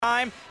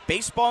time.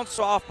 Baseball and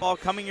softball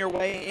coming your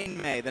way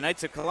in May. The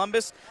Knights of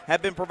Columbus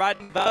have been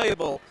providing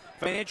valuable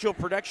financial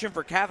protection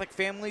for Catholic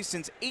families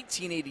since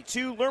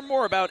 1882. Learn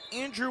more about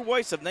Andrew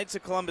Weiss of Knights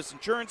of Columbus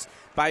Insurance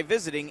by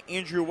visiting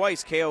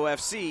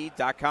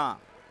andrewweisskofc.com.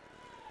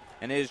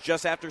 And it is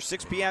just after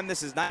 6 p.m.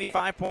 This is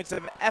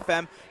 95.7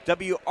 FM,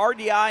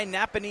 WRDI,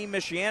 Napanee,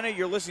 Michiana.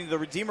 You're listening to the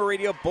Redeemer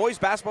Radio Boys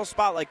Basketball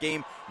Spotlight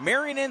Game.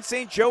 Marion and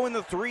St. Joe in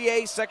the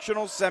 3A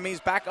sectional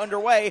semis back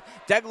underway.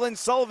 Declan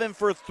Sullivan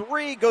for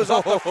three, goes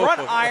off the front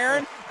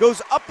iron,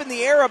 goes up in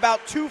the air about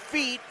 2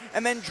 feet,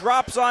 and then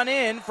drops on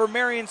in for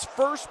Marion's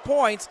first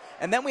points.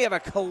 And then we have a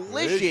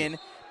collision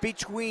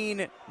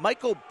between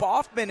Michael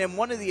Boffman and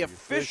one of the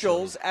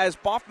officials as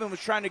Boffman was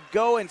trying to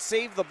go and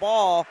save the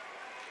ball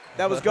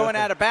that was going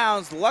out of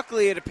bounds.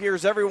 Luckily, it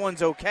appears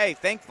everyone's okay,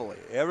 thankfully.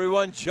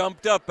 Everyone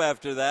jumped up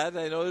after that.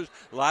 I know there's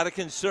a lot of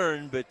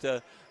concern,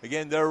 but,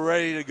 again, they're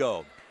ready to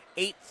go.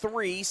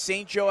 8-3,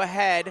 St. Joe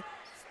ahead,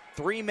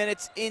 3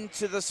 minutes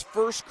into this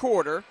first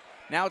quarter.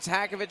 Now it's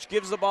Hakovich,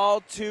 gives the ball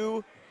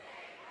to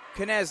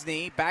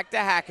Konechny, back to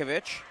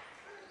Hakovich.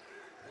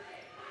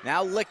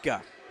 Now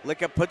Litka.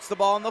 Litka puts the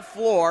ball on the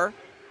floor.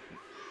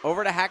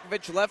 Over to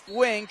Hakovich, left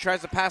wing, tries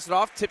to pass it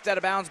off, tipped out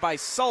of bounds by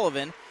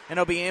Sullivan. And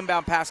it'll be an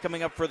inbound pass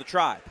coming up for the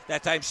Tribe.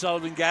 That time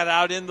Sullivan got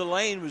out in the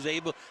lane, was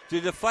able to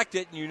deflect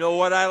it. And you know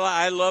what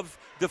I love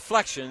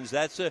deflections.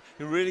 That's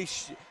really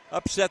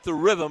upset the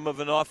rhythm of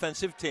an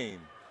offensive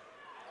team.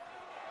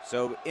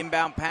 So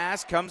inbound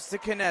pass comes to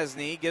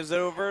Konechny, gives it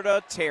over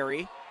to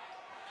Terry.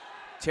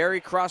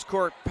 Terry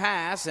cross-court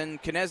pass,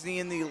 and Konechny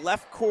in the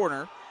left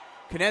corner.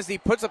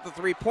 Konechny puts up the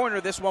three-pointer.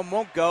 This one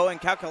won't go,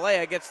 and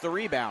Kaukalea gets the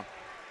rebound.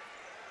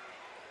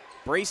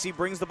 Bracey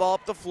brings the ball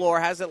up the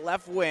floor, has it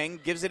left wing,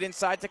 gives it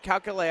inside to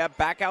Kaukalea,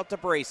 back out to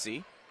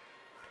Bracey.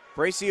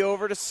 Bracey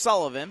over to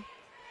Sullivan.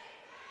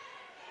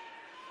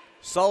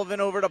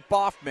 Sullivan over to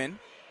Boffman.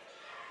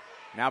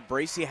 Now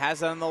Bracey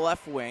has it on the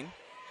left wing.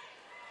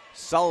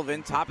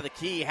 Sullivan, top of the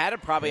key, had a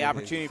probably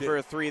opportunity for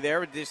a three there,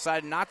 but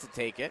decided not to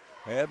take it.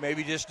 Yeah,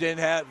 maybe just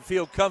didn't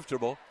feel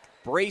comfortable.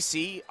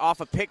 Bracey off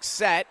a pick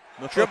set,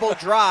 dribble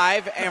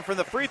drive, and from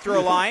the free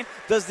throw line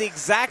does the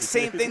exact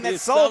same thing that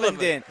Sullivan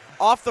did.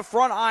 Off the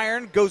front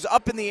iron, goes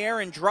up in the air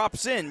and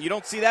drops in. You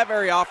don't see that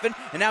very often.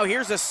 And now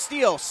here's a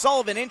steal.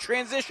 Sullivan in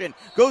transition,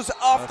 goes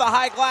off the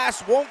high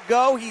glass, won't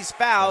go. He's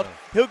fouled.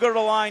 He'll go to the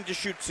line to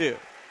shoot two.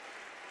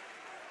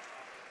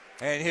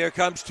 And here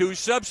comes two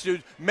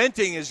substitutes.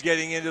 Menting is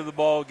getting into the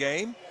ball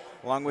game.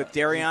 Along with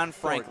Darion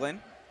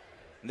Franklin.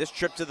 And this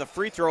trip to the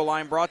free throw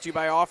line brought to you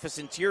by Office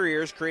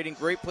Interiors, creating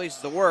great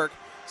places to work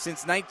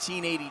since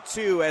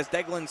 1982 as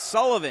Declan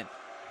Sullivan,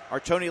 our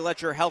Tony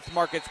Letcher Health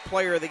Markets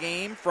player of the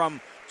game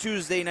from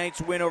Tuesday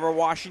night's win over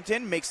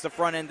Washington, makes the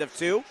front end of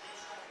two.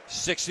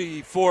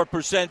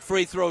 64%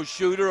 free throw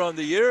shooter on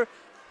the year.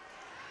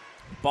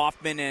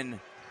 Boffman and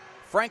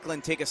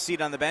Franklin take a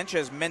seat on the bench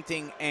as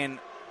Menting and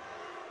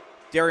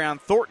Darion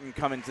Thornton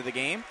come into the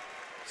game.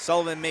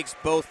 Sullivan makes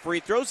both free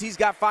throws. He's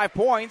got 5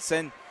 points,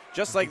 and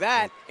just like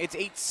that, it's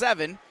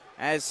 8-7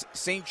 as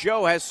St.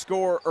 Joe has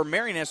scored, or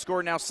Marion has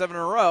scored now 7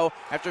 in a row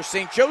after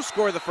St. Joe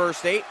scored the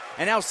first 8,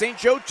 and now St.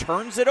 Joe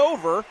turns it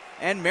over,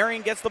 and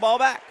Marion gets the ball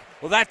back.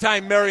 Well, that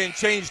time Marion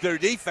changed their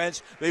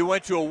defense. They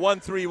went to a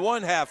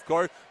 1-3-1 half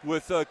court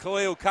with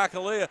Kaleo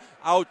Kakalea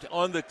out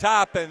on the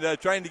top and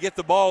trying to get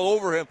the ball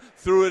over him,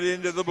 threw it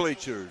into the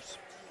bleachers.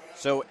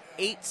 So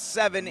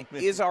 8-7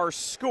 is our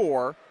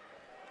score.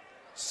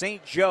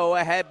 St. Joe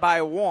ahead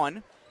by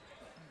 1.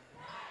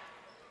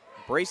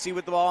 Bracey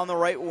with the ball on the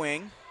right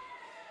wing.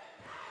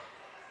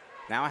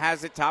 Now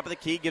has it top of the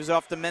key, gives it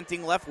off to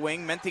Menting left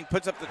wing. Menting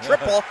puts up the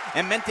triple,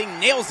 and Menting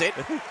nails it.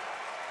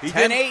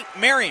 10-8,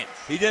 Marion.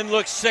 He didn't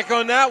look sick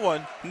on that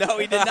one. No,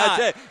 he did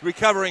not.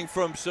 Recovering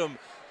from some,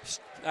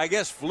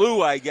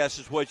 flu,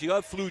 is what you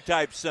got,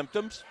 flu-type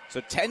symptoms.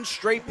 So 10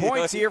 straight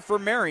points here for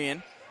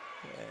Marion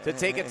to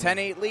take a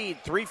 10-8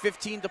 lead.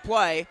 3:15 to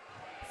play,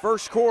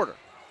 first quarter.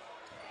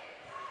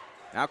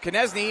 Now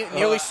Konechny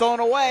nearly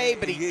stolen away,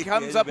 but he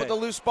comes up with a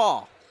loose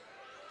ball.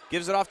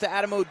 Gives it off to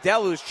Adam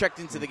Odell, who's checked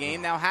into the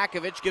game. Now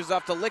Hakovich gives it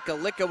off to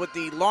Litka. Litka with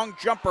the long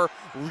jumper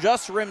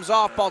just rims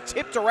off. Ball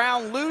tipped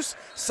around loose.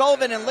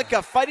 Sullivan and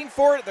Litka fighting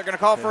for it. They're going to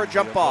call for a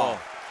jump ball.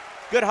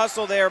 Good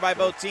hustle there by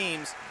both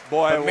teams.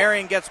 But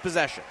Marion gets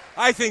possession.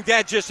 I think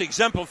that just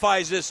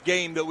exemplifies this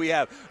game that we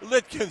have.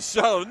 Litka and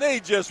Sullivan, they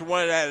just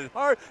went at it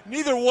hard.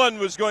 Neither one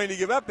was going to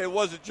give up. It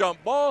was a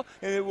jump ball,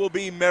 and it will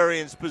be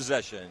Marion's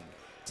possession.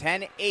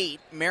 10-8,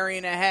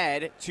 Marion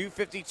ahead,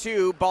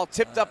 2:52. Ball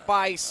tipped up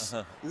by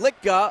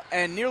Litka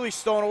and nearly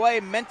stolen away.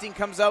 Menting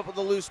comes out with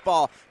a loose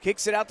ball.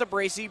 Kicks it out to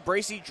Bracey.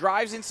 Bracey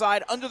drives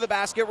inside, under the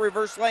basket,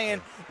 reverse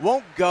lay-in.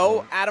 Won't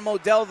go. Adam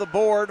Odell the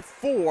board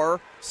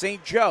for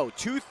St. Joe.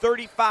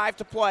 2:35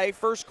 to play,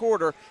 first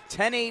quarter.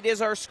 10-8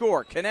 is our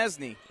score.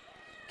 Konechny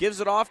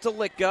gives it off to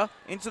Litka,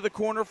 into the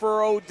corner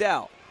for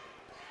Odell.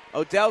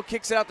 Odell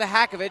kicks it out to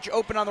Hakovich,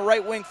 open on the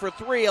right wing for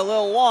three, a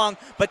little long,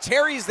 but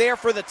Terry's there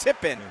for the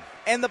tip-in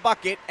and the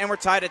bucket, and we're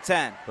tied at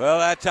 10. Well,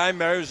 that time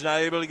Marion's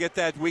not able to get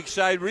that weak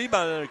side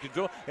rebound under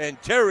control,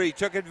 and Terry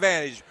took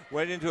advantage,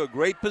 went into a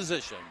great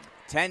position.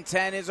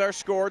 10-10 is our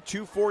score.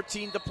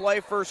 2:14 to play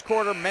first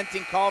quarter.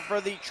 Menting called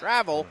for the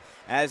travel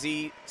as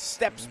he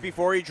steps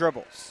before he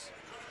dribbles.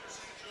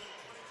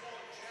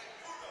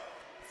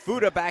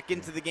 Fuda back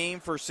into the game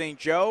for St.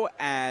 Joe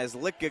as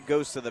Litka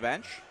goes to the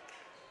bench.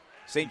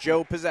 St.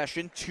 Joe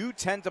possession.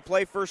 2:10 to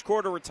play first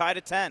quarter. We're tied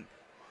at 10.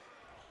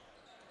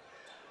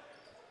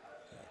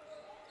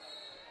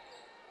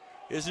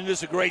 Isn't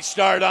this a great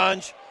start,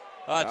 Anj?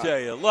 I'll tell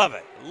you, love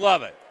it,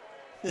 love it.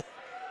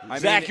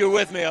 Zach, you're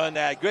with me on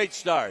that. Great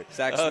start.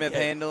 Zach Smith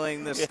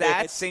handling the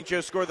stats. St. Joe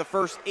scored the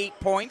first 8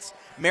 points.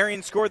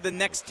 Marion scored the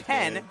next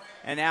 10,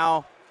 and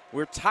now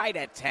we're tied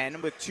at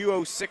 10 with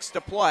 2:06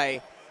 to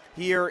play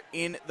here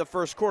in the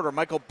first quarter.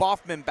 Michael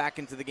Boffman back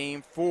into the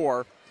game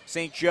for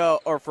St. Joe,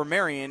 or for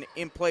Marion,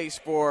 in place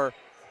for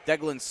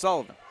Declan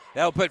Sullivan.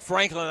 That'll put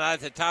Franklin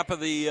at the top of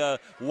the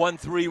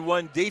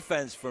 1-3-1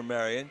 defense for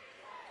Marion.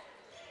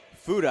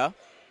 Fuda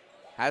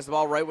has the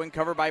ball right wing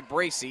covered by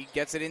Bracey.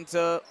 Gets it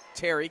into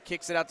Terry.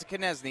 Kicks it out to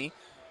Konechny.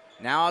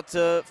 Now out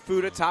to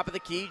Fuda, top of the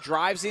key.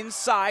 Drives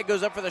inside.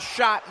 Goes up for the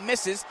shot.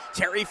 Misses.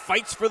 Terry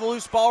fights for the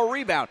loose ball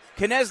rebound.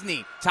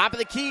 Konechny, top of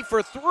the key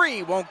for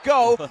three. Won't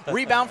go.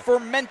 Rebound for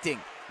Menting.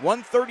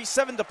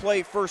 1:37 to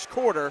play first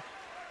quarter.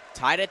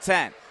 Tied at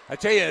 10. I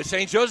tell you,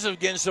 St. Joseph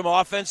getting some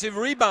offensive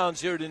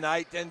rebounds here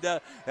tonight, and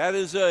that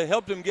has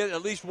helped them get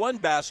at least one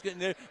basket,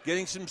 and they're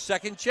getting some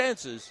second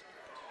chances.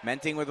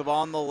 Menting with the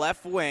ball on the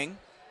left wing.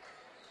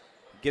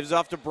 Gives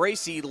off to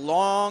Bracey.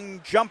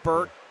 Long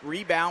jumper.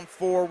 Rebound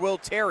for Will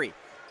Terry.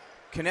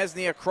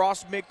 Konechny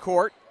across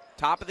midcourt.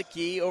 Top of the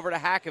key over to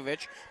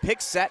Hakovic.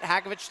 Pick set.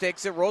 Hakovic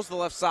takes it. Rolls to the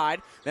left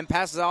side. Then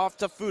passes off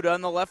to Fuda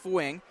on the left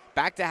wing.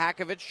 Back to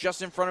Hakovic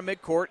just in front of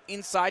midcourt.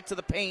 Inside to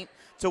the paint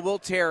to Will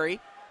Terry.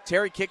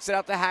 Terry kicks it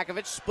out to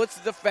Hakovic, splits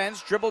the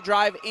defense, dribble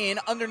drive in,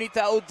 underneath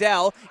to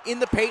Odell, in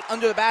the paint,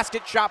 under the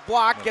basket, shot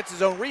block, gets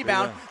his own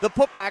rebound. The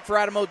putback for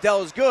Adam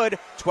Odell is good.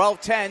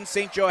 12-10,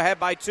 St. Joe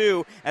ahead by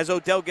 2 as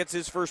Odell gets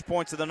his first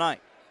points of the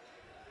night.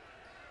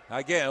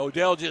 Again,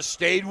 Odell just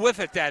stayed with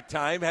it that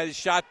time, had his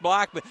shot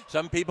blocked, but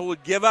some people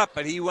would give up,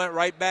 but he went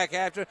right back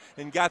after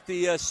and got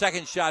the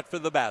second shot for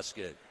the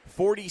basket.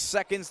 40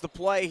 seconds to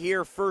play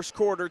here, first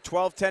quarter.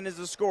 12-10 is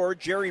the score.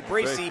 Jerry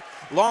Bracey,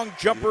 long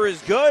jumper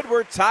is good.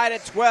 We're tied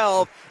at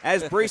 12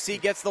 as Bracey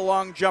gets the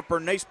long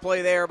jumper. Nice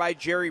play there by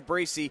Jerry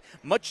Bracey.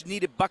 Much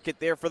needed bucket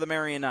there for the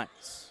Marion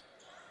Knights.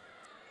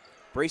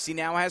 Bracey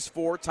now has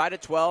 4, tied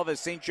at 12 as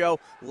St. Joe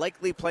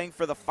likely playing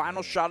for the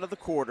final shot of the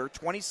quarter.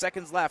 20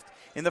 seconds left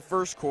in the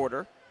first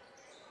quarter.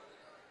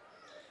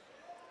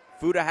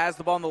 Fuda has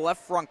the ball in the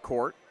left front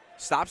court.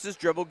 Stops his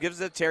dribble,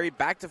 gives it to Terry,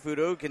 back to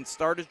Fuda, who can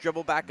start his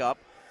dribble back up.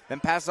 Then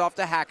passes off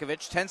to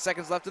Hakovic. 10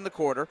 seconds left in the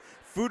quarter.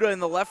 Fuda in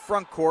the left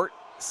front court.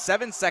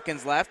 7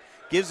 seconds left.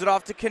 Gives it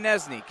off to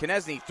Konechny.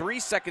 Konechny, 3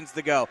 seconds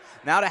to go.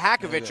 Now to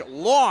Hakovic.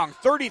 Long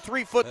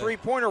 33-foot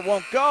three-pointer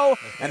won't go.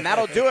 And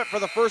that'll do it for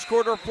the first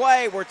quarter of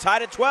play. We're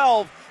tied at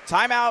 12.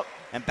 Timeout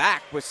and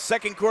back with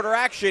second quarter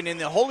action in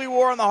the Holy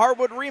War on the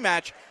Hardwood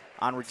rematch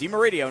on Redeemer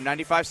Radio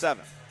 95.7.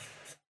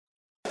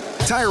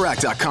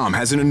 TireRack.com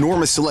has an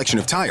enormous selection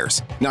of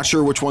tires. Not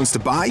sure which ones to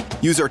buy?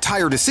 Use our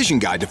Tire Decision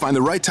Guide to find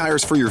the right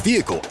tires for your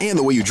vehicle and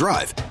the way you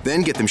drive.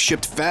 Then get them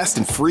shipped fast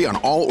and free on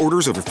all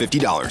orders over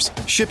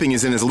 $50. Shipping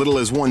is in as little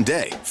as 1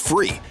 day.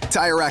 Free.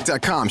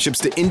 TireRack.com ships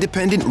to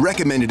independent,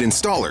 recommended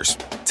installers.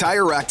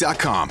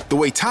 TireRack.com, the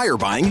way tire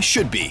buying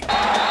should be.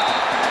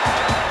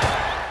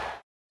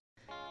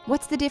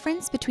 What's the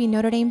difference between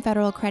Notre Dame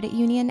Federal Credit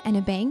Union and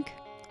a bank?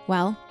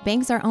 Well,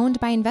 banks are owned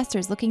by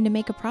investors looking to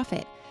make a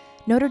profit.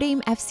 Notre Dame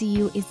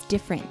FCU is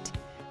different.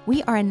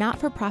 We are a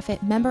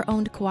not-for-profit,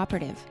 member-owned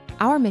cooperative.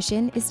 Our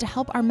mission is to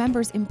help our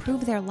members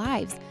improve their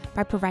lives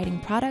by providing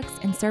products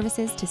and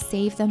services to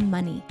save them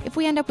money. If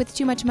we end up with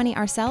too much money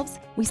ourselves,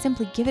 we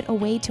simply give it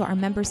away to our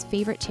members'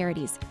 favorite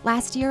charities.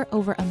 Last year,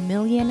 over $1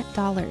 million.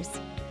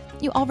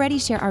 You already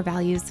share our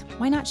values.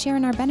 Why not share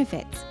in our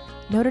benefits?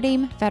 Notre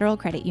Dame Federal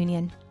Credit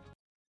Union.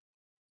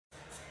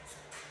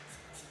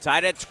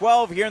 Tied at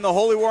 12 here in the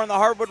Holy War on the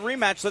Hardwood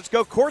rematch. Let's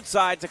go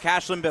courtside to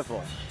Cashlyn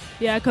Biffle.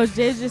 Yeah, Coach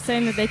Jay's just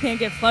saying that they can't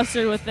get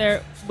flustered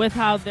with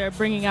how they're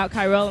bringing out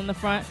Kyrell in the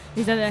front.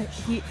 He said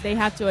that they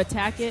have to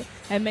attack it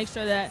and make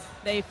sure that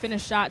they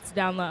finish shots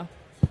down low.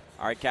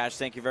 All right, Cash,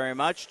 thank you very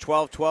much.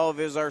 12-12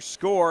 is our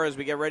score as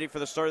we get ready for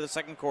the start of the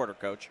second quarter,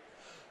 Coach.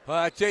 Well,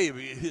 I tell you,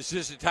 this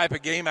is the type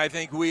of game I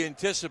think we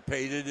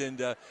anticipated,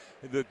 and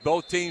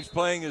both teams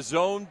playing a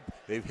zone.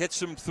 They've hit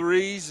some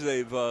threes.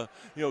 They've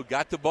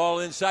got the ball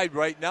inside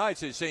right now. I'd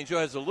say St. Joe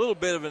has a little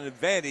bit of an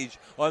advantage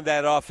on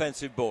that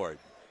offensive board.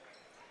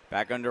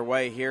 Back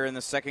underway here in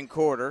the second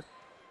quarter.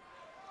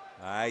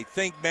 I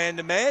think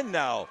man-to-man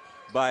now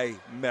by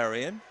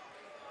Marion.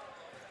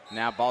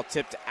 Now ball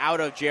tipped out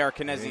of J.R.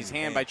 Konechny's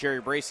hand by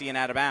Jerry Bracey and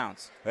out of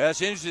bounds.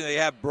 That's interesting. They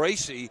have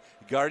Bracey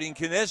guarding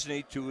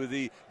Konechny, two of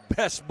the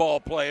best ball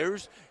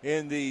players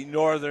in the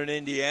northern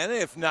Indiana,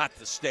 if not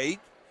the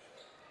state.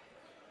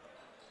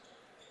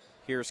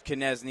 Here's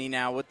Konechny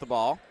now with the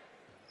ball.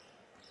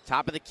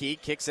 Top of the key,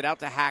 kicks it out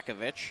to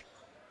Hakovic.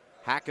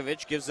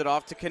 Hakovic gives it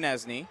off to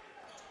Konechny.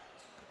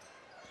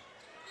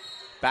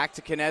 Back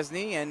to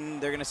Konechny,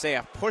 and they're going to say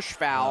a push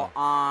foul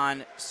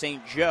on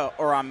St. Joe,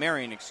 or on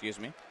Marion, excuse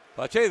me.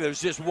 I'll tell you,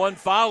 there's just one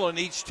foul on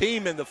each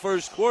team in the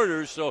first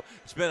quarter, so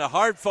it's been a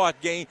hard-fought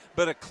game,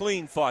 but a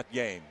clean-fought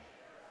game.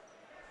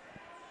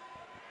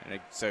 And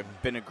it's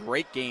been a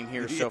great game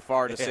here so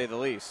far, to say the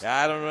least.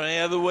 I don't know any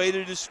other way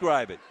to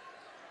describe it.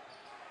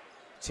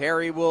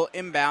 Terry will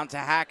inbound to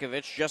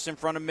Hakovich just in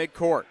front of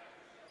midcourt.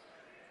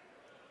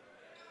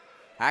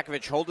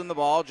 Hakovich holding the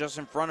ball just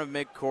in front of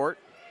midcourt.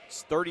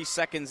 It's 30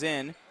 seconds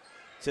in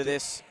to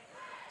this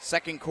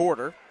second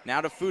quarter.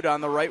 Now to Fuda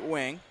on the right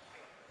wing.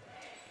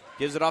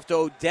 Gives it off to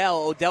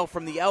Odell. Odell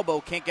from the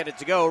elbow, can't get it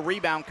to go.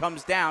 Rebound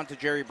comes down to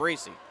Jerry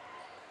Bracey.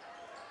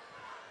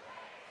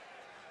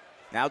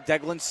 Now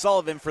Declan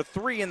Sullivan for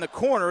three in the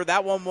corner.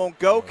 That one won't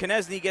go.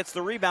 Konechny gets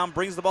the rebound,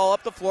 brings the ball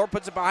up the floor,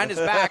 puts it behind his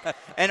back,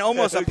 and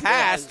almost a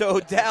pass to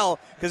Odell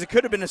because it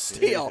could have been a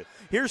steal.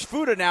 Here's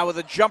Fuda now with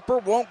a jumper,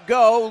 won't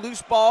go.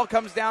 Loose ball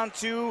comes down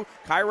to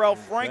Kyrell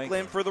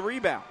Franklin for the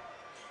rebound.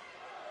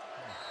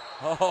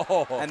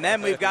 And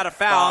then we've got a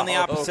foul on the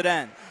opposite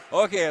end.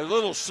 Okay, a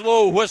little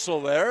slow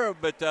whistle there,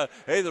 but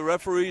hey, the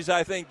referees,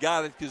 I think,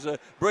 got it because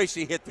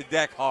Bracey hit the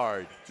deck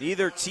hard.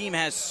 Neither team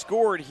has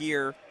scored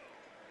here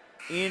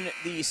in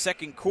the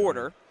second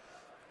quarter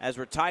as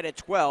we're tied at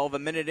 12, a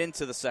minute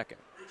into the second.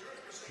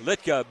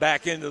 Litka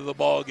back into the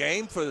ball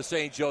game for the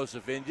St.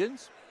 Joseph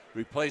Indians,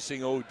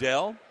 replacing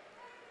Odell.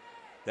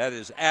 That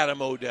is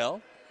Adam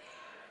Odell.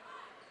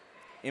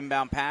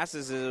 Inbound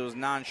passes, it was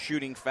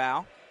non-shooting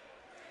foul.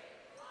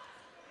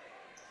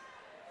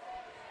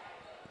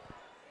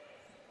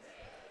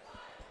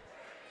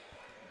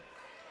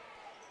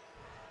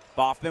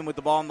 Boffman with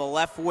the ball on the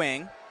left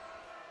wing.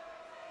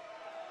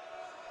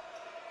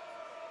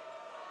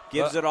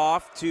 Gives it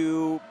off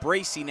to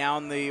Bracey now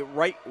on the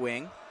right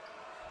wing.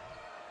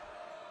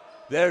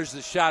 There's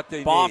the shot they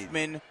need.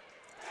 Boffman,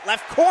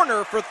 left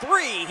corner for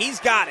three. He's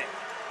got it.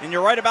 And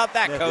you're right about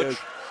that, Coach.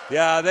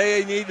 Yeah,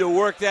 they need to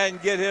work that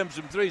and get him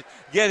some threes.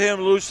 Get him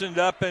loosened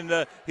up,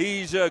 and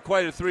he's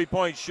quite a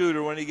three-point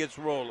shooter when he gets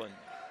rolling.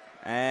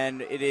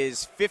 And it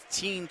is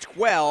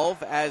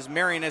 15-12 as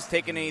Marion has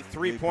taken a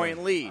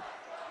three-point lead.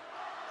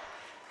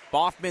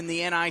 Boffman,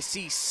 the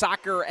NIC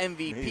soccer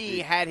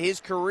MVP, had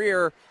his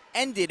career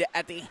ended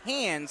at the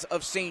hands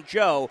of St.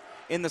 Joe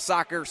in the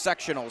soccer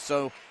sectional.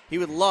 So he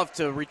would love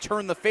to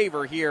return the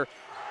favor here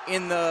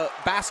in the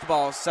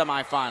basketball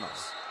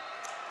semifinals.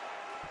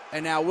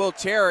 And now Will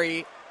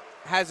Terry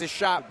has his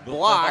shot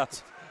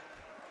blocked.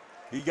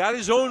 He got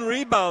his own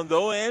rebound,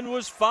 though, and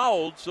was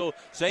fouled. So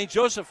St.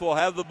 Joseph will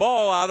have the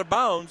ball out of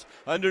bounds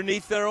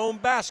underneath their own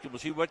basket. We'll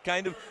see what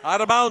kind of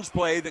out-of-bounds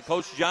play that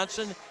Coach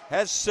Johnson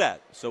has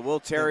set. So Will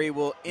Terry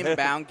will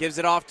inbound, gives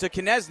it off to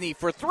Konechny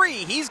for three.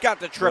 He's got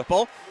the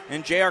triple.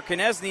 And J.R.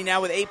 Konechny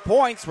now with 8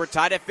 points. We're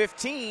tied at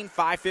 15,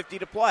 5:50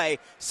 to play.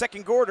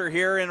 Second quarter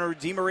here in a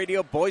Redeemer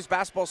Radio Boys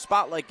Basketball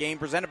Spotlight game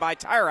presented by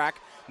TIRAC,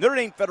 Notre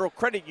Dame Federal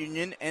Credit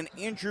Union, and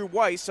Andrew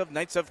Weiss of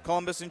Knights of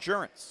Columbus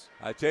Insurance.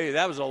 I tell you,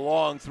 that was a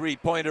long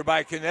three-pointer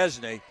by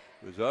Konechny.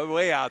 It was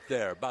way out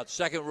there, about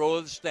second row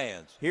of the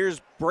stands.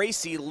 Here's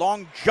Bracey.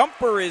 Long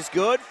jumper is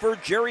good for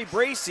Jerry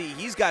Bracey.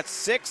 He's got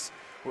 6.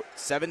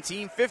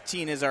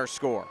 17-15 is our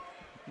score.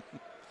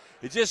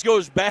 It just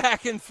goes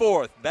back and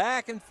forth,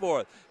 back and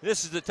forth.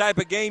 This is the type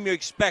of game you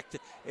expect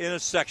in a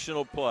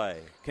sectional play.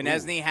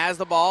 Konechny has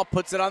the ball,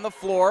 puts it on the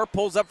floor,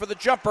 pulls up for the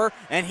jumper,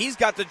 and he's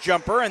got the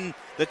jumper. And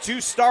the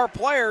two star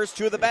players,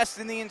 two of the best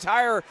in the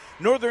entire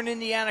Northern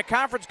Indiana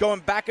Conference,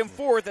 going back and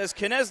forth as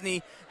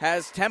Konechny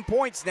has 10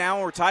 points now,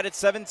 and we're tied at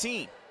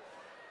 17.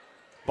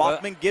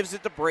 Boffman gives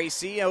it to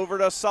Bracey, over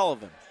to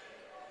Sullivan.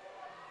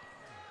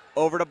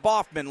 Over to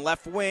Boffman,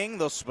 left wing.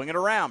 They'll swing it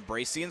around.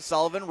 Bracey and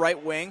Sullivan,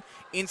 right wing.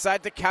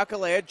 Inside to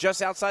Calcalea,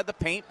 just outside the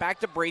paint. Back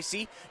to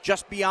Bracey,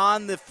 just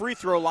beyond the free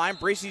throw line.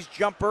 Bracey's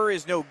jumper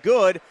is no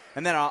good.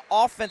 And then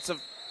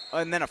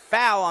a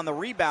foul on the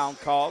rebound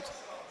called.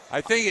 I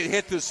think it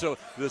hit the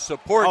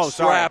support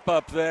strap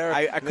up there.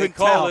 I couldn't they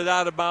called tell. it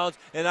out of bounds,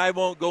 and I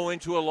won't go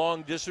into a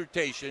long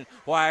dissertation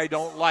why I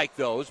don't like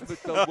those,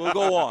 but we'll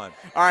go on.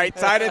 All right,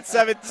 tied at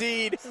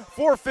 17,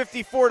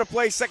 4:54 to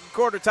play, second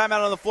quarter.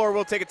 Timeout on the floor.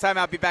 We'll take a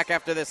timeout. Be back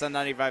after this on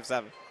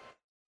 95.7.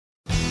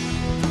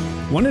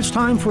 When it's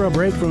time for a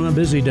break from a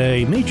busy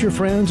day, meet your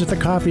friends at the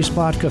Coffee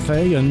Spot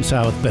Cafe in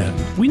South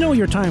Bend. We know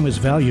your time is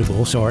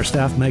valuable, so our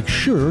staff makes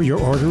sure your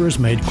order is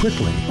made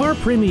quickly. Our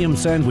premium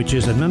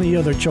sandwiches and many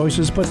other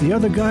choices put the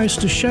other guys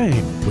to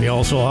shame. We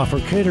also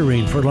offer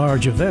catering for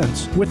large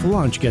events. With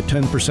lunch, get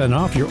 10%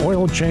 off your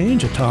oil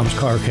change at Tom's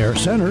Car Care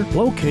Center,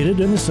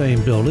 located in the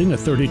same building at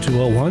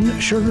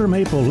 3201 Sugar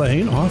Maple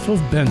Lane off of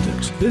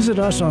Bendix. Visit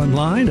us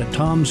online at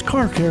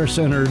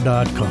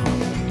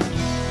tomscarcarecenter.com.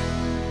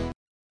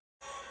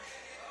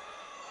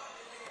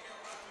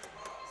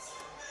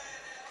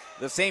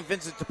 The St.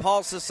 Vincent de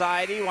Paul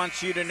Society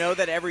wants you to know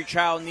that every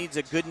child needs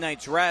a good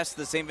night's rest.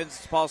 The St.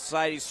 Vincent de Paul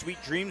Society's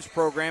Sweet Dreams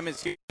program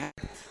is here to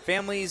help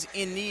families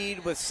in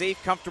need with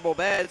safe, comfortable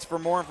beds. For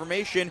more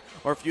information,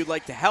 or if you'd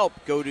like to help,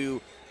 go to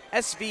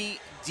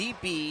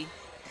svdbsb.org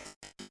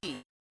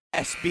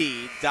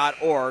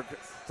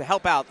to to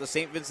help out the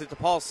St. Vincent de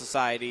Paul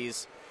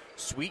Society's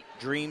Sweet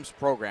Dreams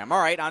program. All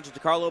right, Angel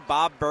DiCarlo,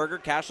 Bob Berger,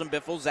 Cashlin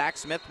Biffle, Zach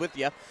Smith with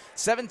you.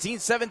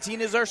 17-17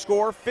 is our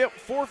score.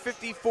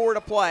 4:54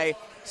 to play.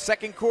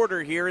 Second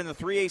quarter here in the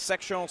 3A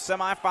sectional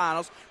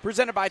semifinals,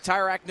 presented by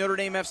Tire Rack, Notre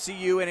Dame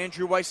FCU, and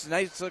Andrew Weiss,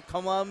 Knights of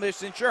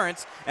Columbus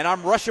Insurance. And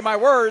I'm rushing my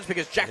words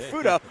because Jack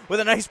Fuda with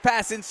a nice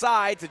pass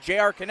inside to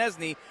J.R.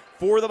 Konechny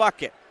for the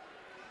bucket.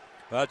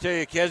 I'll tell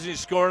you, Konechny's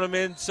scoring them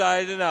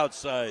inside and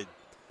outside.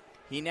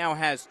 He now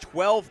has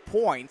 12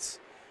 points,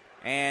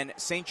 and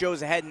St.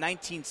 Joe's ahead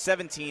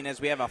 19-17 as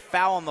we have a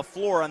foul on the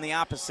floor on the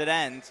opposite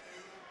end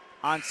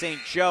on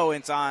St. Joe.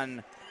 It's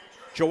on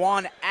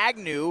Jawan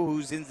Agnew,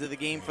 who's into the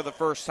game for the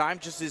first time.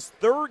 Just his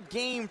third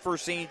game for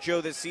St. Joe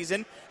this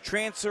season.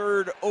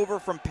 Transferred over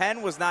from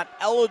Penn, was not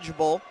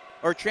eligible,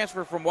 or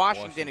transferred from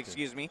Washington,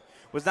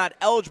 was not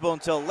eligible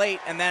until late.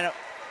 And then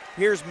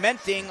here's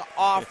Menting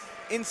off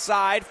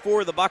inside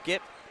for the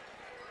bucket.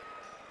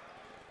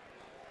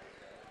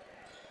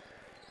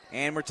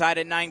 And we're tied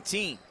at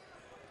 19.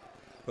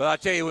 Well, I'll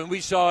tell you, when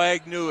we saw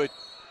Agnew at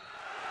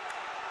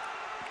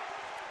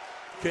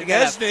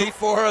Konechny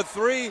for a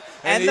three,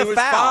 and he was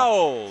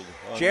fouled.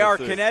 J.R.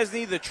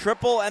 Konechny, the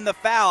triple and the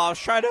foul. I was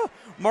trying to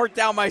mark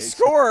down my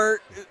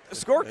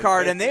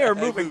scorecard, and they are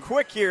moving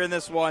quick here in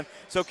this one.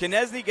 So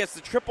Konechny gets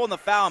the triple and the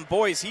foul, and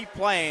boy, is he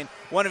playing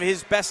one of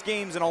his best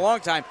games in a long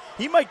time.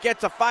 He might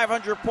get to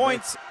 500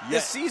 points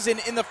this season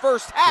in the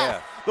first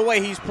half, the way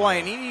he's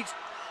playing.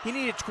 He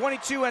needed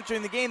 22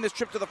 entering the game. This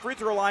trip to the free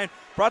throw line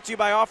brought to you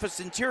by Office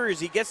Interiors.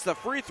 He gets the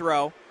free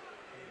throw.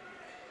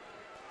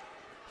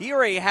 He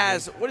already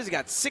has,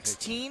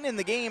 16 in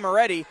the game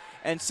already,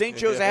 and St.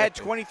 Joe's ahead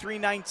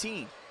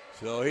 23-19.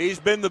 So he's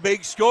been the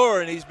big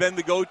scorer, and he's been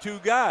the go-to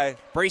guy.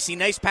 Bracey,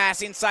 nice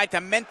pass inside to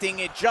Menting.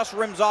 It just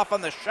rims off on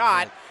the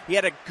shot. He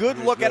had a good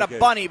look at a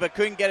bunny, but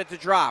couldn't get it to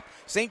drop.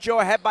 St. Joe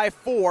ahead by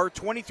 4,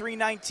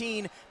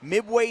 23-19,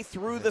 midway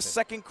through the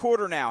second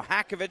quarter now.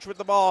 Hakovich with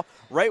the ball,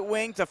 right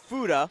wing to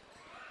Fuda.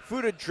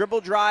 Fuda dribble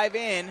drive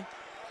in,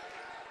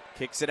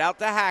 kicks it out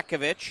to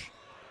Hakovich.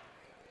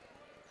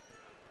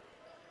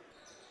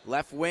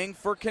 Left wing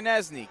for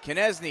Konechny.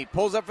 Konechny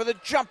pulls up for the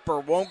jumper,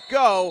 won't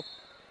go,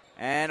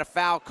 and a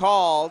foul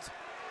called.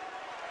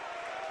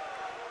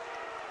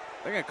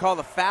 They're going to call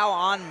the foul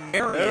on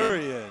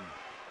Marion.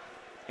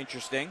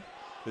 Interesting.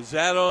 Is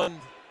that on?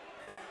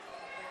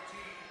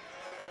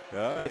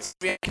 It's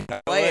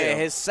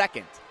his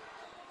second.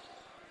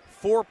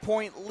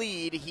 4-point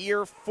lead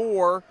here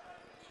for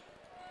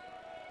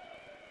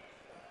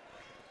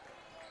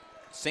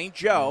St.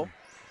 Joe.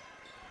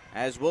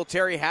 As Will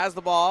Terry has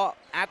the ball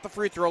at the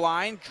free throw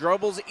line,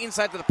 dribbles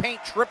inside to the paint,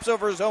 trips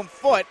over his own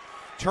foot,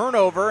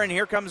 turnover, and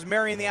here comes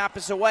Marion the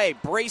opposite way.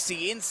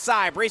 Bracey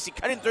inside, Bracey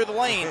cutting through the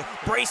lane.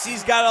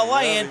 Bracey's got a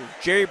lay-in.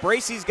 Jerry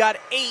Bracey's got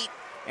 8,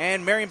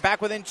 and Marion back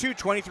within 2,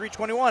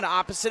 23-21.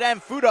 Opposite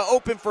end, Fuda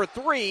open for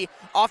 3,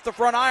 off the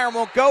front iron,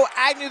 won't go.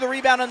 Agnew the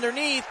rebound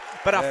underneath,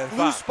 but a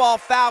loose ball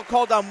foul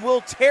called on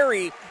Will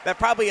Terry that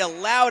probably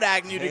allowed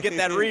Agnew to get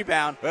that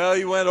rebound. Well,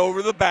 he went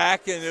over the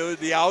back, and it was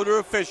the outer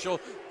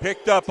official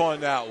picked up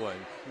on that one.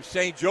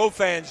 St. Joe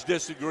fans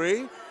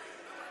disagree.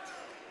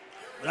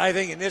 But I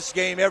think in this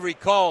game, every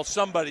call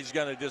somebody's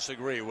going to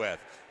disagree with,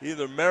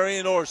 either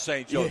Marion or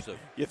St. Joseph.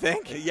 You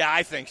think? Yeah,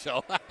 I think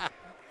so.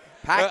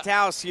 Packed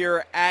house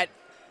here at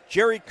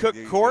Jerry Cook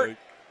Court.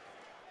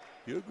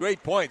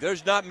 Great point.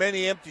 There's not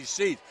many empty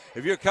seats.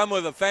 If you're coming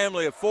with a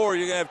family of 4,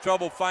 you're going to have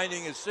trouble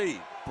finding a seat.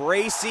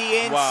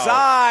 Bracey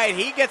inside. Wow.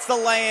 He gets the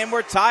lay-in.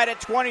 We're tied at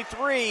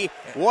 23.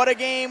 What a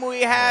game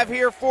we have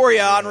here for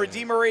you on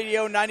Redeemer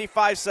Radio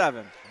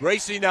 95.7.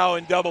 Bracey now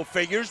in double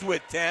figures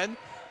with 10.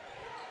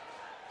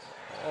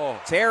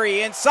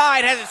 Terry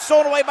inside, has it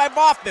stolen away by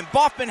Boffman.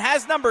 Boffman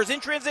has numbers in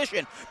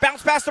transition.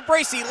 Bounce pass to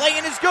Bracey.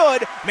 Lay-in is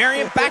good.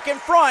 Marion back in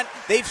front.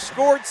 They've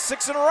scored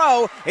 6 in a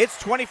row. It's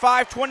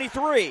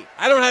 25-23.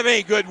 I don't have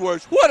any good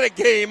words. What a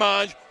game,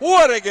 Anj.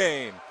 What a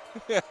game.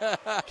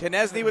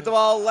 Konechny with the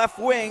ball left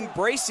wing.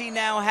 Bracey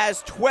now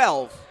has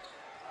 12.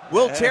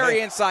 Will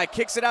Terry inside,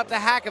 kicks it out to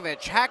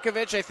Hakovich.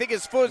 Hakovich, I think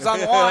his foot is on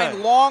the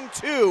line. Long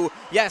 2.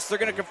 Yes, they're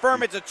going to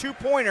confirm it's a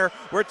 2-pointer.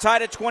 We're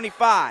tied at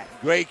 25.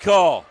 Great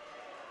call.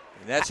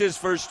 And that's his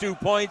first 2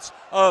 points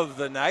of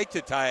the night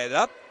to tie it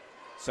up.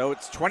 So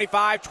it's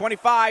 25-25,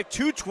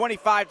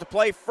 2:25 to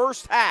play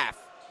first half.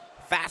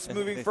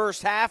 Fast-moving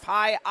first half,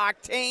 high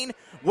octane.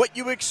 What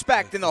you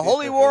expect in the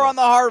Holy War on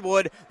the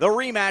hardwood, the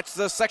rematch,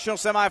 the sectional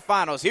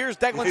semifinals. Here's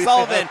Declan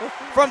Sullivan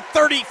from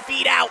 30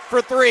 feet out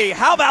for 3.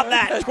 How about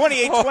that?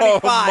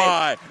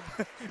 28-25.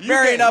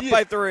 Marion up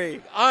by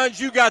 3. Anj,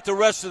 you got the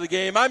rest of the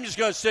game. I'm just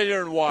going to sit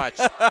here and watch.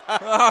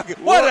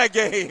 What a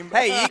game.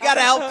 Hey, you got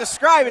to help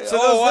describe it so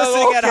those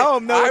listening at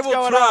home know what's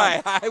going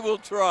on. I will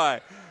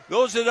try.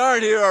 Those that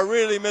aren't here are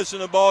really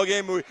missing a ball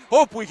game. We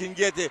hope we can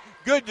get a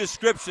good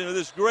description of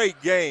this great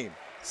game.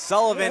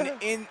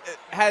 Sullivan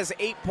has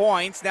 8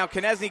 points. Now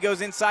Konechny goes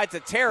inside to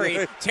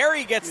Terry.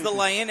 Terry gets the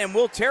lay-in, and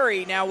Will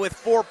Terry now with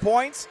 4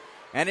 points.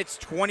 and it's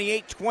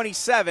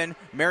 28-27.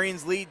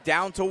 Marion's lead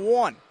down to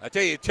 1. I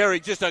tell you, Terry,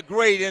 just a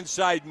great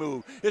inside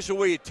move. This is the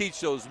way you teach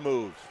those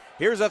moves.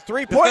 Here's a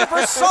three-pointer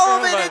for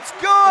Sullivan. It's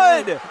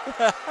good.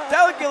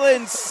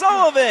 Delgilin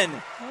Sullivan.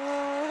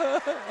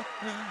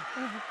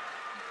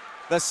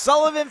 The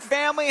Sullivan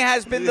family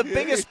has been the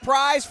biggest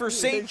prize for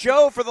St.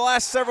 Joe for the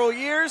last several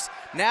years.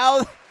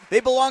 Now they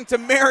belong to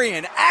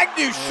Marion.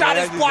 Agnew's shot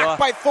is blocked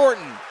by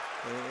Thornton.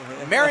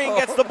 Marion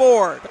gets the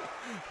board.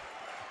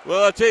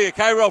 Well, I'll tell you,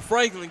 Kyrell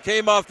Franklin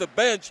came off the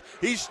bench.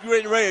 He's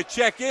getting ready to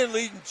check in,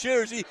 leading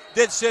cheers. He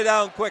did sit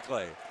down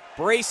quickly.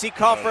 Bracy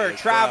caught for a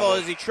travel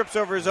as he trips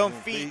over his own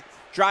feet,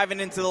 driving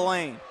into the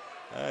lane.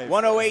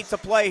 1:08 to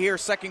play here,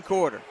 second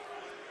quarter.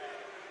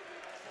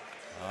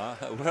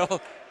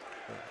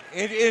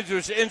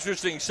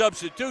 Interesting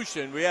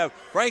substitution. We have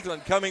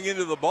Franklin coming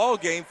into the ball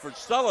game for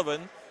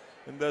Sullivan,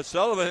 and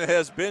Sullivan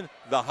has been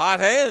the hot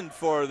hand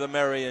for the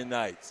Marion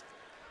Knights.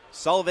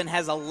 Sullivan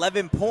has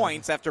 11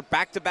 points after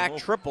back-to-back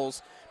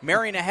triples.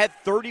 Marion ahead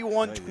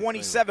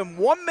 31-27.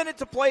 1 minute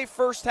to play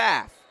first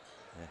half.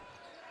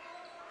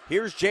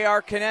 Here's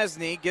J.R.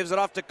 Konechny, gives it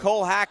off to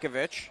Cole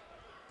Hakovich.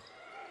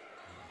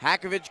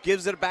 Hakovich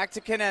gives it back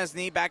to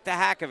Konechny, back to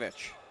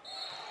Hakovich.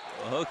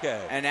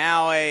 Okay. And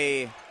now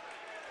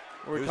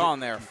what are we calling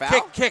there?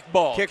 Foul?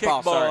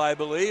 Kickball, sorry. I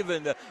believe,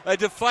 and a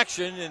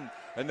deflection, and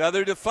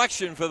another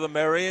deflection for the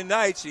Marion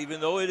Knights, even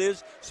though it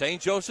is St.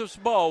 Joseph's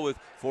ball with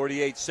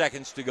 48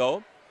 seconds to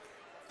go.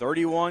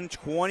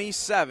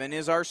 31-27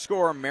 is our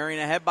score. Marion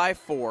ahead by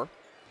 4.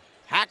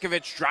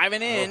 Hakovich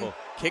driving in,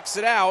 kicks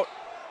it out.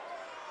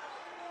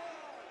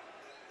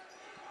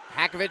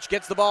 Hakovich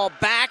gets the ball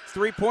back.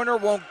 Three-pointer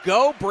won't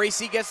go.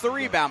 Bracy gets the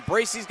rebound.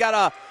 Bracy's got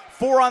a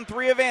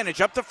 4-on-3 advantage.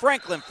 Up to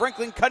Franklin.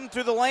 Franklin cutting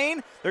through the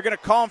lane. They're going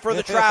to call him for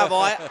the travel.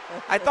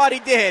 I thought he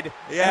did.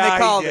 Yeah, and they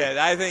called he did.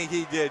 I think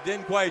he did.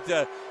 Didn't quite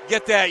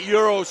get that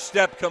Euro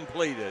step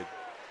completed.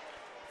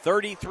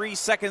 33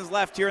 seconds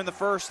left here in the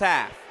first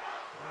half.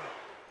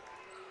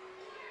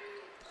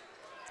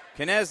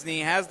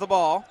 Konechny has the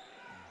ball.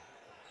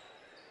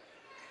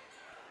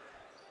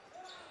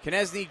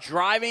 Konechny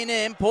driving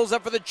in, pulls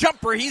up for the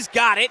jumper. He's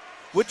got it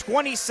with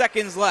 20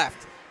 seconds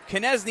left.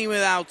 Konechny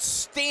with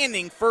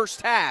outstanding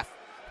first half.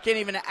 Can't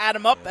even add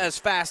him up as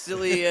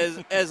fastly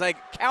as I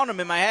count them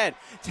in my head.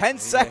 10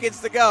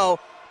 seconds to go.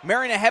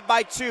 Marion ahead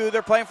by 2.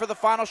 They're playing for the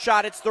final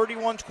shot. It's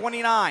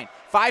 31-29.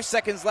 5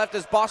 seconds left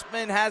as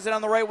Bossman has it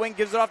on the right wing,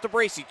 gives it off to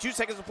Bracy. 2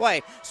 seconds to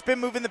play. Spin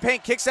move in the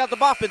paint, kicks out to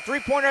Bossman.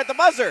 Three-pointer at the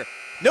buzzer.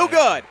 No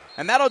good.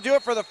 And that'll do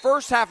it for the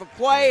first half of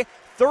play.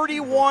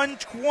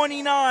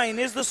 31-29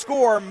 is the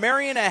score.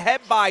 Marion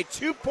ahead by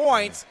 2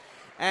 points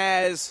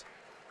as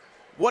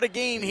what a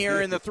game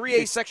here in the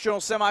 3A sectional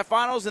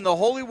semifinals in the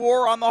Holy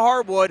War on the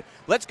hardwood.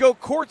 Let's go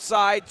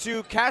courtside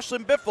to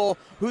Cashlyn Biffle,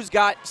 who's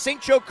got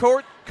St. Joe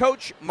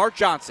coach Mark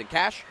Johnson.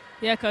 Cash?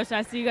 Yeah, Coach,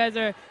 I see you guys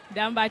are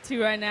down by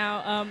 2 right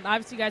now.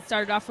 Obviously, you guys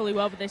started off really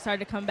well, but they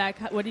started to come back.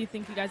 What do you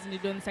think you guys need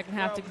to do in the second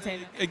half to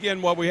contain it?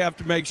 Again, what we have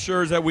to make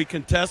sure is that we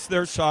contest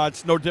their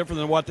shots. No different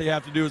than what they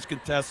have to do is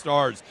contest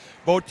ours.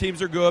 Both teams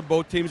are good.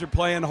 Both teams are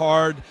playing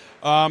hard.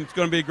 It's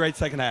going to be a great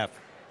second half.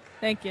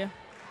 Thank you.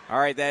 All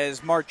right, that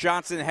is Mark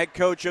Johnson, head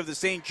coach of the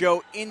St.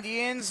 Joe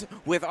Indians,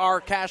 with our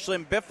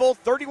Cashlyn Biffle.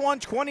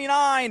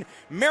 31-29,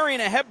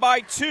 Marion ahead by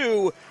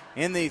 2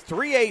 in the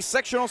 3A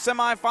sectional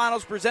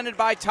semifinals presented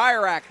by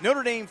Tire Rack,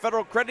 Notre Dame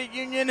Federal Credit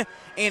Union,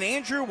 and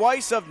Andrew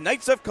Weiss of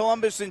Knights of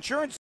Columbus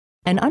Insurance.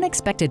 An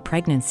unexpected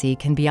pregnancy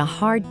can be a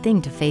hard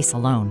thing to face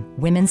alone.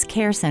 Women's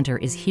Care Center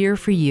is here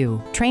for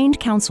you. Trained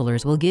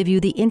counselors will give you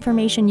the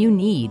information you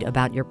need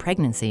about your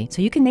pregnancy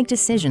so you can make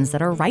decisions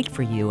that are right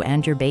for you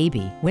and your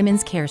baby.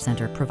 Women's Care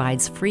Center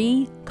provides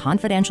free,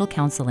 confidential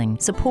counseling,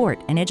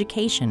 support, and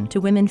education to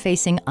women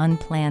facing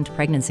unplanned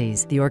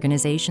pregnancies. The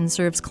organization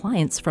serves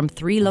clients from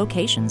 3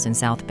 locations in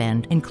South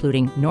Bend,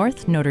 including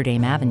North Notre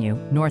Dame Avenue,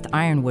 North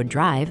Ironwood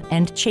Drive,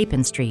 and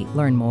Chapin Street.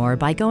 Learn more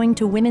by going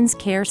to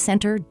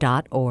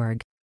womenscarecenter.org.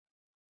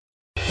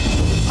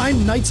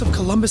 I'm Knights of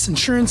Columbus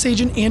insurance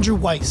agent Andrew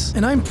Weiss,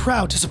 and I'm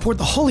proud to support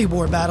the Holy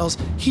War battles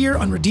here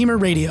on Redeemer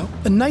Radio.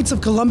 The Knights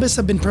of Columbus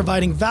have been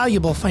providing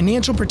valuable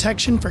financial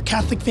protection for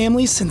Catholic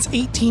families since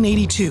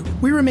 1882.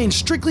 We remain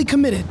strictly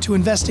committed to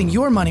investing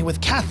your money with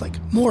Catholic,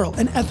 moral,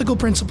 and ethical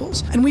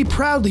principles, and we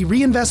proudly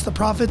reinvest the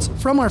profits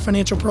from our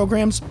financial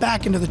programs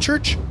back into the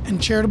church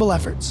and charitable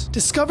efforts.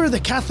 Discover the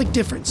Catholic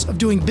difference of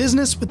doing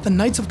business with the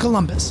Knights of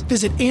Columbus.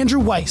 Visit Andrew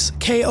Weiss,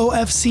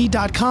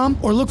 KOFC.com,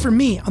 or look for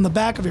me on the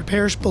back of your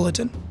parish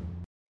bulletin.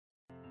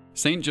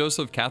 St.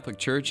 Joseph Catholic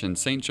Church and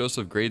St.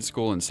 Joseph Grade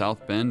School in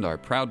South Bend are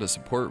proud to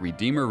support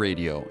Redeemer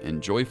Radio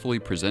in joyfully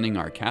presenting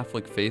our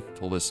Catholic faith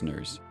to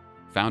listeners.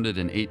 Founded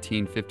in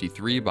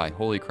 1853 by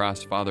Holy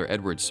Cross Father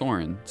Edward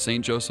Soren,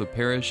 St. Joseph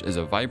Parish is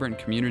a vibrant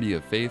community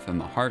of faith in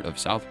the heart of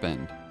South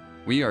Bend.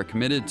 We are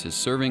committed to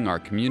serving our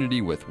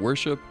community with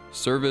worship,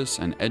 service,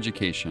 and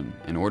education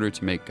in order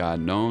to make God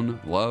known,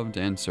 loved,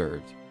 and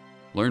served.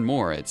 Learn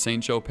more at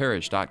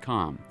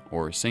stjoeparish.com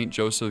or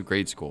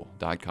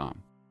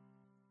stjosephgradeschool.com.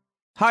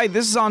 Hi,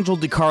 this is Angel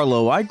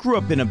DiCarlo. I grew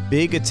up in a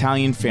big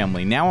Italian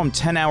family. Now I'm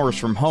 10 hours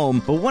from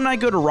home, but when I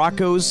go to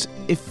Rocco's,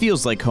 it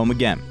feels like home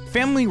again.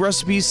 Family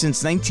recipes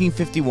since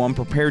 1951,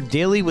 prepared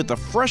daily with the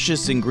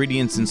freshest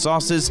ingredients and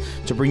sauces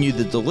to bring you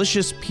the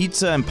delicious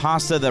pizza and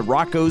pasta that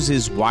Rocco's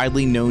is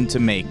widely known to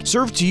make.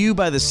 Served to you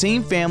by the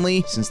same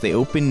family since they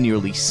opened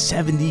nearly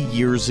 70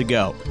 years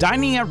ago.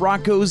 Dining at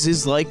Rocco's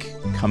is like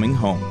coming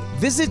home.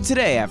 Visit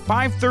today at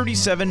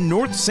 537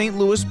 North St.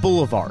 Louis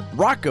Boulevard.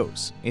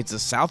 Rocco's, it's a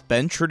South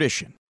Bend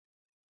tradition.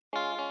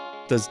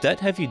 Does debt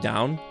have you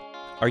down?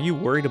 Are you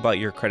worried about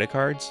your credit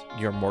cards,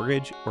 your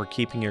mortgage, or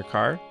keeping your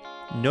car?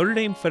 Notre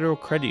Dame Federal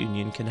Credit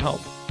Union can help.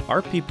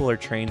 Our people are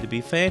trained to be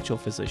financial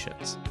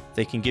physicians.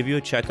 They can give you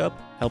a checkup,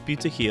 help you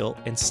to heal,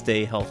 and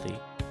stay healthy.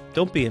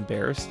 Don't be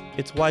embarrassed.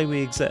 It's why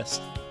we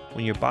exist.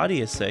 When your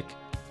body is sick,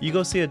 you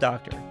go see a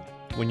doctor.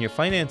 When your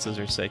finances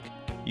are sick,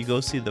 you go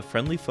see the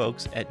friendly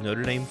folks at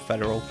Notre Dame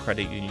Federal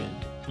Credit Union.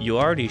 You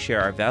already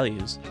share our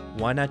values.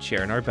 Why not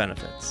share in our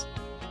benefits?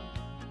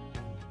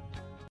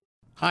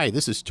 Hi,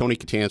 this is Tony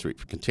Catanzarite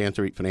for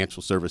Catanzarite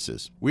Financial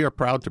Services. We are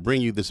proud to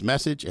bring you this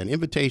message and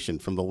invitation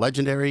from the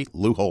legendary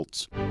Lou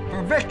Holtz.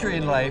 For victory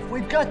in life,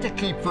 we've got to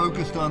keep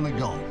focused on the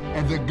goal,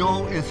 and the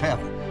goal is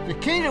heaven. The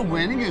key to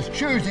winning is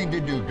choosing to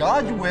do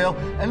God's will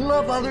and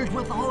love others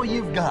with all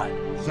you've got.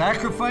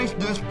 Sacrifice,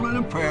 discipline,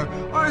 and prayer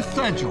are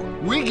essential.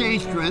 We gain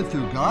strength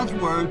through God's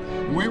Word,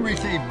 and we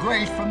receive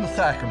grace from the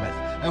sacraments.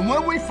 And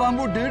when we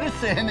fumble due to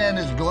sin, and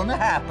it's going to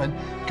happen,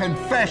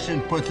 confession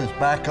puts us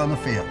back on the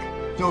field.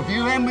 So if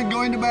you haven't been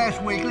going to Mass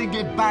weekly,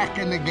 get back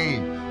in the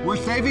game. We're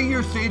saving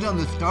your seat on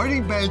the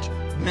starting bench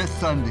this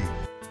Sunday.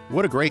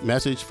 What a great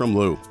message from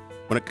Lou.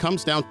 When it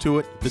comes down to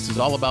it, this is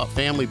all about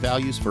family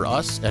values for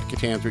us at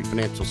Catanzarite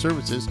Financial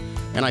Services,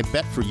 and I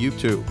bet for you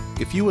too.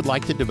 If you would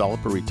like to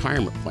develop a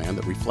retirement plan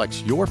that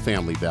reflects your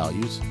family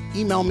values,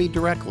 email me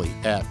directly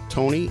at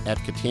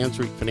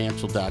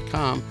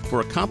tony@catanzaritefinancial.com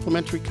for a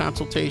complimentary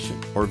consultation,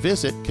 or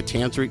visit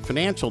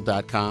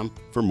catanzaritefinancial.com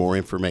for more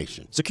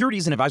information.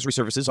 Securities and advisory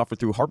services offered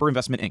through Harbor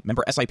Investment Inc.,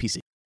 member SIPC.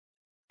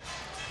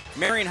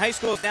 Marion High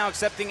School is now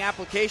accepting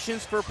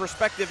applications for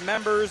prospective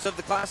members of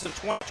the class of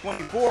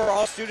 2024.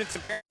 All students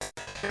and parents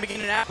can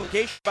begin an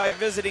application by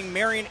visiting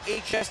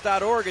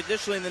marionhs.org.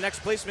 Additionally, the next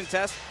placement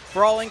test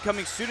for all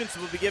incoming students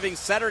will be giving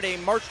Saturday,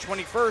 March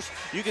 21st.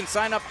 You can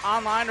sign up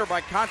online or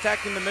by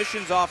contacting the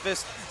missions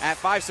office at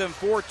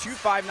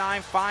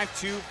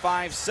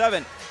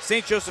 574-259-5257.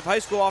 St. Joseph High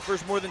School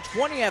offers more than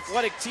 20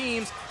 athletic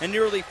teams and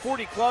nearly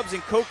 40 clubs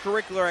and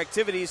co-curricular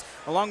activities,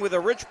 along with a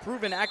rich,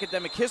 proven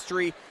academic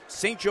history.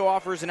 St. Joe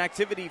offers an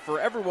activity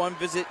for everyone.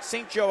 Visit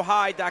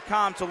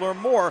stjoehigh.com to learn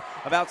more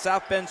about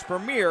South Bend's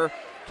premier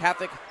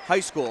Catholic high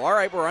school. All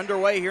right, we're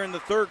underway here in the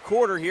third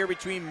quarter here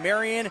between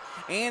Marion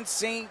and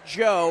St.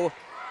 Joe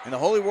in the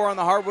Holy War on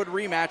the Hardwood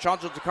rematch.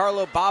 Angel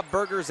DiCarlo, Bob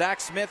Berger,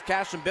 Zach Smith,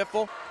 Cashin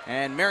Biffle,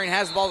 and Marion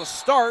has the ball to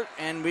start,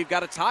 and we've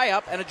got a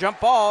tie-up and a jump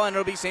ball, and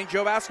it'll be St.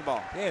 Joe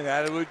basketball. Yeah,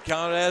 that would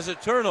count as a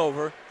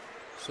turnover.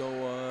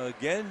 So,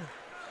 again,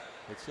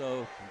 it's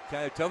kind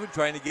of tough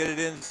trying to get it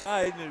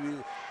inside.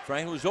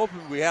 Franklin was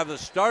open. We have the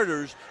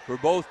starters for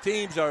both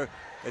teams are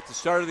at the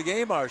start of the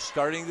game are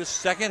starting the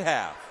second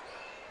half.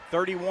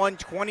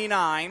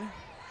 31-29.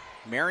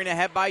 Marion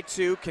ahead by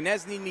 2.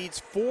 Konieczny needs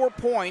 4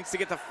 points to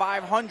get to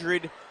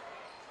 500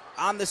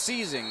 on the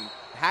season.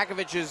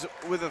 Hakovic is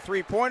with a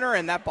three-pointer,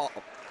 and that ball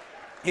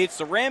hits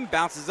the rim,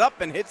 bounces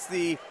up, and hits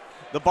the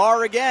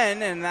bar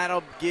again, and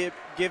that'll give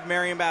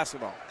Marion the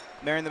basketball.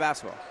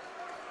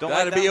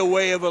 Got to be a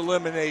way of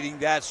eliminating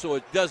that so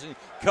it doesn't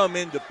come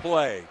into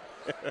play.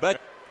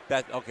 But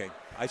okay.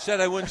 I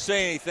said I wouldn't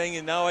say anything,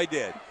 and now I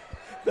did.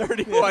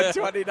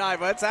 31-29, but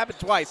that's happened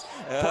twice.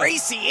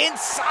 Bracey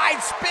inside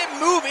spin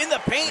move in the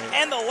paint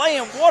and the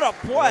lay-in. What a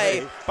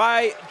play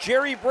by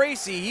Jerry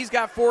Bracey. He's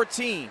got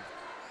 14.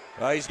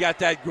 He's got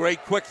that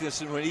great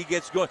quickness, and when he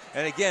gets going,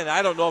 and again,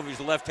 I don't know if he's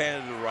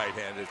left-handed or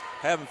right-handed.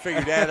 Haven't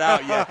figured that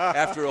out yet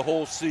after a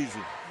whole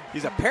season.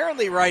 He's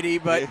apparently righty,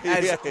 but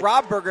as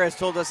Rob Berger has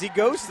told us, he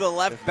goes to the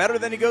left better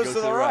than he goes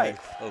to the right.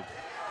 Oh.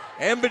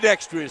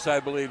 Ambidextrous, I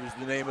believe, is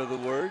the name of the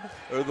word,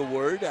 or the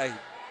word.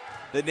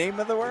 The name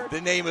of the word? The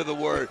name of the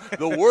word.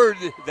 The word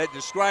that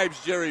describes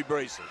Jerry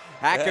Bracey.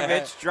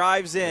 Hakovic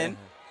drives in,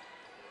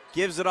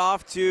 gives it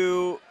off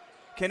to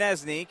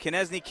Konieczny.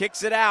 Konieczny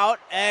kicks it out,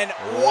 and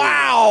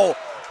wow!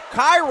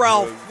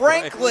 Kyrell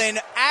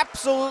Franklin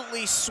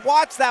absolutely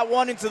swats that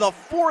one into the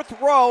fourth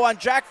row on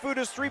Jack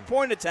Fuda's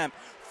three-point attempt.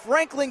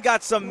 Franklin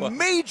got some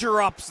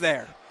major ups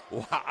there.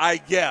 Well, I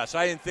guess.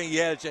 I didn't think he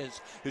had a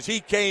chance because he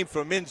came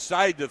from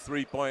inside the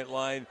three-point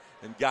line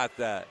and got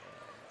that.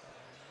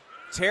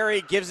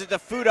 Terry gives it to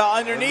Fuda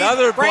underneath.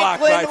 Another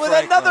Franklin with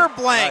Franklin. another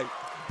blank.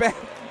 Right.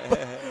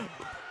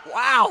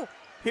 Wow.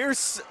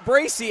 Here's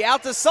Bracey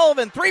out to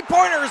Sullivan.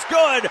 Three-pointer is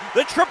good.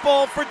 The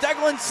triple for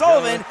Declan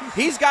Sullivan.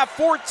 He's got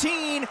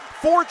 14,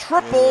 4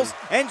 triples,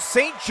 and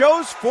St.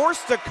 Joe's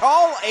forced to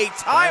call a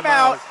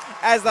timeout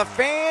as the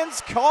fans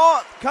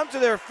come to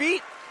their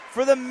feet.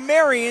 for the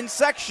Marion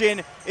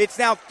section. It's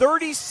now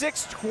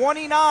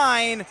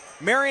 36-29.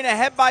 Marion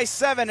ahead by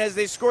 7 as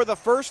they score the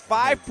first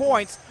 5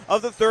 points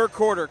of the third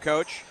quarter,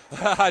 Coach.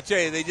 I tell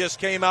you, they just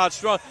came out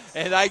strong.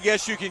 And I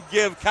guess you can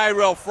give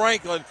Kyrell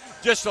Franklin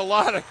just a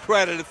lot of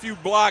credit. A few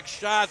block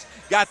shots,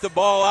 got the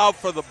ball out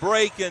for the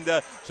break,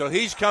 and so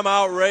he's come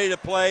out ready to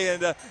play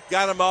and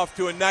got him off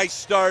to a nice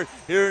start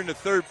here in the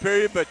third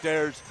period. But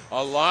there's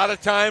a lot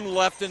of time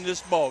left in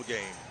this ball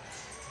game.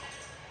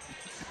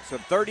 So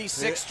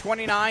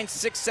 36-29,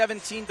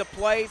 6:17 to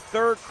play,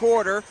 third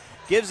quarter.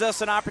 Gives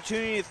us an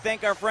opportunity to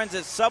thank our friends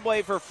at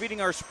Subway for feeding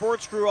our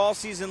sports crew all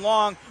season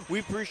long. We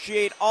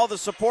appreciate all the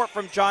support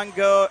from John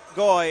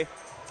Goy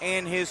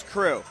and his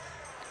crew.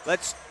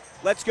 Let's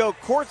go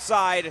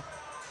courtside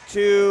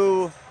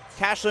to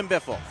Cashlyn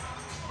Biffle.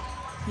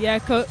 Yeah,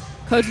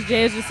 Coach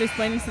Jay is just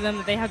explaining to them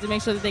that they have to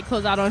make sure that they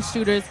close out on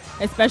shooters,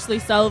 especially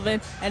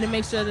Sullivan, and to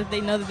make sure that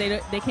they know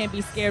that they can't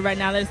be scared right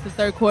now that it's the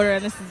third quarter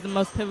and this is the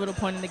most pivotal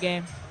point in the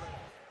game.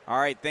 All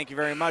right, thank you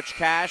very much,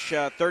 Cash.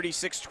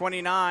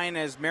 36-29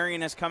 as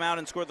Marion has come out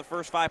and scored the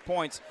first 5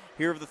 points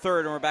here of the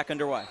third, and we're back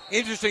underway.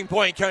 Interesting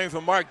point coming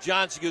from Mark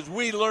Johnson, because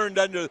we learned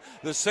under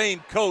the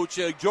same coach,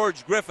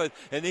 George Griffith,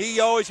 and he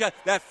always got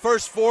that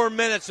first 4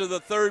 minutes of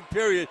the third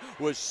period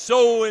was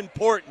so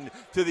important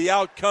to the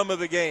outcome of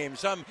the game.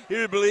 So I'm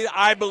here to believe,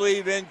 I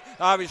believe in,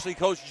 obviously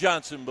Coach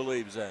Johnson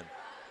believes in.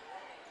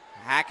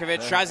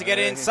 Hakovic tries to get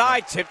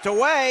inside, tipped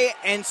away,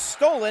 and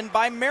stolen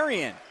by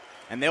Marion.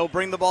 And they'll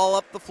bring the ball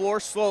up the floor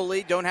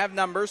slowly. Don't have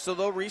numbers, so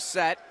they'll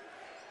reset.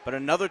 But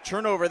another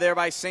turnover there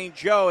by St.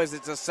 Joe as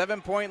it's a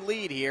 7-point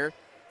lead here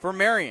for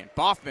Marion.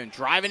 Boffman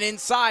driving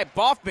inside.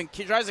 Boffman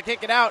tries to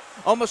kick it out.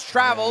 Almost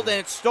traveled, and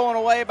it's stolen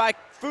away by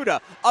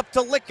Fuda. Up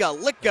to Licka.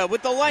 Licka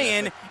with the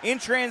lay-in in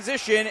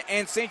transition,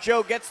 and St.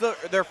 Joe gets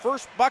their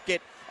first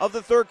bucket of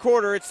the third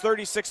quarter. It's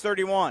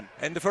 36-31.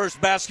 And the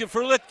first basket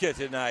for Litka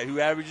tonight, who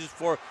averages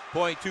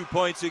 4.2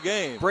 points a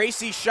game.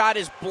 Bracey's shot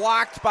is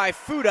blocked by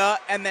Fuda,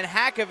 and then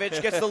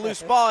Hakovic gets the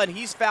loose ball, and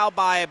he's fouled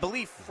by, I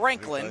believe,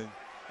 Franklin.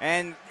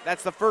 And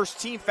that's the first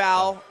team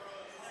foul,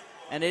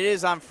 and it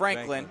is on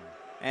Franklin.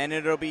 And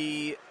it'll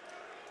be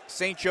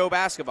St. Joe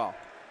basketball.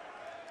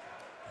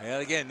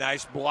 And again,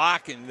 nice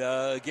block, and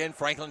again,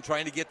 Franklin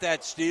trying to get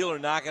that steal or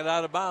knock it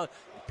out of bounds.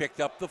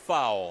 Picked up the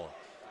foul.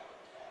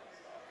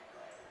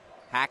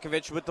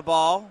 Hakovic with the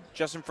ball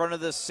just in front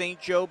of the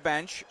St. Joe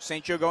bench.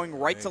 St. Joe going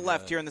right to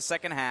left here in the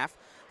second half.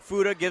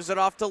 Fuda gives it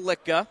off to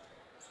Litka.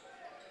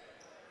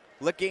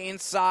 Litka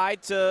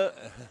inside to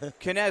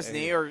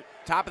Konechny, or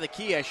top of the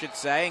key, I should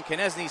say, and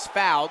Konechny's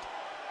fouled.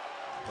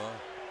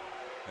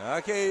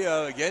 Okay,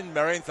 again,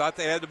 Marion thought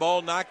they had the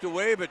ball knocked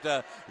away,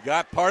 but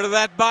got part of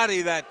that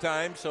body that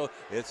time, so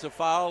it's a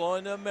foul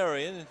on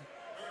Marion.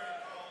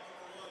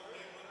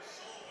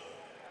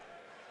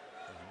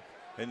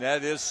 And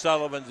that is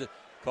Sullivan's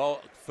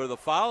call for the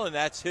foul, and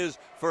that's his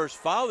first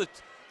foul, the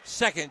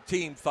second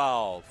team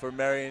foul for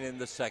Marion in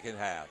the second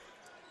half.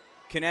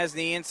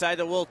 Konechny inside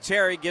to Will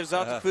Terry, gives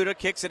out to Fuda,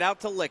 kicks it out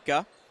to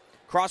Litka.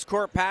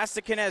 Cross-court pass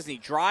to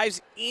Konechny,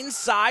 drives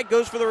inside,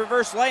 goes for the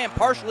reverse lay and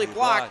partially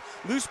blocked.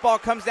 Loose ball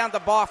comes down to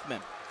Boffman.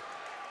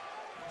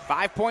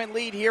 5-point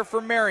lead here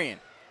for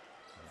Marion.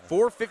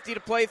 4:50 to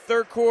play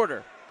third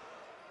quarter.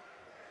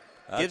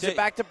 Gives it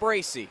back to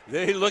Bracey.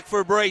 They look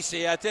for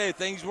Bracey. I tell you,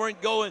 things weren't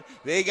going.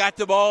 They got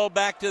the ball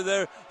back to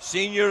their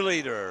senior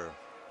leader.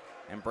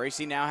 And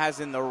Bracey now has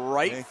in the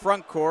right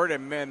front court,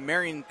 and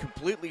Marion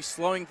completely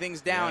slowing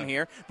things down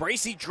here.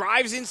 Bracey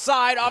drives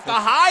inside off the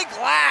high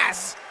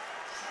glass.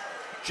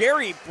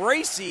 Jerry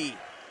Bracey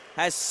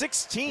has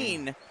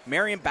 16.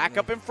 Marion back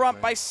up in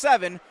front by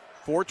 7.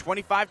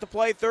 4:25 to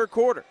play third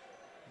quarter.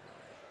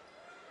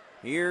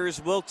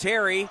 Here's Will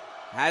Terry.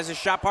 Has his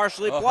shot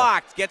partially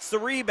blocked, gets the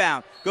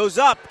rebound, goes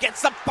up,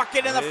 gets the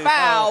bucket and the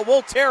foul.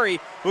 Will Terry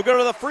will go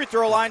to the free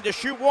throw line to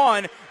shoot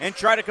one and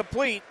try to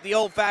complete the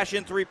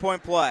old-fashioned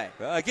three-point play.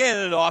 Again,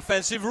 an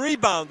offensive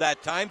rebound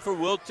that time for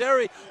Will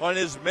Terry on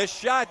his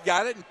missed shot.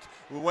 Got it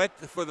and went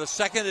for the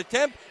second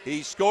attempt.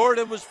 He scored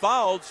and was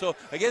fouled. So,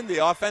 again,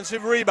 the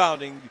offensive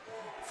rebounding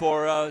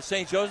for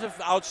St.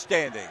 Joseph,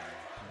 outstanding.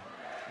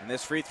 And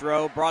this free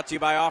throw brought to you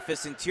by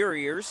Office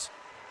Interiors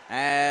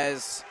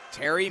as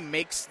Terry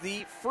makes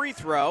the free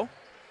throw.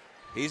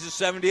 He's a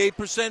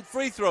 78%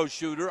 free throw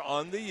shooter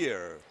on the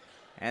year.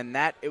 And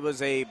it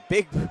was a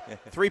big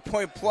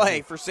three-point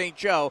play for St.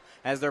 Joe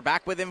as they're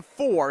back within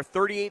 4,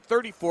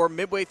 38-34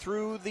 midway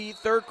through the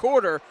third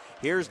quarter.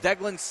 Here's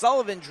Declan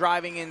Sullivan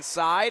driving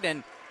inside,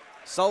 and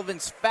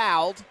Sullivan's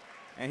fouled,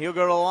 and he'll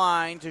go to the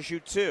line to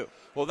shoot 2.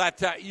 Well,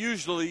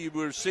 usually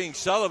we're seeing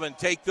Sullivan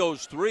take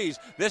those threes.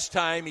 This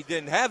time he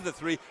didn't have the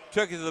three,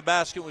 took it to the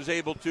basket, was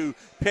able to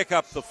pick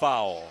up the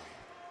foul.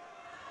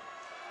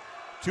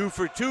 2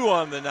 for 2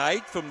 on the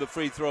night from the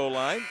free throw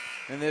line.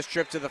 And this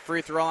trip to the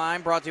free throw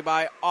line brought to you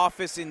by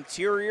Office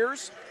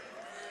Interiors.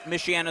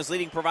 Michiana's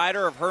leading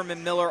provider of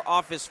Herman Miller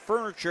office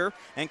furniture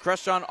and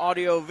Crestron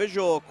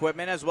audio-visual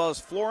equipment, as well as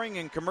flooring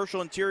and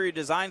commercial interior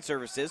design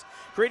services.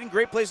 Creating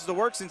great places to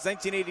work since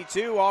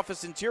 1982,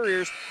 Office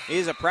Interiors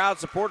is a proud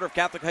supporter of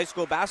Catholic high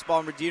school basketball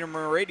and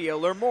Redeemer Radio.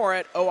 Learn more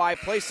at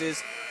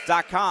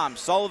oiplaces.com.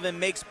 Sullivan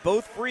makes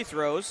both free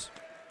throws,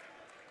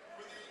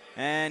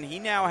 and he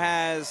now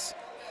has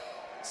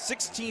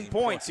 16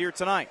 points here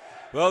tonight.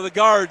 Well, the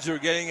guards are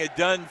getting it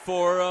done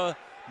for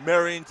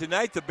Marion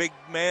tonight. The big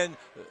man,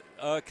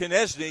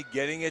 Konieczny,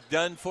 getting it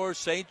done for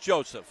St.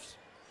 Joseph's.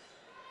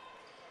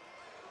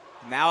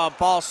 Now a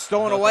ball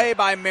stolen away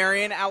by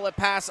Marion. Outlet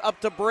pass up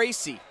to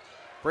Bracey.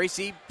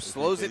 Bracey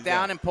slows it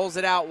down and pulls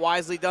it out.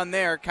 Wisely done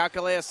there.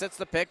 Kakalea sets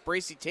the pick.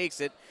 Bracey takes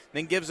it,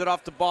 then gives it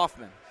off to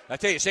Boffman. I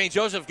tell you, St.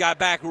 Joseph got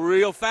back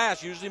real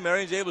fast. Usually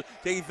Marion's able to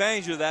take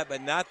advantage of that,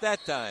 but not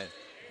that time.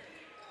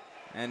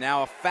 And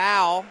now a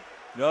foul.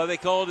 No, they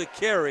called it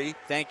carry.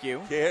 Thank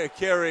you.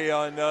 Carry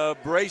on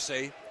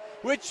Bracey,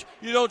 which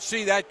you don't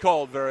see that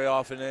called very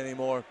often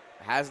anymore.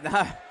 Has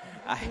not.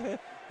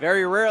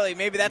 Very rarely.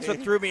 Maybe that's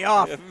what threw me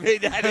off.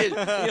 That is,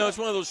 it's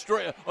one of those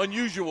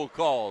unusual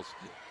calls.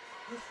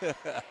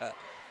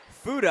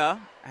 Fuda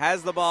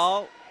has the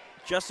ball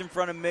just in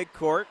front of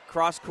midcourt.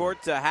 Cross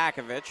court to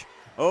Hakovic.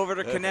 Over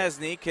to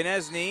Konieczny.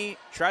 Konieczny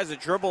tries to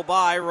dribble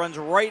by, runs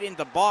right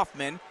into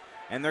Boffman,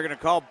 and they're going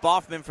to call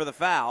Boffman for the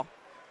foul.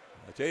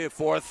 I tell you,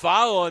 fourth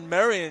foul on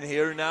Marion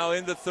here now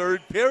in the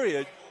third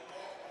period.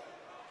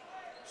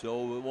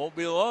 So it won't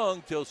be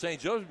long till St.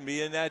 Joseph will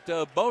be in that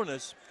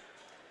bonus.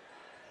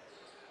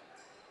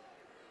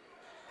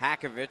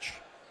 Hakovic.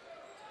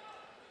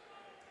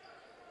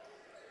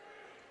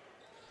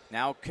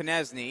 Now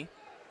Konieczny.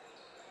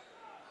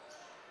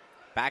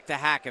 Back to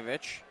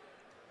Hakovic.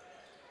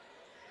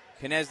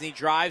 Konieczny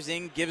drives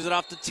in, gives it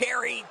off to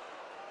Terry.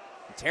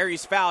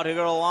 Terry's fouled. He'll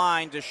go to the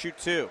line to shoot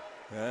two.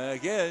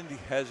 Again, he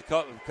has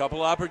a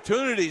couple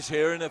opportunities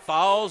here, and the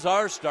fouls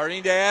are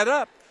starting to add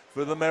up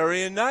for the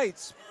Marion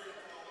Knights.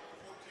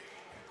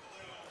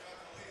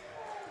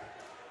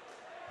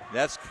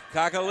 That's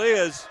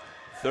Kakalea's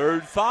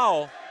third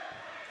foul.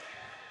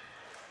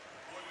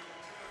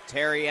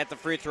 Terry at the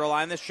free throw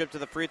line. This trip to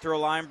the free throw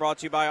line brought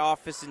to you by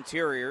Office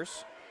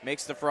Interiors.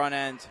 Makes the front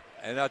end.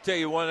 And I'll tell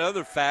you one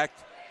other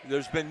fact.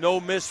 There's been no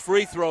missed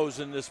free throws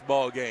in this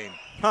ball game.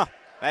 Huh,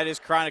 that is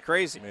kind of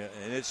crazy.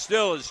 And it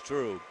still is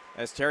true.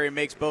 As Terry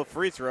makes both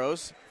free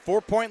throws.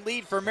 4-point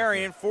lead for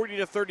Marion,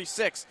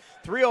 40-36.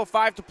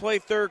 3:05 to play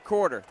third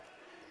quarter.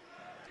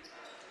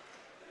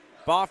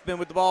 Boffman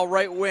with the ball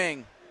right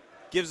wing.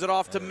 Gives it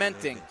off to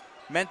Menting.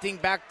 Menting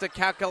back to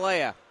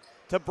Kakalea.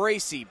 To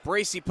Bracey.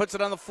 Bracey puts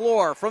it on the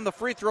floor from the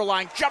free throw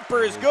line.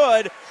 Jumper is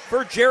good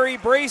for Jerry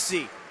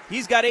Bracey.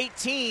 He's got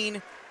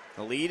 18.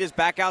 The lead is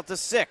back out to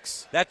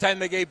 6. That time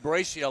they gave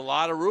Bracey a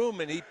lot of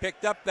room, and he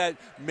picked up that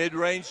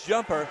mid-range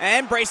jumper.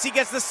 And Bracey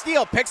gets the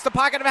steal, picks the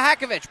pocket of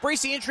Hakovic.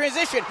 Bracey in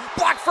transition,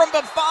 blocked from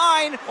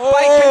behind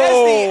by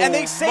Konieczny, and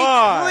they say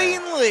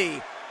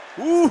cleanly.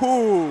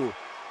 Ooh.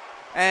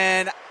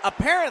 And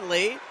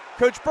apparently,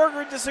 Coach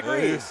Berger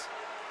disagrees.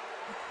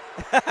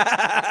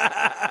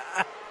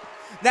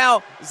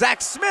 Now,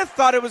 Zach Smith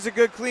thought it was a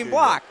good clean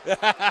block.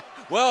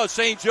 Well,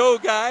 St. Joe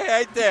guy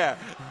right there.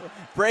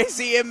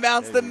 Bracey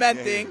inbounds to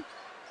Menting.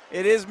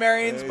 It is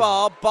Marion's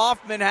ball.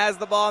 Boffman has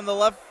the ball on the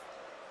left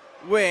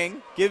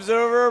wing. Gives it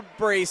over to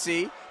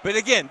Bracey. But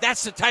again,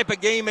 that's the type of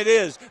game it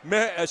is.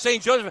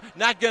 St. Joseph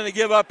not going to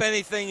give up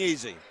anything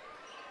easy.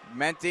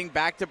 Menting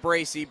back to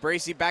Bracey.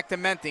 Bracey back to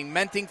Menting.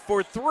 Menting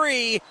for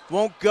three.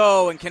 Won't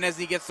go, and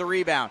Konieczny gets the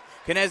rebound.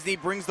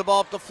 Konieczny brings the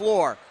ball up the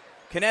floor.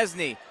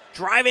 Konieczny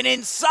driving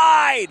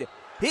inside.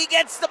 He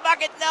gets the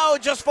bucket. No,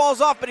 just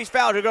falls off, but he's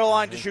fouled. He'll go to the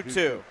line to shoot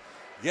two.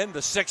 Again,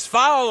 the sixth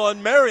foul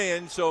on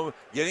Marion, so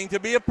getting to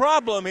be a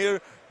problem here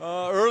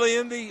early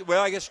in the,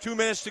 2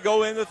 minutes to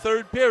go in the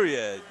third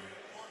period.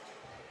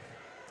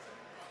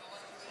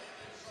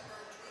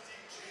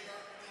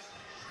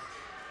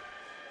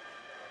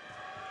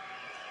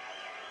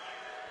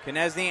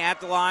 Konieczny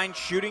at the line,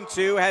 shooting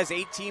two, has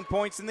 18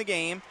 points in the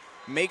game,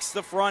 makes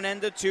the front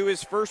end of two,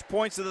 his first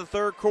points of the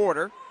third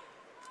quarter.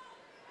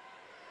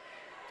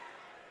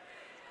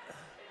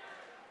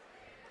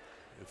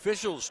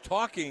 Officials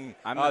talking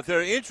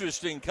their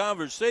interesting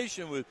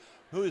conversation with,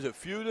 who is it,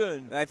 Fuda?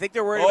 And I think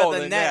they're worried about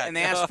the net, and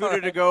they asked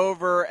Fuda to go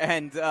over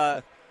and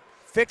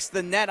fix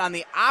the net on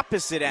the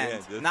opposite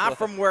end, not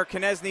from where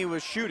Konieczny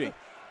was shooting.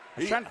 I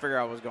was trying to figure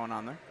out what was going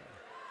on there.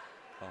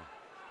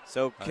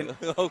 So,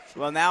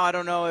 well, now I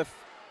don't know if.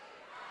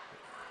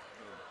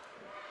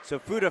 So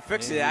Fuda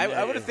fixed it.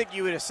 I would have think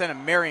you would have sent a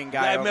Marion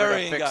guy over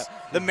to fix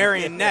the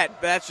Marion net,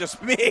 but that's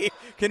just me.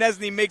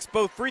 Konieczny makes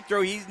both free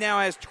throw. He now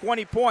has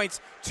 20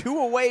 points, 2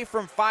 away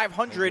from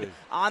 500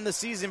 on the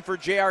season for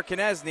J.R.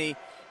 Konieczny.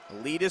 The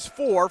lead is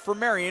 4 for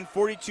Marion,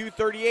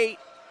 42-38.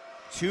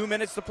 2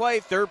 minutes to play,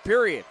 third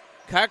period.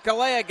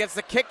 Kakalea gets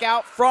the kick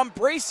out from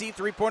Bracey.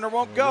 Three-pointer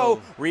won't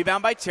go.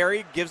 Rebound by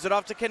Terry, gives it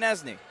off to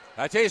Konieczny.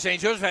 I tell you,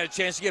 St. Joseph had a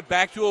chance to get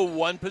back to a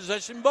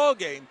one-possession ball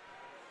game.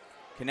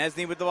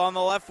 Konieczny with the ball on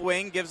the left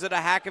wing, gives it to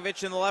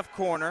Hakovic in the left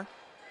corner.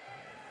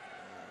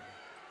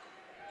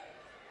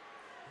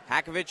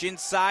 Hakovic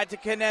inside to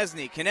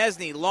Konechny.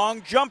 Konechny,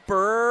 long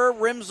jumper,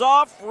 rims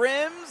off,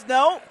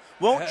 no,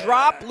 won't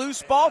drop,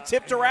 loose ball,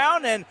 tipped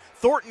around, and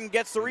Thornton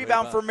gets the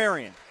rebound for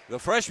Marion. The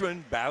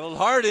freshman battled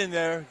hard in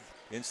there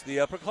against the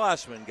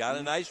upperclassmen, got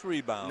a nice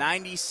rebound.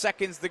 90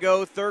 seconds to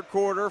go, third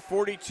quarter,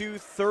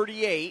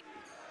 42-38.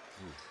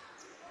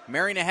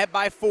 Marion ahead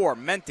by 4.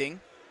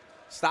 Menting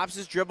stops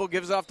his dribble,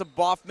 gives it off to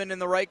Boffman in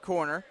the right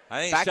corner.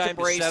 I think Back it's time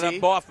to set up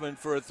Boffman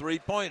for a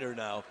three-pointer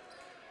now.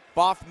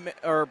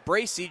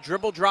 Bracey,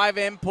 dribble drive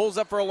in, pulls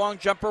up for a long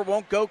jumper,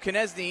 won't go.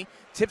 Konechny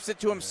tips it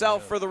to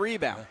himself for the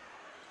rebound.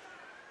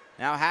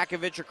 Now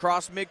Hakovic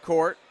across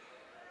midcourt,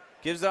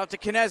 gives it out to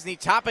Konechny,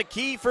 top of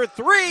key for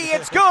 3,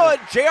 it's good!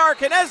 J.R.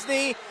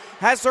 Konechny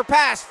has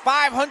surpassed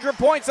 500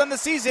 points on the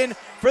season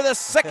for the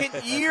second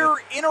year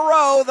in a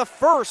row, the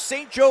first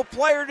St. Joe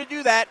player to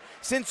do that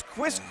since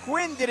Chris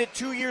Quinn did it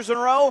 2 years in a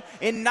row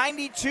in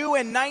 92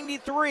 and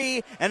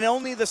 93, and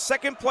only the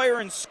second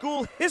player in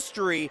school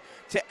history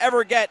to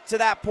ever get to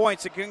that point.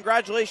 So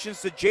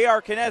congratulations to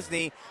J.R.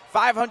 Konechny,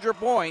 500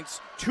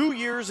 points 2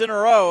 years in a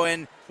row,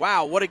 and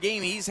wow, what a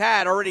game he's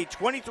had, already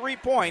 23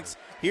 points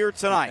here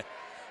tonight.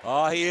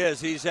 Oh, he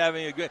is. He's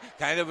having a good,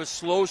 kind of a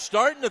slow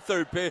start in the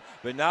third period,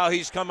 but now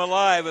he's come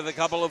alive with a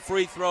couple of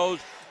free throws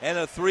and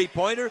a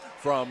three-pointer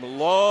from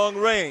long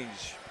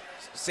range.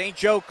 St.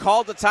 Joe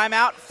called the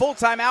timeout, full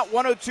timeout,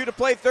 102 to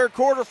play third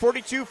quarter,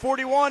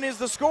 42-41 is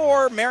the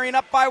score. Marion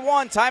up by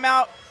 1,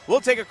 timeout.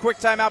 We'll take a quick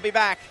timeout, be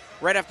back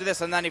right after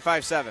this on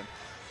 95.7.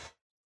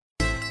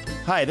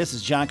 Hi, this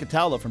is John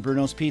Cataldo from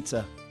Bruno's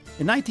Pizza.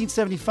 In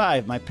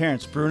 1975, my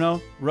parents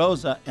Bruno,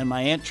 Rosa, and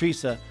my Aunt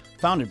Teresa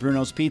founded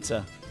Bruno's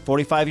Pizza.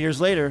 45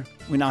 years later,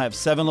 we now have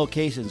 7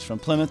 locations from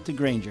Plymouth to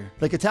Granger.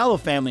 The Cataldo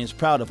family is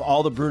proud of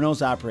all the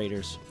Bruno's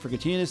operators for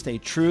continuing to stay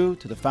true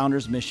to the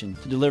founder's mission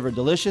to deliver a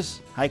delicious,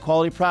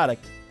 high-quality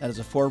product that is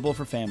affordable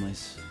for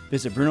families.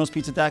 Visit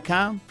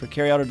brunospizza.com for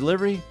carryout or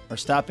delivery, or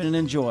stop in and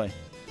enjoy.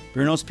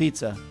 Bruno's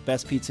Pizza,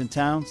 best pizza in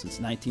town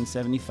since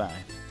 1975.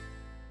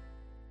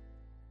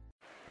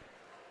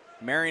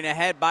 Marion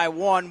ahead by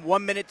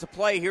 1 minute to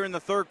play here in the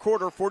third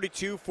quarter,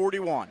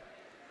 42-41.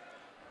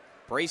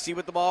 Bracey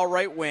with the ball,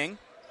 right wing.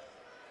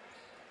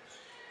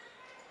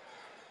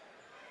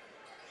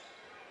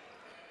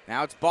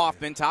 Now it's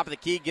Boffman, top of the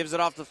key, gives it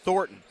off to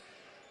Thornton.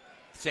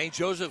 St.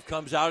 Joseph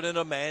comes out in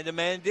a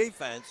man-to-man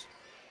defense.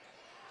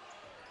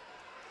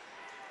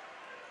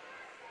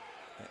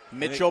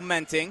 Mitchell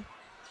Menting.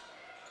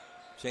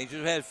 St.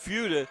 Joseph had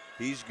Fuda.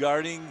 He's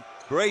guarding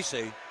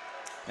Bracey.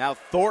 Now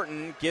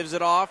Thornton gives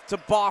it off to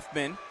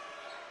Boffman.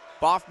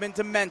 Boffman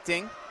to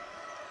Menting.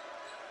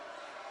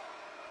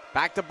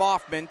 Back to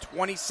Boffman,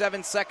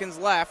 27 seconds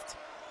left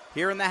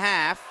here in the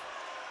half.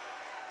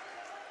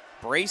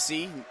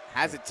 Bracey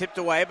has it tipped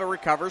away but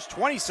recovers.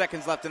 20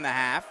 seconds left in the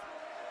half.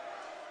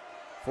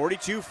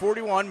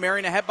 42-41,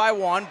 Marion ahead by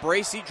 1.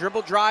 Bracey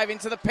dribble drive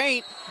into the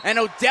paint, and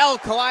Odell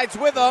collides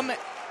with him,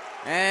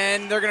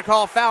 and they're going to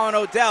call a foul on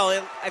Odell.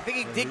 I think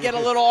he did get a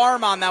little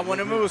arm on that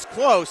one, and it was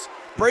close.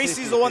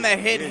 Bracey's the one that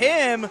hit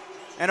him,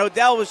 and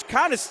Odell was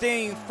kind of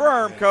staying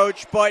firm,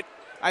 Coach, but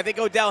I think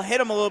Odell hit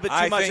him a little bit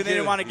too much, and they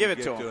didn't want to give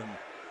it to him.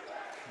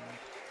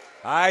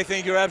 I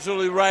think you're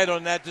absolutely right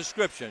on that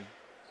description.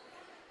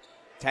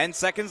 10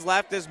 seconds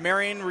left as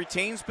Marion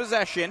retains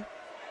possession.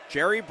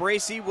 Jerry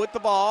Bracey with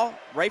the ball,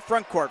 right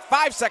front court.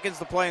 5 seconds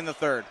to play in the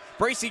third.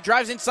 Bracey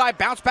drives inside,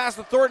 bounce pass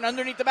to Thornton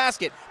underneath the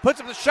basket.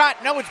 Puts up the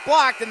shot, no, it's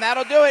blocked, and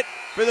that'll do it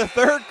for the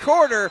third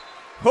quarter.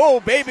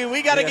 Oh, baby,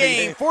 we got a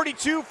game.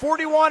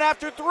 42-41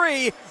 after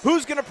 3.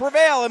 Who's going to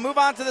prevail and move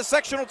on to the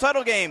sectional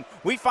title game?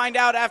 We find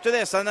out after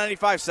this on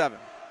 95.7.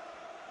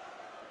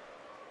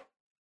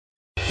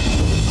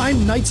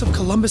 I'm Knights of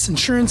Columbus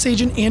insurance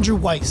agent Andrew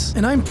Weiss,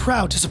 and I'm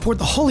proud to support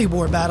the Holy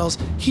War battles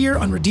here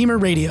on Redeemer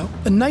Radio.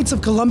 The Knights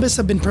of Columbus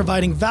have been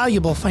providing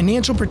valuable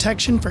financial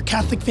protection for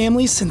Catholic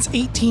families since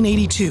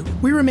 1882.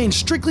 We remain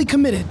strictly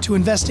committed to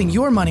investing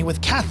your money with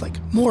Catholic,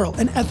 moral,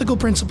 and ethical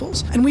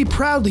principles, and we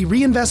proudly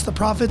reinvest the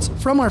profits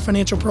from our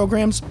financial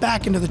programs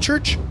back into the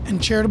church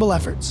and charitable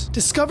efforts.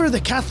 Discover the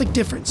Catholic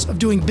difference of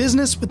doing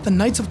business with the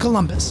Knights of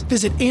Columbus.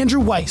 Visit Andrew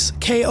Weiss,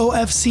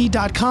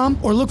 KOFC.com,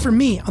 or look for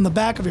me on the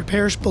back of your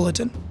parish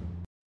bulletin.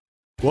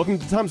 Welcome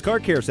to Tom's Car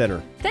Care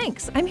Center.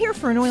 Thanks. I'm here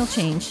for an oil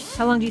change.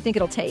 How long do you think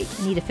it'll take?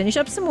 I need to finish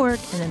up some work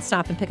and then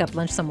stop and pick up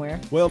lunch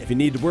somewhere. Well, if you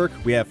need to work,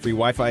 we have free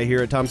Wi-Fi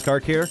here at Tom's Car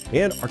Care,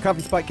 and our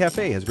Coffee Spot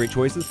Cafe has great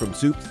choices from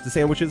soups to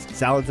sandwiches,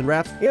 salads and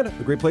wraps, and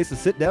a great place to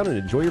sit down and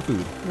enjoy your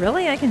food.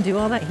 Really? I can do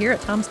all that here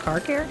at Tom's Car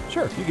Care?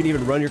 Sure. You can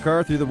even run your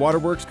car through the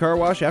Waterworks car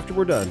wash after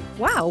we're done.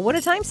 Wow, what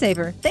a time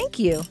saver. Thank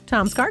you.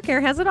 Tom's Car Care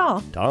has it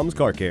all. Tom's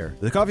Car Care,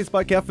 the Coffee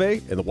Spot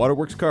Cafe, and the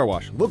Waterworks car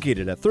wash,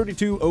 located at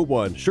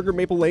 3201 Sugar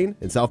Maple Lane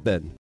in South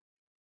Bend.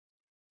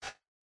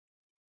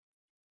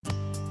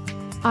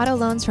 Auto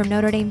loans from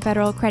Notre Dame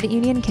Federal Credit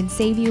Union can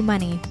save you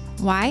money.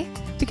 Why?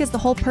 Because the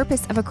whole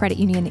purpose of a credit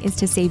union is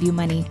to save you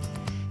money.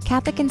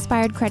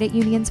 Catholic-inspired credit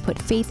unions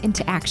put faith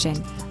into action.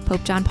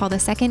 Pope John Paul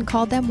II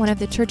called them one of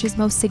the church's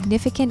most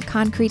significant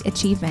concrete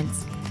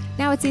achievements.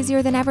 Now it's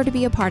easier than ever to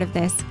be a part of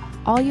this.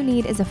 All you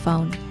need is a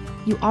phone.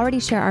 You already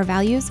share our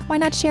values, why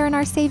not share in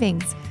our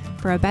savings?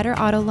 For a better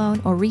auto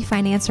loan or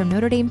refinance from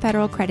Notre Dame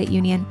Federal Credit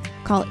Union,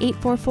 call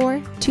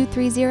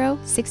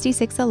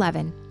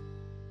 844-230-6611.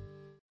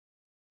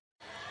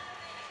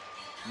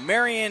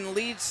 Marion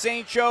leads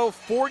St. Joe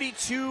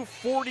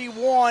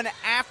 42-41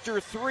 after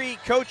 3.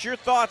 Coach, your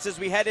thoughts as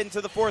we head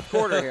into the fourth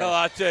quarter here? Well,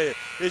 I'll tell you,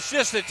 it's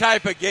just the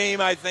type of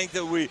game I think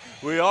that we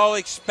all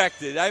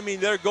expected. I mean,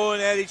 they're going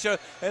at each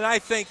other, and I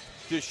think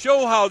to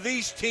show how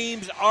these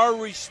teams are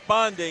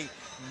responding,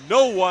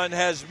 no one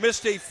has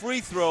missed a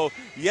free throw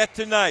yet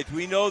tonight.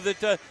 We know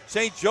that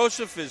St.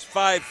 Joseph is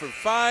 5 for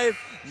 5.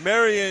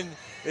 Marion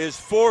is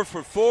 4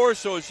 for 4,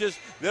 so it's just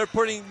they're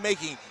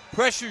making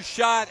pressure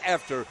shot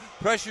after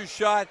pressure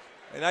shot,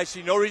 and I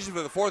see no reason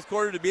for the fourth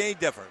quarter to be any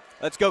different.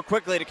 Let's go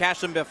quickly to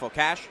Cash and Biffle.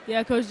 Cash?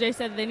 Yeah, Coach Jay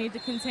said they need to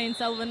contain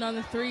Sullivan on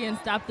the 3 and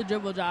stop the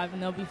dribble drive,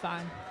 and they'll be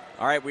fine.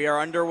 All right, we are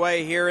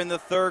underway here in the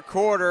third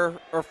quarter,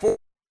 or fourth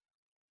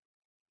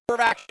of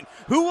action.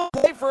 Who will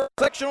play for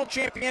sectional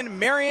champion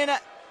Marion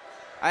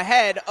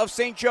ahead of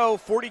St. Joe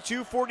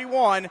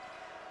 42-41?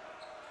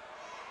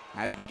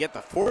 As we get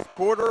the fourth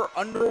quarter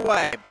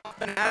underway.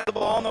 Buffman has the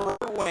ball on the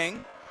right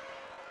wing.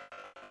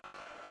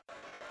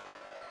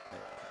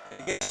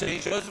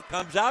 St. Joseph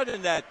comes out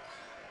in that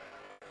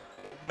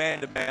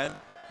man-to-man.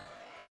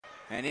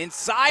 And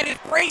inside is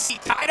Bracy,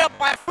 tied up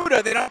by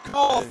Fuda. They don't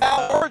call a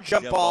foul or a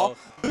jump ball.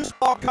 Loose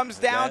ball comes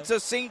down to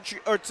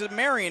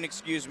Marion,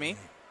 excuse me.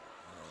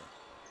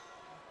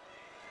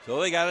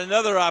 So they got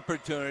another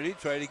opportunity,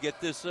 try to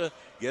get this,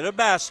 get a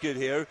basket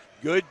here.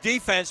 Good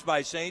defense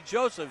by St.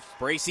 Joseph's.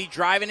 Bracy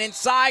driving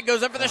inside,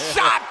 goes up for the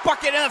shot,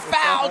 bucket and a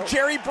foul.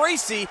 Jerry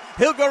Bracy,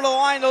 he'll go to the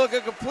line to look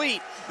at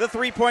complete the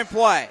three-point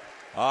play.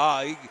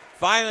 He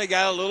finally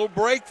got a little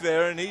break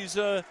there, and he's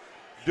went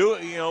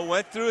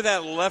through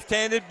that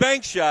left-handed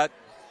bank shot.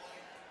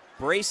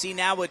 Bracy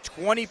now with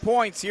 20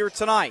 points here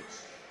tonight.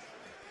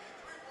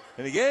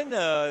 And again,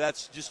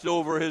 that's just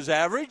over his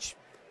average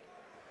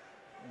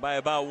by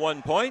about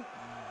 1 point.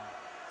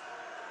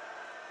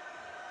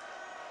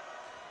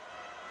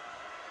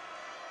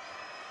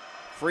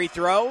 Free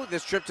throw.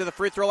 This trip to the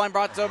free throw line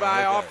brought to you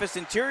by Office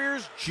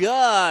Interiors.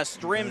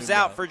 Just rims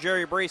out for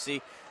Jerry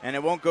Bracy, and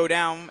it won't go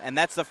down. And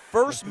that's the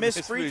first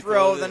missed free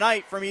throw of the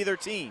night from either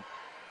team.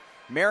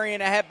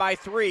 Marion ahead by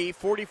 3,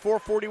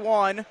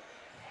 44-41.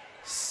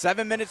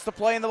 7 minutes to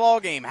play in the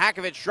ballgame.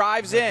 Hakovich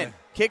drives in,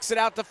 kicks it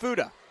out to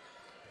Fuda.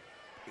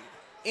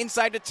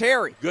 Inside to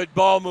Terry. Good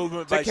ball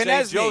movement by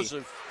St.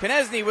 Joseph.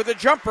 Konechny with a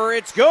jumper.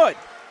 It's good.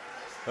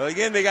 Well,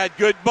 again, they got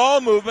good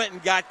ball movement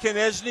and got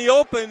Konechny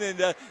open,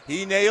 and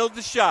he nailed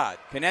the shot.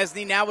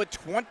 Konechny now with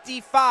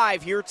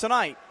 25 here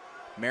tonight.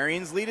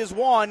 Marion's lead is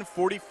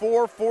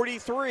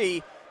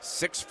 44-43.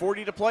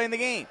 6:40 to play in the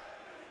game.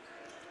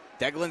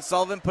 Declan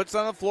Sullivan puts it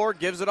on the floor,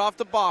 gives it off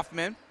to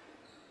Boffman.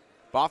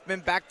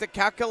 Boffman back to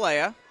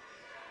Kakalea.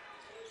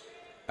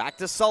 Back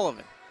to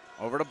Sullivan.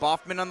 Over to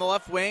Boffman on the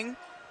left wing.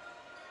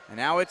 And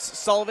now it's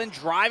Sullivan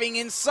driving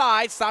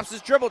inside, stops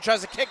his dribble,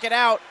 tries to kick it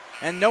out,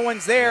 and no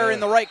one's there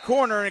in the right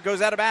corner, and it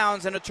goes out of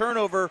bounds, and a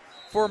turnover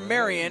for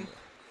Marion.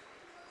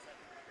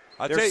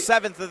 Their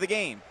 7th of the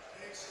game.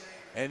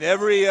 And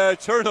every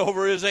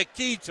turnover is a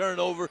key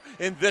turnover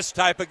in this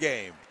type of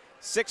game.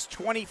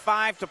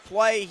 6:25 to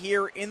play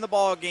here in the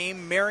ball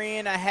game.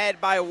 Marion ahead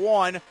by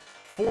 1,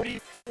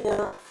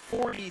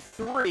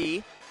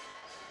 44-43.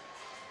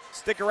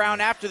 Stick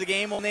around after the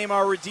game. We'll name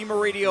our Redeemer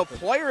Radio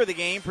Player of the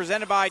Game,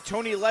 presented by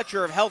Tony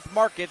Letcher of Health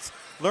Markets.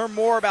 Learn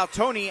more about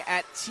Tony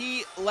at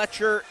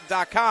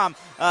tletcher.com.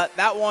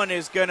 That one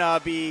is going to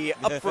be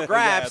up for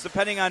grabs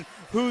depending on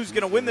who's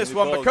going to win this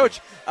one. But, Coach,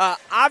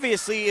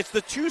 obviously it's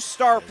the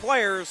 2-star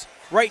players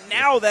right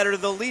now that are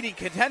the leading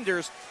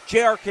contenders.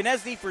 J.R.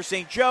 Konechny for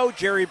St. Joe,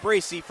 Jerry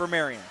Bracy for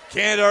Marion.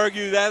 Can't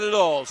argue that at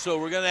all. So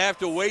we're going to have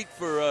to wait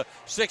for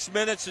 6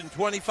 minutes and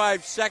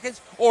 25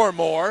 seconds or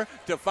more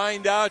to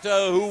find out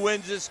who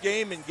wins this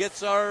game and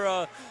gets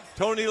our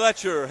Tony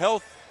Letcher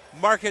Health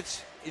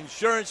Markets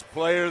Insurance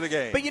Player of the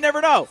Game. But you never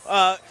know.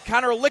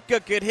 Connor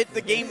Litka could hit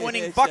the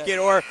game-winning bucket,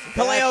 or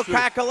Kaleo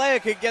Kakalea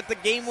could get the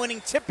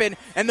game-winning tip-in,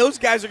 and those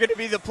guys are going to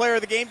be the player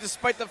of the game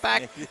despite the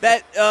fact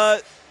that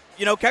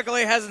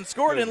Kakalea hasn't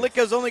scored and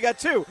Litka's only got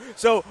 2.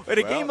 So in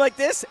a game like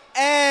this,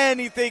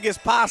 anything is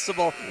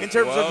possible in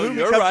terms of who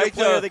becomes the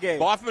player of the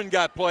game. Boffman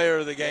got player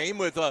of the game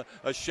with a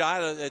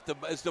shot at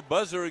the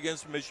buzzer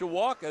against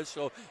Mishawaka,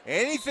 so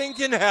anything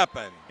can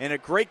happen. In a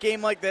great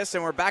game like this,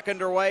 and we're back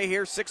underway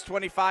here,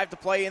 6:25 to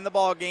play in the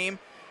ball game.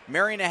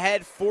 Marion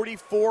ahead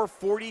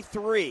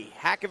 44-43.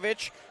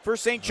 Hakovich for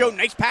St. Joe.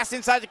 Nice pass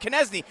inside to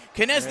Konechny.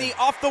 Konechny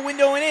off the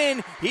window and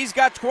in. He's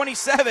got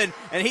 27,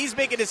 and he's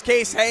making his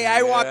case, hey,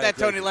 I want that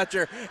Tony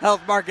Letcher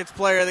Health Markets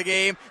Player of the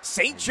Game.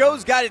 St.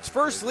 Joe's got its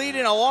first lead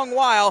in a long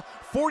while,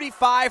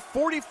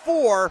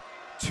 45-44,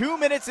 2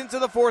 minutes into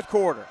the fourth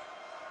quarter.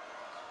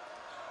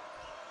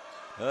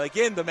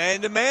 Again, the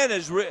man-to-man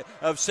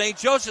of St.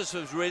 Joseph's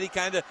has really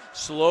kind of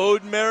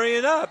slowed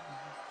Marion up.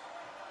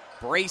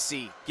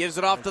 Bracy gives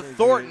it off to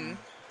Thornton.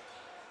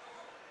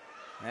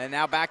 And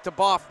now back to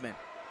Boffman.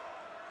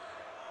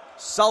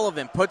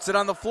 Sullivan puts it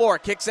on the floor,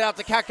 kicks it out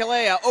to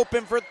Kakalea,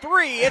 open for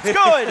three. It's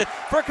good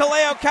for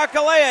Kaleo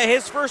Kakalea,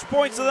 his first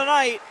points of the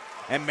night.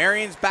 And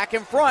Marion's back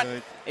in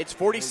front. It's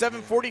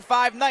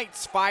 47-45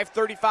 Knights,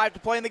 5:35 to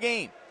play in the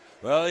game.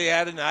 Well, he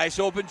had a nice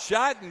open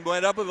shot and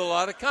went up with a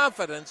lot of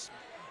confidence.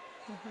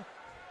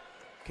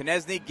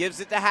 Konechny gives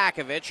it to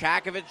Hakovic.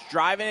 Hakovic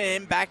driving it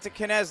in, back to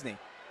Konechny.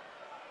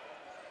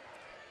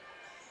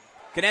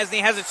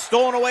 Konechny has it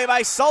stolen away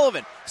by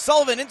Sullivan.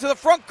 Sullivan into the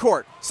front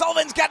court.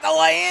 Sullivan's got the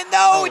lay in.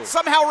 No, it's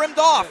somehow rimmed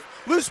off.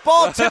 Loose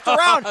ball tipped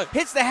around.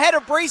 Hits the head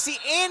of Bracey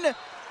in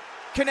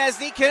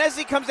Konechny.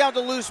 Konechny comes down to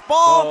loose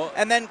ball,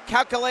 and then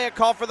Kakalea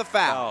called for the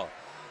foul.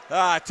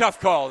 Tough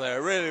call there.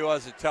 It really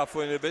was a tough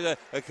one. A bit of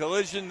a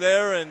collision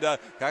there, and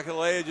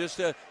Kakalea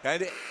just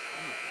kind of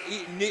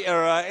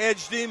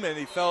edged him, and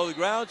he fell to the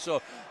ground.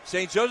 So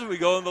St. Joseph will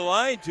go on the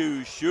line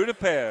to shoot a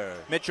pair.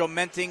 Mitchell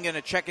Menting going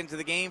to check into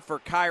the game for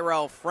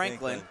Kyrell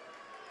Franklin.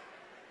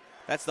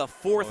 That's the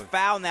fourth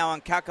foul now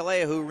on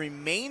Kakalea, who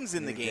remains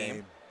in the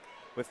game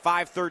with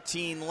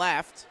 5:13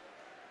 left.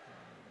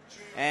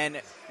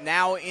 And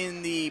now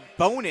in the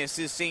bonus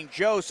is St.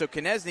 Joe, so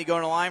Konechny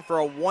going to line for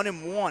a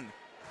 1-and-1.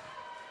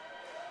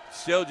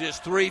 Still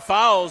just 3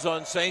 fouls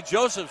on St.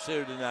 Joseph's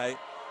here tonight.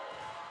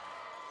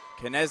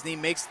 Konechny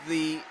makes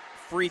the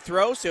free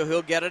throw, so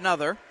he'll get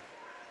another.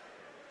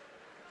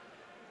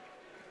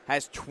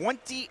 Has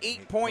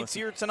 28 points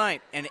here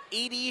tonight, an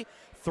 83%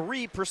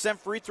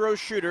 free throw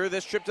shooter.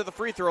 This trip to the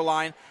free throw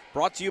line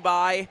brought to you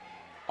by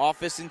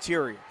Office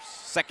Interiors.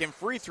 Second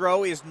free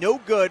throw is no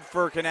good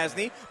for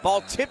Konechny.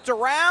 Ball tipped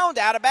around,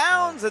 out of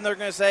bounds, and they're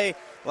going to say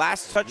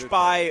last touch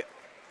by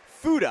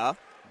Fuda,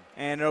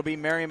 and it'll be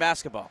Marion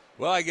basketball.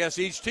 Well, I guess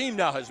each team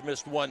now has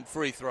missed one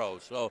free throw,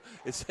 so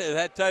it's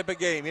that type of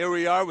game. Here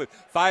we are with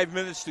 5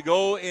 minutes to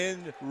go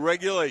in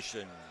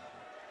regulation.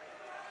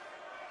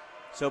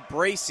 So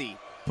Bracey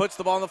puts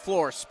the ball on the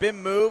floor.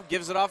 Spin move,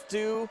 gives it off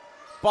to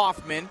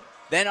Boffman.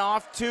 Then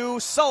off to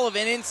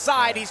Sullivan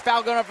inside. He's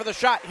foul going up for the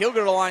shot. He'll go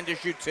to the line to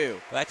shoot two.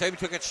 That time he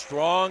took it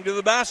strong to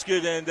the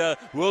basket, and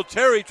Will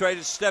Terry tried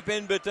to step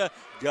in, but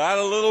got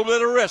a little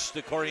bit of wrist,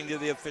 according to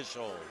the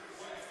official.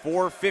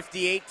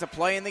 4:58 to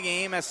play in the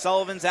game as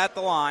Sullivan's at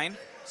the line.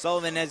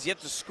 Sullivan has yet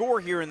to score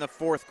here in the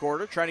fourth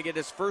quarter, trying to get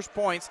his first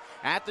points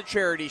at the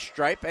charity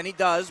stripe, and he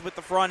does with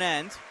the front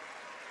end.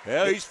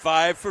 Well, he's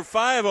 5 for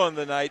 5 on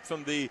the night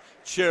from the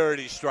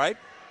charity stripe.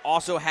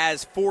 Also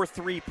has 4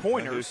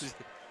 3-pointers.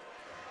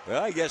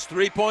 Well, I guess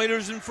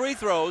 3-pointers and free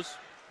throws.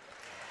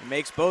 He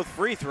makes both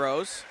free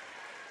throws.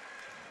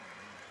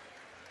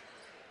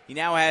 He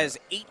now has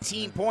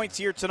 18 points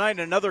here tonight,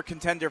 another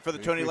contender for the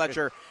Tony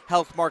Letcher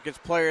Health Markets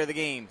Player of the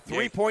Game.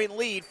 3-point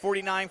lead,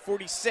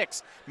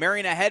 49-46.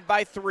 Marion ahead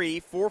by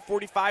 3,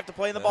 4:45 to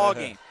play in the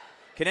ballgame.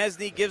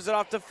 Konechny gives it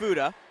off to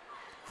Fuda.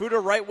 Fuda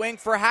right wing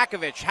for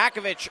Hakovic.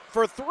 Hakovic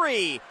for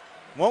 3.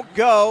 Won't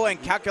go,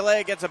 and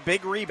Kakalea gets a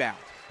big rebound.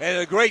 And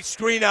a great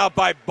screen out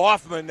by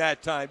Boffman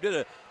that time.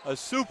 Did a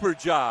super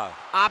job.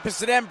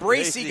 Opposite end,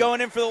 Bracey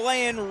going in for the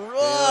lay-in.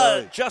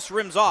 Just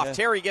rims off. Yeah.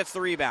 Terry gets the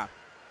rebound.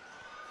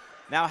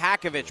 Now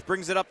Hakovic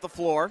brings it up the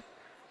floor.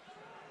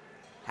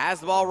 Has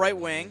the ball right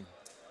wing.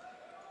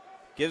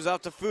 Gives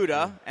out to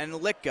Fuda and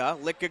Litka.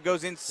 Litka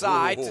goes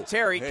inside to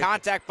Terry.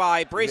 Contact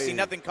by Bracey,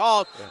 nothing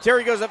called.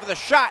 Terry goes up for the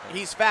shot.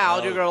 He's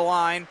fouled. He'll go to the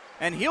line,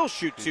 and he'll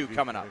shoot 2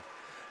 coming up.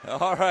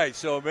 All right,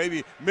 so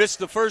maybe missed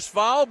the first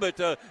foul, but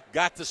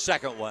got the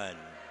second one.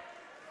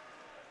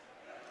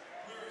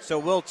 So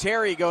Will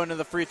Terry going to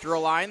the free throw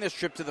line. This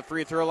trip to the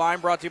free throw line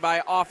brought to you by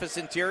Office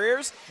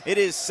Interiors. It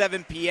is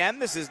 7 p.m.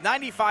 This is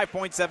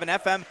 95.7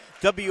 FM,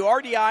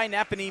 WRDI,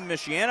 Napanee,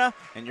 Michiana,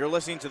 and you're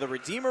listening to the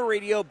Redeemer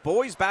Radio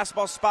Boys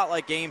Basketball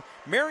Spotlight Game.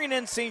 Marion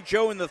and St.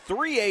 Joe in the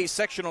 3A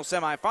sectional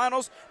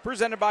semifinals,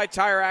 presented by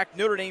Tire Act,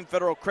 Notre Dame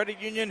Federal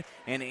Credit Union,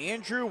 and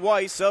Andrew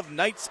Weiss of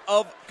Knights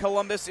of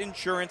Columbus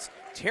Insurance.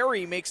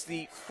 Terry makes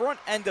the front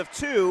end of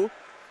 2,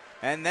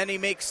 and then he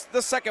makes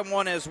the second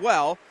one as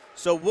well.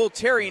 So Will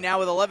Terry now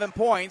with 11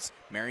 points.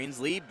 Marion's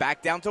lead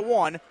back down to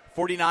 1,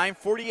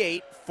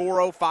 49-48,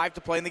 4:05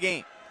 to play in the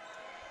game.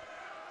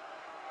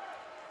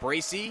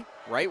 Bracey,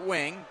 right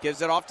wing,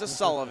 gives it off to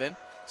Sullivan.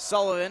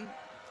 Sullivan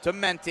to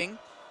Menting.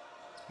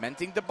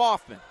 Menting to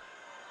Boffman.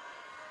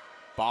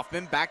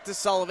 Boffman back to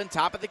Sullivan,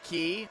 top of the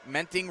key.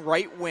 Menting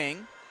right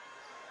wing.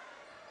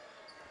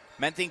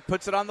 Menting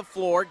puts it on the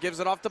floor, gives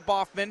it off to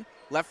Boffman,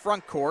 left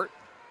front court.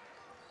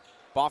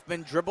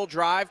 Boffman dribble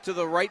drive to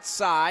the right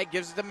side,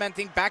 gives it to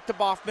Menting, back to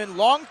Boffman.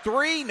 Long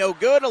 3, no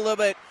good, a little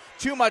bit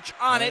too much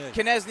on it.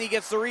 Konechny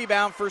gets the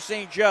rebound for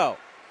St. Joe.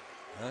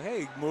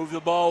 Okay, moved the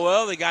ball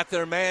well. They got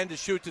their man to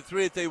shoot the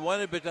 3 that they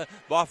wanted, but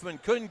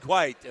Boffman couldn't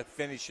quite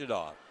finish it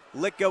off.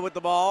 Litka with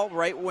the ball,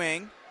 right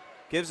wing,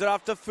 gives it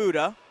off to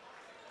Fuda.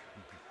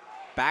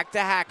 Back to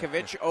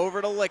Hakovic,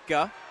 over to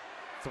Litka.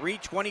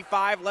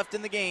 3:25 left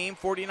in the game,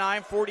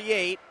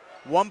 49-48.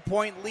 1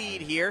 point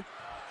lead here.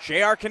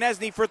 J.R.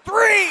 Konechny for 3.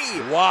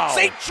 Wow.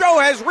 St. Joe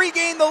has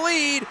regained the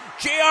lead.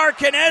 J.R.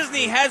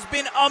 Konechny has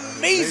been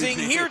amazing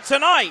here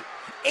tonight.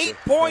 8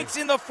 points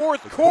in the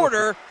fourth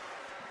quarter.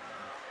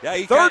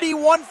 Yeah,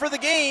 31 for the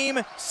game.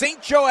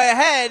 St. Joe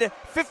ahead,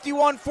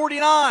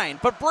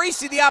 51-49. But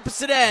Bracey, the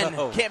opposite end,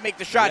 can't make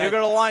the shot. Yeah. He'll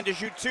go to the line to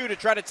shoot 2 to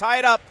try to tie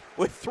it up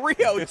with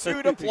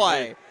 3:02 to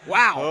play.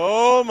 Wow.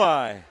 Oh,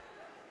 my.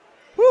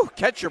 Whew,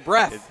 catch your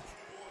breath.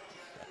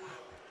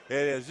 It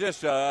is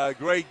just a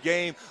great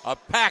game. A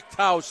packed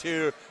house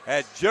here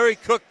at Jerry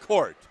Cook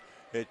Court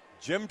at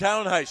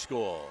Jimtown High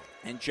School.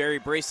 And Jerry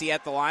Bracey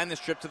at the line. This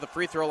trip to the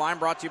free throw line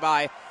brought to you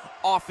by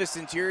Office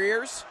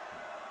Interiors.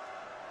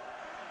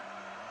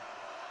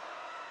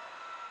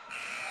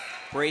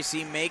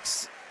 Bracey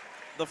makes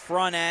the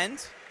front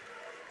end.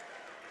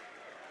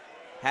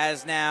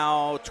 Has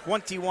now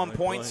 21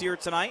 points here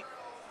tonight.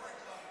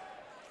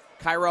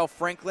 Kyrell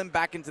Franklin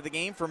back into the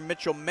game for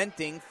Mitchell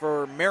Menting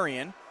for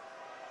Marion.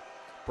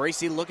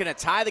 Bracey looking to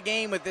tie the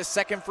game with this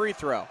second free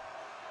throw.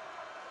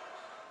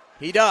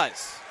 He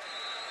does.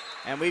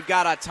 And we've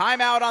got a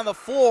timeout on the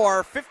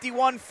floor,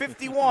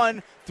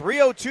 51-51,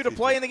 3:02 to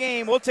play in the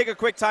game. We'll take a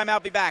quick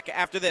timeout, be back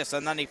after this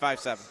on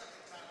 95.7.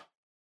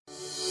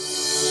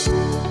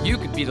 You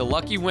could be the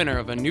lucky winner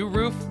of a new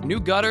roof, new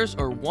gutters,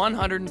 or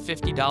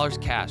 $150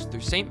 cash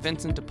through St.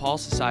 Vincent de Paul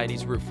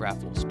Society's roof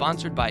raffle,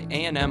 sponsored by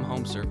A&M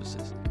Home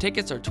Services.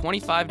 Tickets are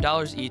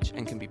 $25 each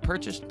and can be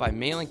purchased by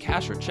mailing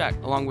cash or check,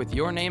 along with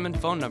your name and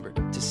phone number,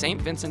 to St.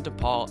 Vincent de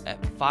Paul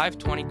at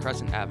 520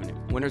 Crescent Avenue.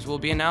 Winners will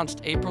be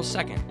announced April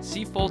 2nd.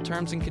 See full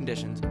terms and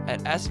conditions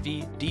at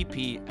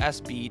svdpsb.org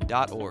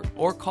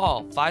or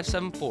call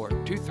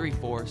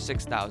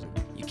 574-234-6000.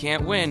 You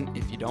can't win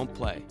if you don't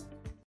play.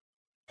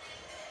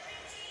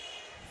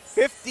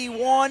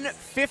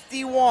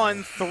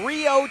 51-51,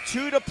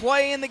 3:02 to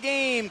play in the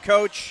game,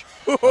 Coach.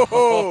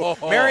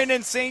 Marion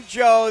and St.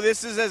 Joe,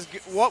 this is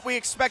what we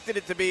expected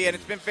it to be, and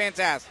it's been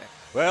fantastic.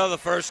 Well, the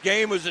first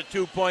game was a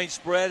 2-point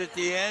spread at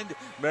the end.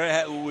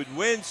 Marion would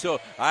win,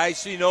 so I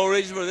see no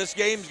reason for this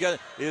game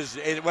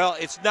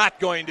it's not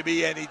going to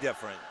be any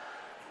different.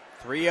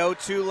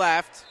 3:02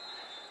 left.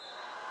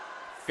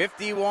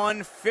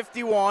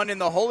 51-51 in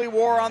the Holy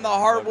War on the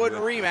Hardwood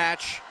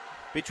rematch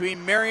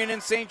between Marion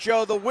and St.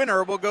 Joe. The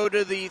winner will go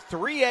to the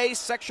 3A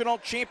sectional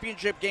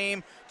championship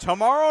game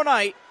tomorrow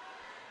night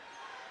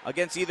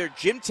against either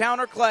Jimtown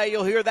or Clay.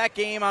 You'll hear that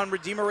game on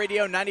Redeemer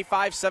Radio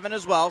 95.7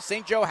 as well.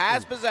 St. Joe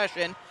has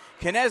possession.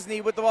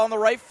 Konieczny with the ball in the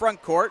right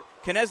front court.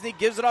 Konieczny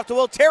gives it off to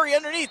Will Terry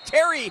underneath.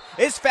 Terry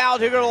is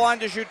fouled. He'll go to the line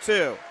to shoot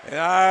 2. And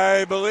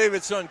I believe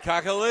it's on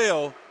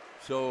Kakaleo.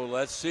 So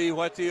let's see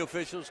what the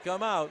officials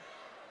come out.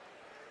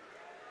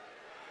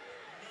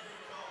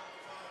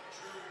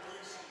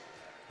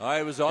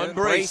 It was on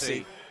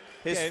Bracey.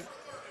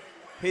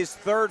 His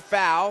third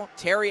foul.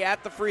 Terry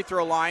at the free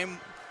throw line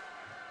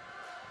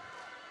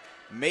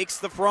makes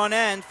the front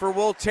end for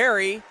Will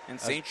Terry, and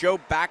St. Joe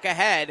back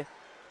ahead.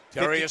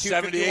 Terry of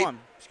 78%.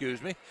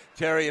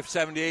 Terry of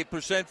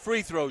 78%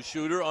 free throw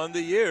shooter on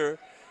the year,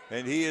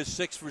 and he is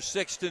 6 for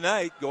 6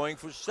 tonight, going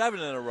for 7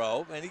 in a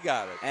row, and he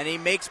got it. And he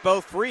makes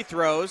both free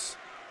throws,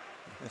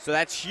 so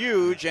that's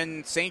huge.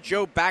 And St.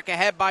 Joe back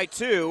ahead by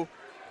 2.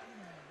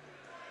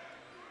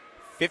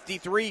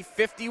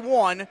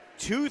 53-51,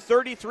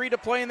 2:33 to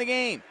play in the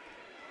game.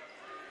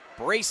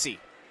 Bracey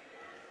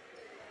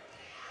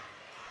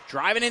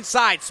driving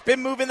inside,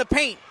 spin move in the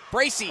paint.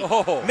 Bracey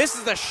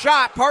misses the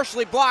shot,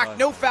 partially blocked,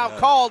 no foul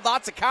called,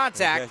 lots of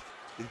contact.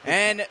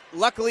 And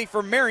luckily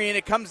for Marion,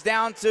 it comes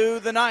down to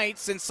the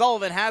Knights, and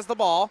Sullivan has the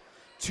ball.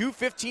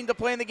 2:15 to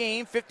play in the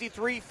game,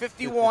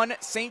 53-51,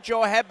 St.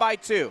 Joe ahead by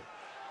 2.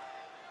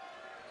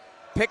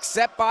 Pick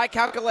set by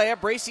Calcalea.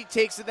 Bracey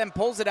takes it, then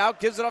pulls it out,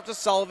 gives it off to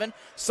Sullivan.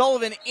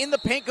 Sullivan in the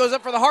paint, goes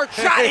up for the hard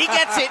shot. He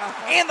gets it,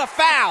 and the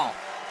foul.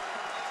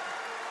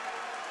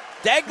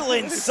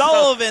 Deglin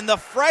Sullivan, the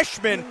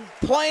freshman,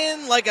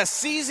 playing like a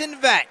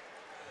seasoned vet.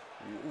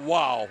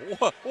 Wow,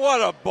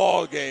 what a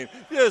ball game.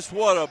 Just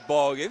what a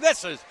ball game.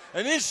 This is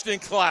an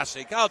instant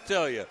classic, I'll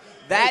tell you.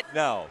 That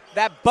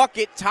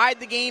bucket tied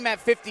the game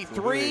at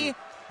 53.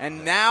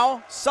 And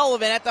now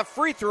Sullivan at the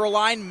free throw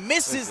line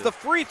misses the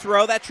free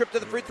throw. That trip to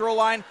the free throw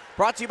line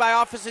brought to you by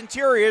Office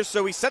Interiors.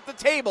 So we set the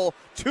table.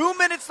 2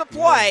 minutes to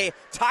play.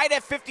 Tied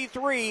at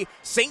 53.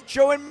 St.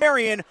 Joe and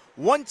Marion.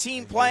 One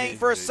team playing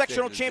for a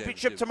sectional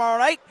championship tomorrow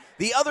night.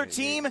 The other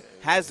team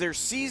has their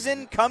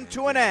season come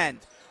to an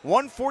end.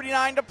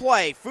 1:49 to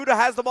play. Fuda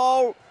has the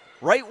ball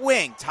right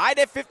wing. Tied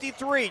at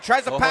 53.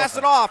 Tries to pass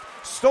it off.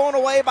 Stolen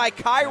away by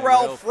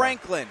Kyrell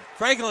Franklin.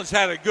 Franklin's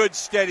had a good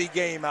steady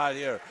game out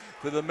here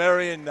for the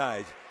Marion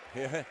Knights.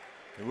 Yeah.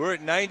 We're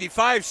at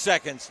 95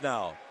 seconds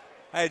now.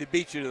 I had to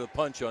beat you to the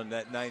punch on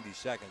that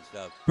 90-second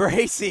stuff.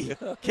 Bracey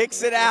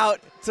kicks it out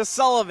to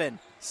Sullivan.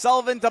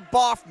 Sullivan to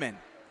Boffman.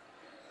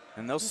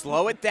 And they'll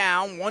slow it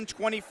down.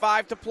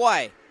 1:25 to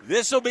play.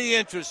 This will be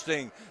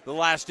interesting, the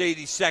last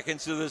 80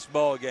 seconds of this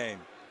ball game.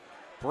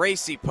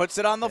 Bracey puts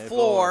it on the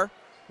floor.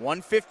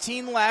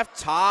 1:15 left.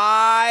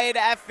 Tied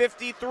at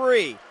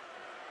 53.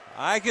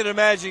 I can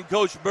imagine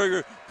Coach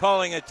Berger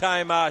calling a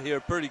timeout here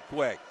pretty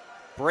quick.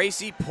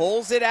 Bracey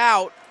pulls it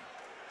out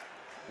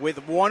with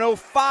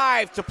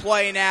 1:05 to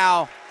play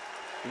now.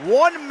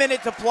 1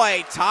 minute to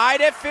play. Tied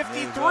at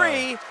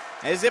 53.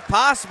 Is it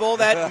possible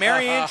that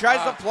Marion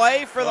tries to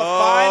play for the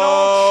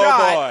final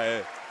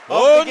shot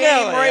of the game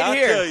Nelly, right I'll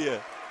here? Tell you.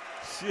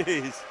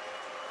 Jeez.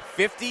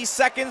 50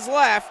 seconds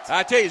left.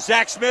 I tell you,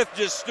 Zach Smith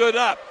just stood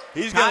up.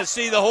 He's going to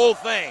see the whole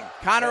thing.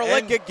 Connor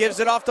Licka gives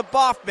it off to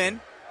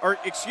Boffman.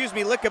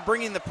 Licka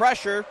bringing the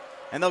pressure,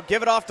 and they'll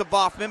give it off to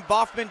Boffman.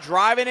 Boffman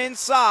driving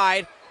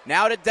inside.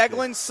 Now to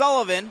Declan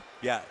Sullivan.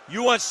 Yeah,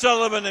 you want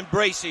Sullivan and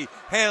Bracey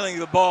handling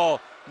the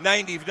ball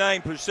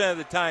 99% of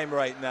the time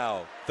right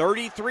now.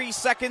 33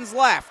 seconds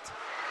left.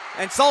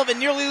 And Sullivan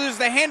nearly loses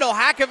the handle.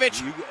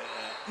 Hakovich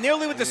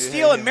nearly with the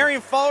steal, and Marion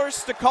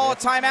forced to call a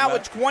timeout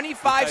with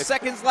 25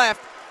 seconds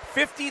left.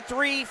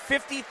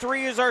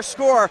 53-53 is our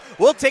score.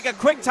 We'll take a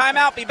quick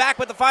timeout, be back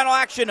with the final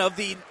action of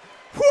the,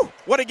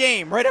 what a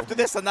game, right after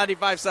this on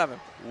 95.7.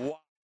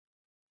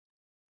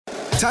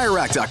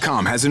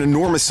 TireRack.com has an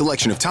enormous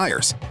selection of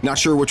tires. Not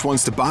sure which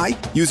ones to buy?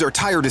 Use our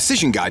Tire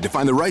Decision Guide to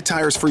find the right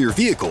tires for your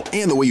vehicle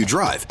and the way you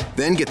drive.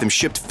 Then get them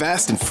shipped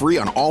fast and free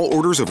on all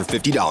orders over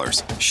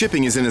 $50.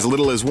 Shipping is in as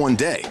little as 1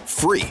 day.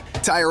 Free.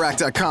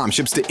 TireRack.com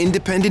ships to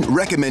independent,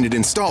 recommended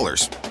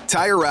installers.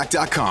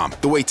 TireRack.com,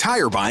 the way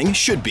tire buying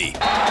should be.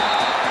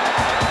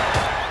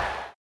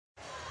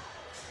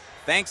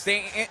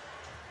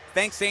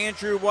 Thanks to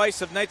Andrew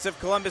Weiss of Knights of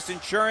Columbus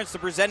Insurance, the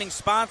presenting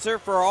sponsor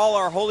for all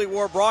our Holy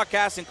War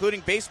broadcasts,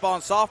 including baseball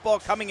and softball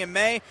coming in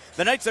May.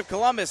 The Knights of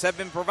Columbus have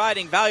been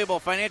providing valuable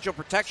financial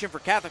protection for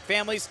Catholic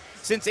families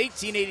since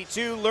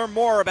 1882. Learn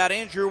more about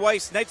Andrew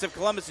Weiss, Knights of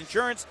Columbus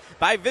Insurance,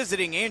 by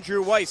visiting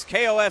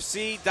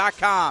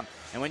AndrewWeissKOFC.com.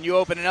 And when you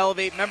open an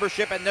Elevate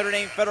membership at Notre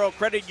Dame Federal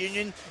Credit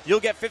Union, you'll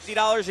get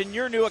 $50 in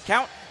your new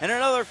account and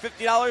another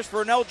 $50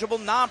 for an eligible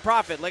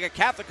nonprofit like a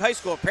Catholic high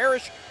school,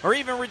 parish, or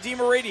even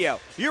Redeemer Radio.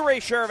 You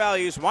raise share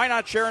values, why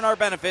not share in our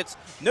benefits?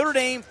 Notre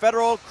Dame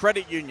Federal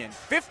Credit Union.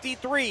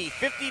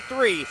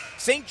 53-53,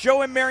 St.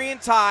 Joe and Marion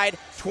tied.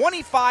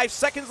 25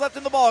 seconds left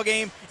in the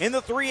ballgame in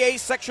the 3A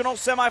sectional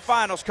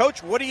semifinals.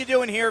 Coach, what are you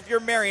doing here if you're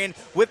Marion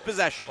with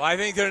possession? Well, I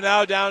think they're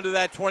now down to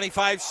that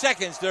 25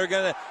 seconds.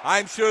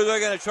 I'm sure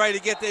they're going to try to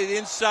get it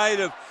inside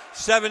of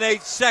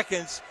 7-8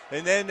 seconds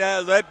and then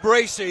let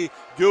Bracey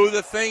do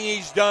the thing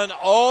he's done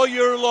all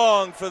year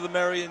long for the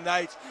Marion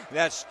Knights, and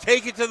that's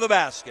take it to the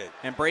basket.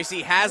 And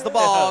Bracey has the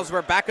ball as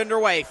we're back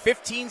underway.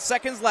 15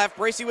 seconds left.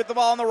 Bracey with the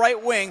ball on the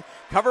right wing,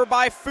 covered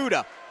by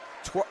Fuda.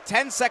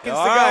 10 seconds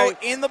to go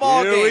in the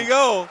ball game. Here we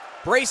go.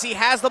 Bracey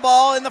has the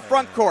ball in the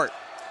front court.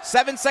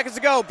 7 seconds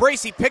to go.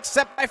 Bracey picks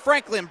set by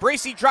Franklin.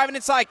 Bracey driving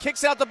inside,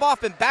 kicks out to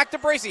Boffman. Back to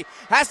Bracey.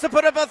 Has to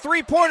put up a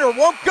three-pointer.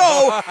 Won't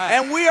go.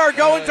 And we are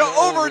going to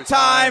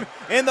overtime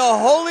in the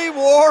Holy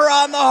War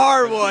on the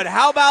hardwood.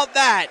 How about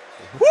that?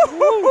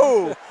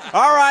 Woo-hoo-hoo.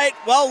 All right,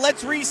 well,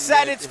 let's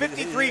reset. It's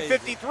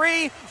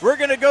 53-53. We're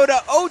going to go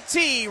to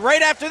OT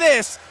right after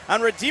this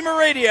on Redeemer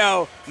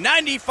Radio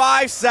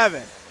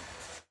 95.7.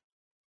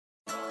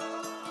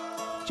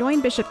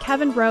 Join Bishop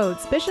Kevin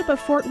Rhodes, Bishop of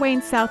Fort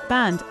Wayne South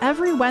Bend,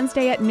 every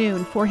Wednesday at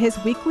noon for his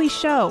weekly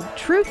show,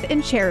 Truth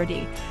in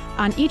Charity.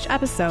 On each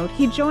episode,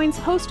 he joins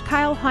host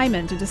Kyle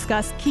Hyman to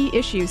discuss key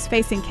issues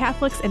facing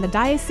Catholics in the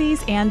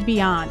diocese and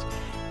beyond.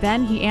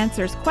 Then he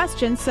answers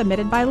questions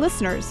submitted by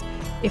listeners.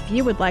 If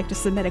you would like to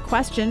submit a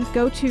question,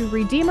 go to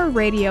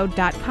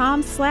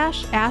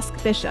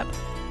redeemerradio.com/askbishop.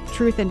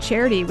 Truth in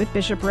Charity with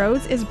Bishop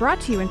Rhodes is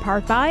brought to you in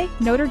part by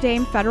Notre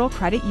Dame Federal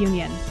Credit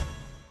Union.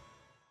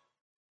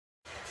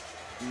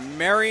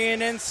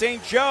 Marion and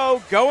St.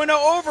 Joe going to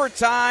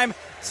overtime,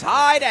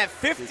 tied at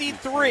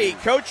 53.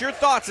 Coach, your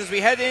thoughts as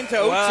we head into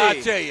OT? Well, I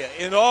tell you,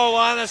 in all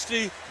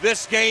honesty,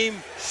 this game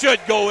should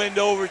go into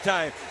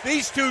overtime.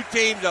 These two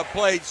teams have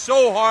played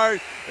so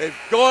hard. They've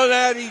gone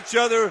at each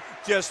other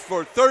just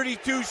for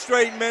 32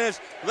 straight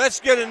minutes. Let's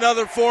get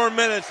another 4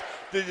 minutes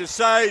to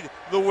decide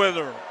the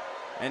winner.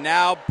 And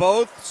now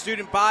both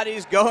student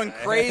bodies going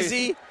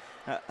crazy.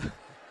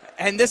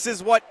 And this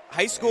is what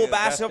high school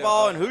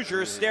basketball and Hoosier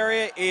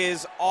Hysteria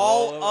is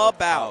all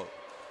about.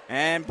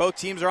 And both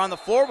teams are on the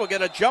floor. We'll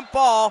get a jump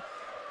ball.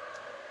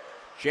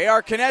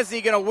 J.R.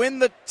 Konechny going to win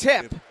the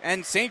tip.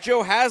 And St.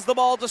 Joe has the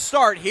ball to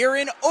start here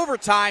in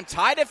overtime.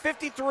 Tied at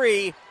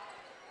 53.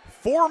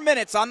 4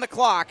 minutes on the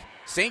clock.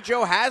 St.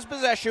 Joe has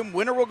possession.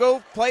 Winner will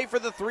go play for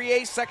the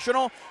 3A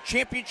sectional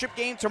championship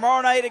game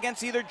tomorrow night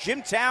against either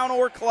Jimtown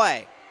or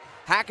Clay.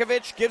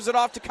 Hakovich gives it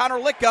off to Connor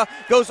Licka,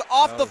 goes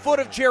off the foot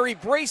of Jerry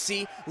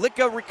Bracey.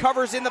 Licka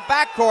recovers in the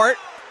backcourt,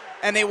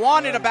 and they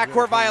wanted a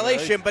backcourt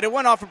violation, but it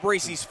went off of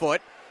Bracey's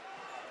foot.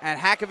 And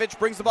Hakovich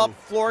brings the ball up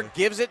the floor,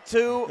 gives it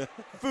to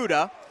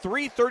Fuda.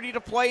 3:30 to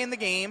play in the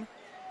game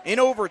in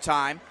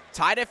overtime.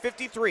 Tied at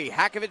 53.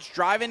 Hakovich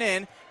driving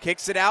in,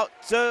 kicks it out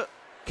to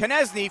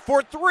Konechny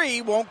for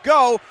three, won't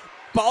go.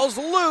 Ball's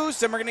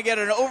loose, and we're going to get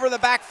an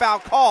over-the-back foul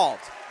called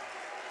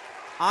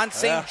on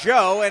St.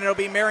 Joe, and it'll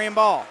be Marion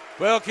ball.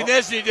 Well,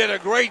 Konechny did a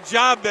great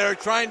job there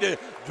trying to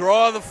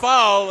draw the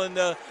foul, and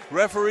the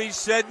referee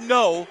said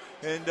no.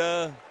 And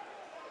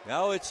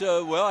now it's,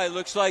 it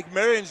looks like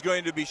Marion's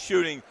going to be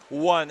shooting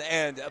one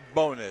and a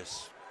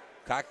bonus.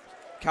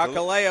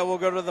 Kakalea will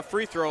go to the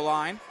free throw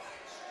line.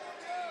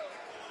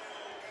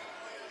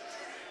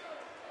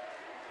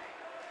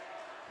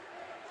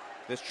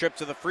 This trip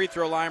to the free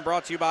throw line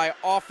brought to you by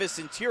Office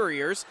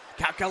Interiors.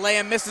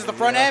 Kakalea misses the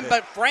front end,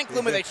 but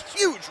Franklin with a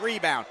huge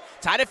rebound.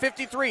 Tied at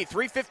 53,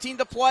 3:15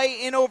 to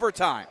play in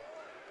overtime.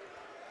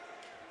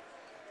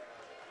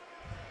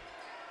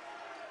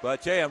 But I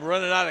tell you, I'm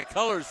running out of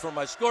colors for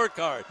my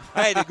scorecard.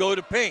 I had to go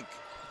to pink.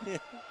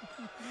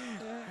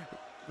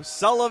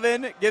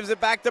 Sullivan gives it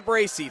back to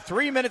Bracey.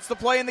 3 minutes to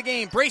play in the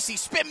game. Bracey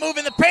spin move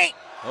in the paint.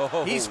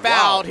 Oh, he's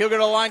fouled. Wow. He'll go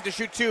to the line to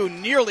shoot 2.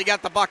 Nearly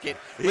got the bucket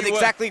with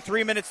exactly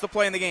 3 minutes to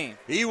play in the game.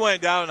 He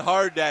went down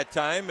hard that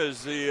time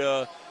as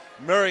the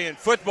Marion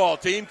football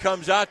team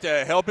comes out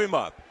to help him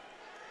up.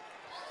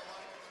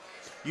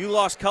 You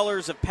lost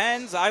colors of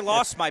pens. I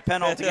lost my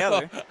pen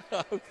altogether.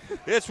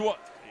 It's one.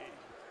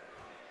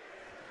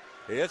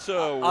 It's one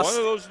of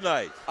those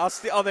nights.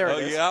 There it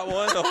is. You got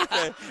one?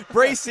 Okay.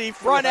 Bracey,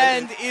 front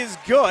end is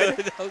good.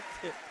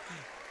 Okay.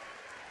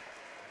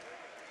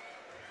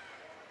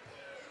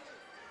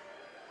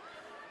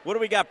 What do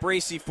we got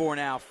Bracey for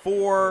now?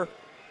 4,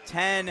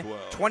 10,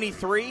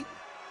 23?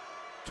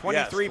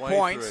 23 yes,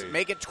 points.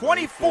 Make it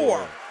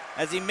 24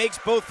 as he makes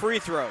both free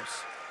throws.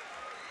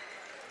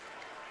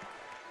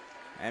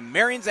 And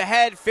Marion's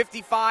ahead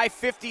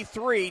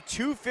 55-53.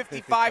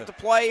 2:55 to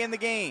play in the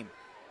game.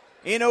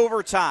 In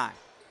overtime.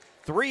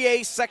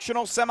 3A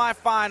sectional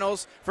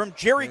semifinals from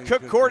Jerry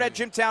Cook Court at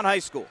Jimtown High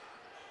School.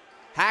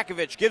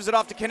 Hakovich gives it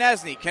off to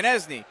Konechny.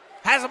 Konechny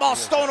has the ball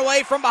stolen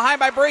away from behind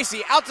by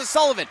Bracey. Out to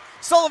Sullivan.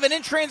 Sullivan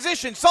in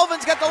transition.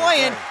 Sullivan's got the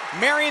lay-in.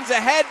 Marion's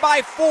ahead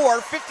by 4.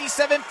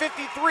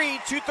 57-53.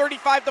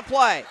 2:35 to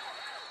play.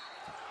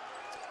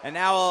 And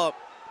now a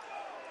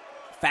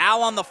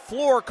foul on the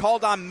floor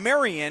called on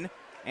Marion.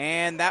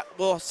 And that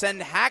will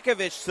send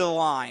Hakovich to the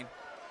line.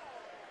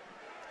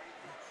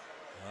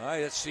 All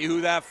right, let's see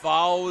who that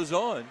foul was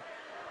on.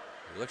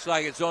 It looks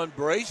like it's on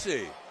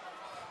Bracey.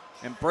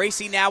 And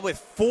Bracey now with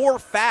 4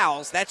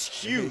 fouls. That's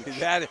huge.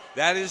 that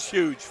is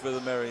huge for the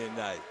Marion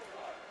Knight.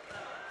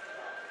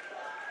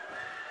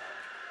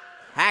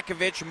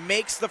 Hakovich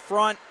makes the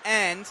front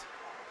end.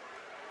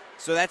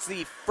 So that's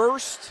the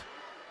first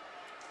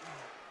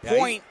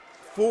point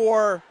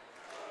for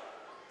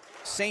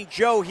St.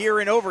 Joe here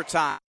in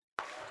overtime.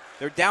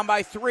 They're down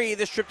by 3.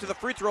 This trip to the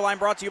free throw line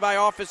brought to you by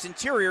Office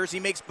Interiors.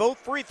 He makes both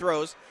free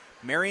throws.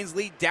 Marion's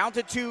lead down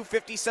to 2,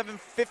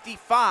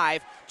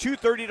 57-55.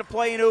 2:30 to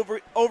play in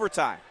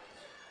overtime.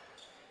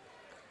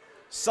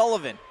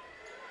 Sullivan.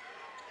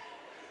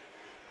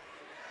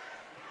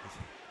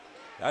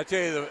 I tell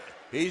you,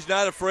 he's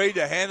not afraid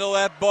to handle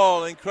that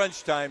ball in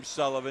crunch time,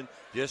 Sullivan.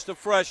 Just a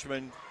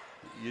freshman.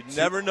 You'd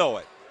never know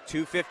it.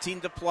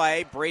 2:15 to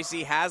play.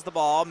 Bracey has the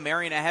ball.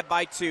 Marion ahead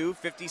by 2,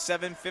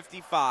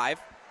 57-55.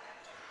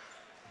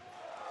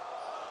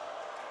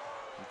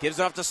 Gives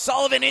it off to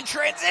Sullivan in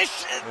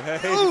transition.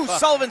 Ooh,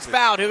 Sullivan's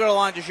fouled. He'll go to the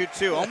line to shoot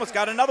 2. Almost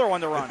got another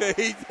one to run.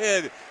 He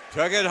did.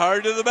 Took it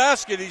hard to the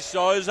basket. He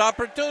saw his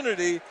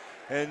opportunity,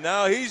 and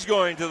now he's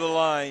going to the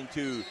line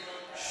to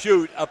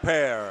shoot a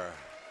pair.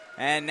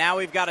 And now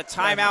we've got a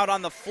timeout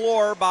on the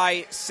floor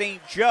by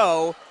St.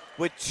 Joe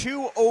with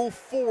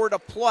 2:04 to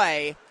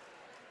play.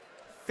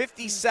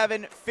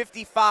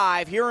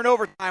 57-55 here in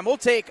overtime. We'll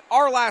take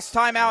our last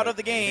timeout of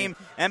the game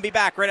and be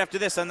back right after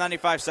this on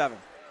 95.7.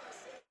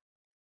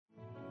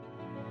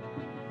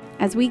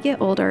 As we get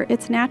older,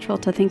 it's natural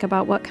to think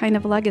about what kind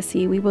of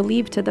legacy we will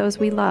leave to those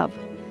we love.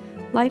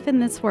 Life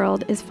in this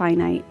world is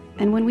finite,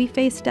 and when we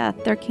face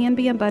death, there can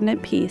be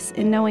abundant peace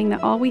in knowing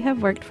that all we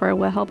have worked for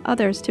will help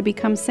others to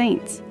become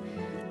saints.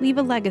 Leave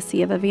a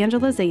legacy of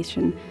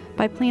evangelization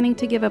by planning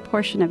to give a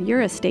portion of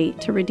your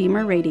estate to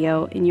Redeemer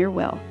Radio in your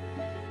will.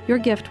 Your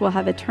gift will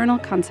have eternal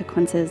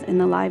consequences in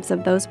the lives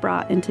of those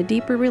brought into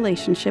deeper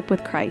relationship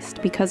with Christ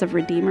because of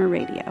Redeemer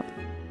Radio.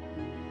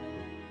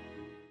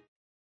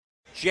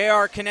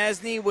 J.R.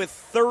 Konechny with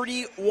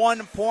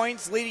 31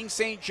 points leading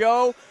St.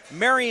 Joe.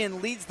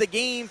 Marion leads the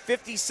game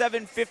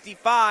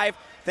 57-55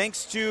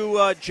 thanks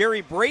to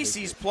Jerry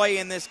Bracey's play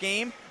in this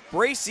game.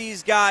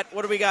 Bracey's got,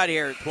 what do we got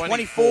here?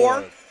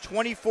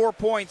 24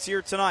 points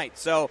here tonight.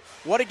 So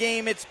what a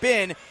game it's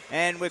been.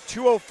 And with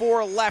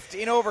 2:04 left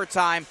in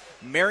overtime,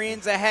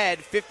 Marion's ahead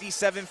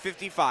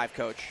 57-55,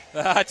 Coach.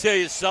 I tell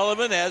you,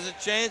 Sullivan has a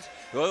chance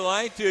go to the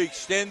line to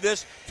extend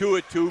this to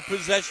a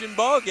 2-possession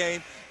ball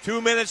game. 2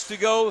 minutes to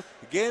go.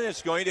 Again,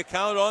 it's going to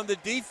count on the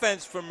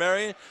defense for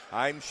Marion.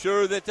 I'm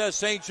sure that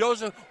St.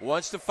 Joseph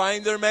wants to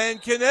find their man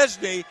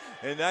Konechny,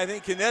 and I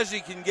think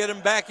Konechny can get him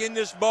back in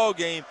this ball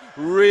game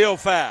real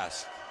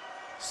fast.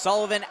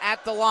 Sullivan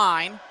at the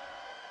line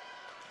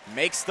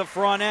makes the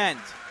front end.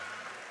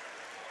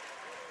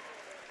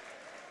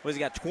 What has he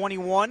got,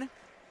 21?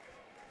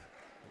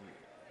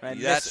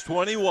 That's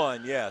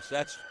 21, yes.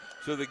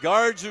 So the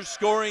guards are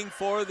scoring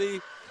for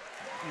the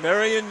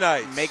Marion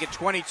Knights. Make it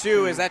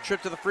 22 as that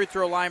trip to the free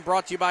throw line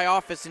brought to you by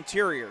Office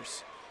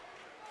Interiors.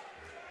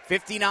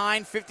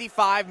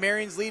 59-55.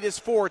 Marion's lead is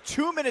 4.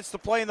 2 minutes to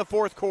play in the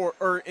fourth quarter,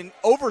 or in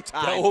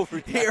overtime.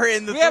 Here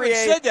in the 3A. We haven't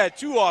said that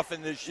too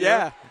often this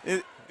year. Yeah.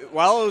 It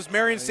was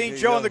Marion St.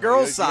 Joe on the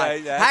girls'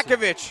 side.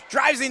 Hakovich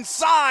drives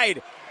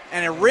inside,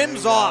 and it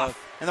rims off.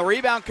 and the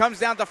rebound comes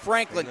down to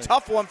Franklin.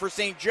 Tough one for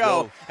St.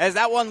 Joe, as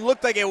that one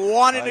looked like it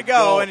wanted to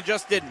go, and it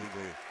just didn't.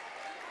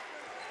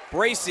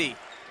 Bracey.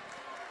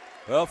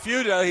 Well,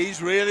 Fuda,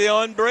 he's really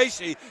on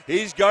Bracey.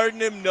 He's guarding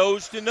him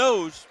nose to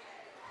nose.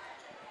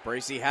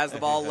 Bracey has the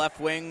ball left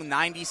wing,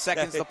 90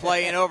 seconds to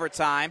play in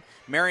overtime.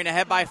 Marion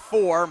ahead by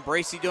 4.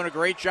 Bracey doing a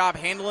great job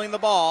handling the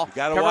ball. You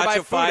got to watch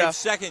a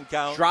 5-second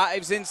count.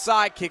 Drives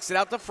inside, kicks it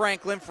out to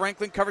Franklin.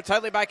 Franklin covered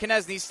tightly by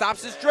Konieczny,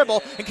 stops his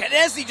dribble, and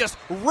Konieczny just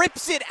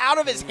rips it out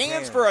of his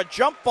hands for a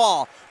jump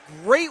ball.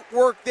 Great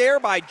work there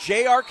by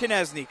J.R.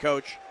 Konieczny,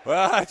 Coach.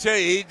 Well, I tell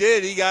you, he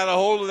did. He got a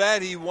hold of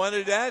that. He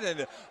wanted that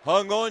and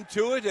hung on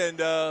to it.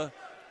 And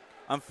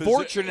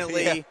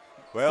unfortunately,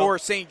 for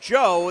St.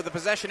 Joe, the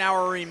possession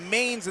hour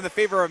remains in the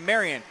favor of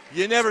Marion.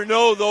 You never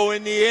know, though,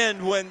 in the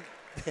end, when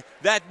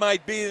that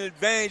might be an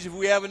advantage if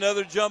we have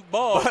another jump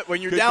ball. But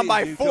when you're down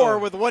by 4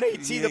 with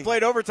 1:18 to play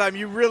in overtime,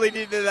 you really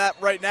needed that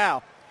right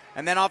now.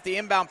 And then off the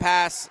inbound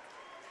pass,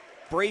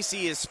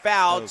 Bracey is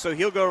fouled, so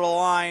he'll go to the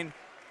line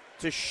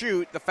to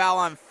shoot. The foul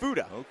on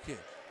Fuda. Okay.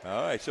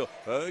 All right, so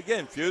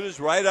again, Fuda's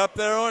right up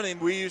there on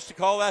him. We used to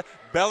call that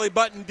belly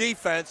button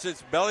defense.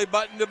 It's belly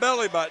button to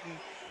belly button.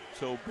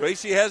 So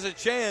Bracey has a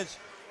chance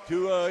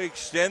to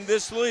extend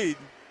this lead.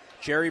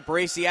 Jerry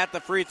Bracey at the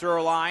free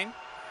throw line.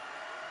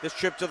 This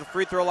trip to the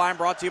free throw line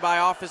brought to you by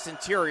Office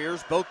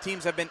Interiors. Both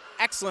teams have been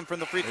excellent from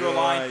the free throw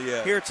line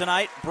here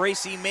tonight.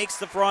 Bracey makes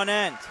the front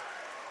end.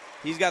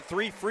 He's got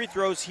 3 free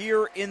throws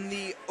here in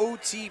the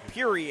OT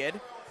period.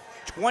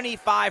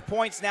 25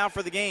 points now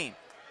for the game.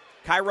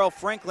 Kyrell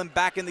Franklin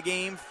back in the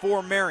game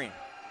for Marion.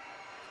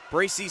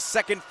 Bracey's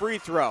second free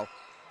throw.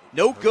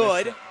 No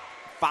good.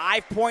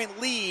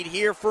 5-point lead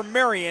here for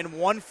Marion.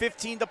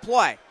 1:15 to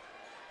play.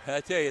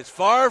 I tell you, it's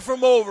far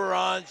from over,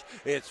 Anj.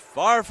 It's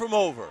far from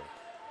over.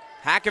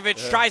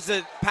 Hakovic tries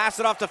to pass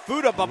it off to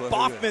Fuda, but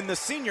Boffman, the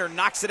senior,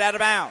 knocks it out of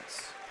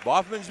bounds.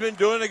 Boffman's been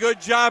doing a good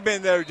job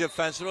in there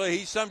defensively.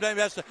 He sometimes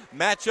has to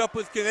match up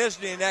with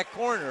Konieczny in that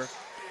corner.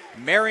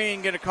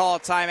 Marion going to call a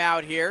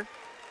timeout here.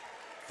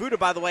 Fuda,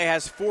 by the way,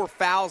 has 4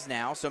 fouls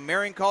now, so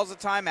Marion calls a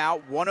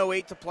timeout.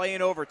 1:08 to play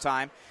in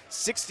overtime.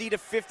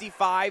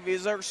 60-55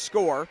 is our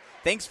score.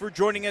 Thanks for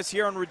joining us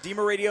here on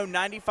Redeemer Radio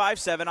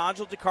 95.7.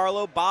 Angel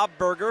DiCarlo, Bob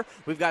Berger.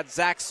 We've got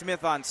Zach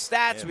Smith on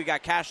stats. We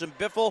got Cashlin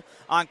Biffle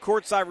on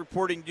courtside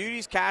reporting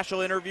duties. Cash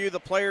will interview the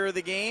player of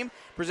the game,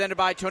 presented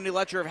by Tony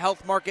Letcher of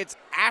Health Markets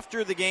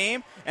after the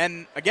game.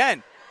 And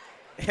again,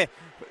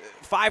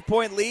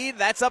 5-point lead,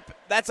 that's up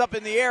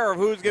in the air of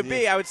who's going to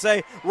be. I would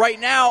say right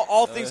now,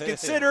 all things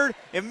considered,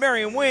 if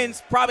Marion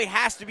wins, probably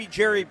has to be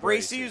Jerry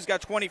Bracey, who's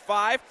got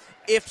 25.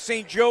 If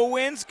St. Joe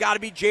wins, got to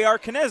be J.R.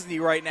 Konieczny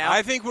right now.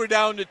 I think we're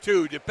down to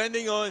 2,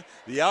 depending on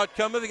the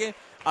outcome of the game.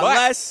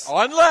 Unless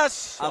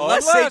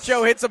St.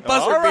 Joe hits a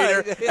buzzer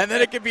beater, and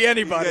then it could be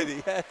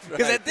anybody.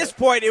 Because at this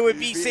point, it would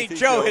be St.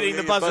 Joe hitting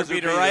the buzzer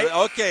beater, right?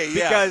 Okay,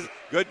 yeah. Because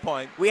good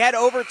point. We had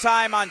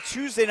overtime on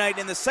Tuesday night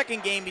in the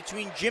second game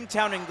between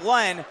Jimtown and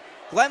Glenn.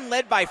 Glenn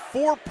led by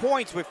 4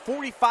 points with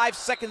 45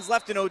 seconds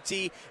left in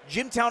OT.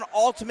 Jimtown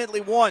ultimately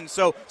won.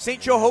 So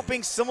St. Joe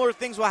hoping similar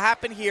things will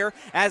happen here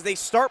as they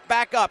start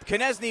back up.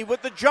 Konieczny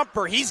with the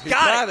jumper. He's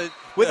got it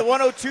with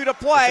 1:02 to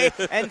play.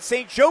 And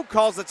St. Joe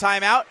calls the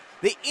timeout.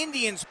 The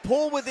Indians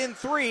pull within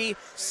 3,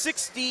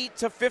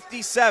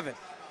 60-57.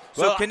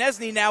 So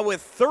Konieczny now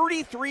with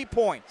 33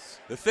 points.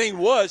 The thing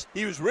was,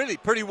 he was really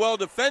pretty well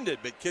defended,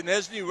 but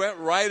Konieczny went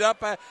right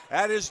up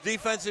at his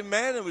defensive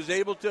man and was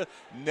able to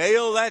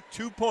nail that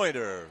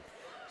 2-pointer.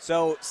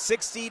 So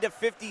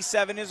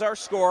 60-57 is our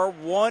score.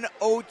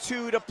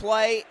 1:02 to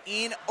play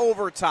in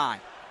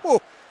overtime.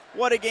 Whew,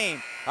 what a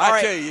game.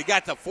 I tell you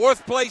got the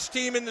 4th-place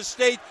team in the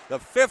state, the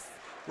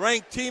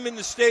 5th-ranked team in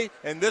the state,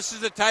 and this is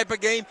the type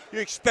of game you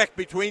expect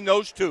between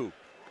those two.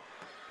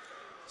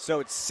 So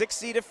it's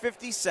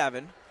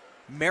 60-57.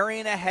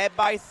 Marion ahead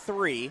by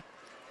 3.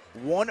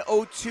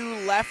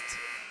 1:02 left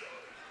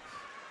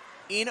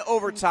in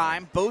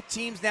overtime. Both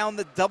teams now in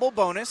the double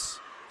bonus.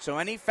 So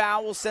any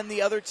foul will send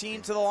the other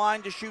team to the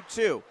line to shoot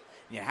 2.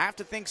 You have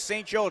to think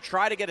St. Joe will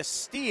try to get a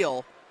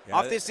steal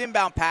off this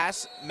inbound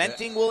pass.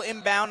 Menting will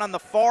inbound on the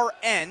far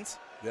end.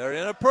 They're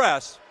in a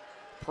press.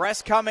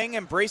 Press coming,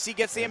 and Bracey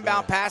gets the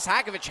inbound pass.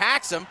 Hakovic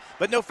hacks him,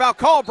 but no foul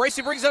call.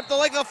 Bracey brings it up the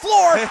leg of the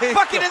floor.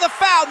 Bucket in the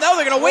foul. Now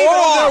they're going to wave it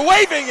off. They're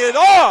waving it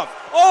off.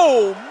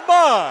 Oh,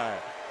 my.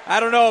 I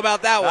don't know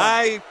about that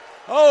one.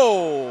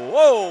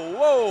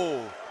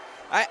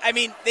 I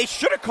mean, they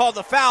should have called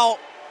the foul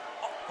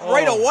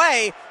right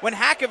away when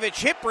Hakovic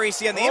hit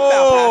Bracey on the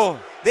inbound pass.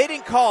 They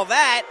didn't call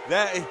that,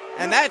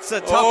 and that's a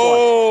tough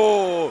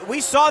one.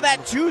 We saw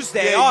that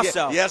Tuesday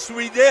also. Yes,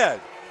 we did.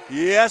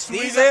 Yes,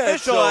 These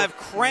officials have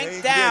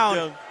cranked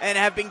down and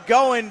have been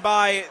going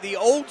by the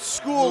old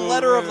school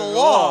letter of the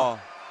law.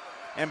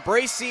 And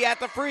Bracey at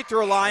the free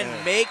throw line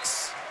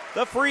makes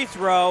the free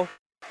throw.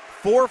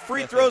 4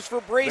 free throws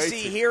for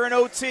Bracey here in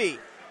OT.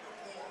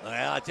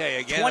 Well, I'll tell you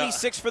again.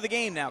 26 for the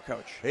game now,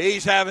 Coach.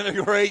 He's having a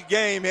great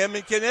game, him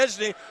and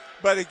Konieczny.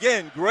 But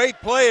again,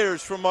 great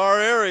players from our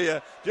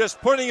area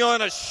just putting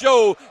on a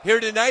show here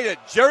tonight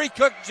at Jerry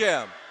Cook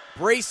Gym.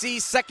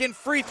 Bracey's second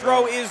free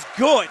throw is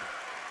good.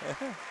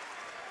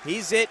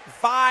 He's hit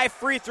 5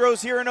 free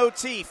throws here in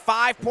OT.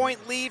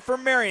 5-point lead for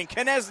Marion.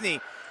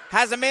 Konieczny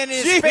has a man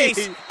in his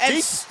face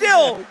and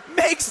still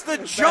makes the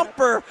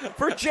jumper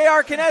for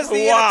J.R.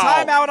 Konieczny. Wow.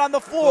 And a timeout on the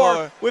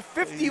floor with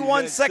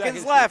 51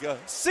 seconds left.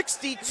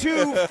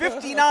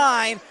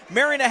 62-59.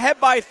 Marion ahead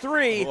by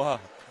 3. Wow.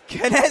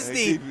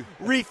 Konieczny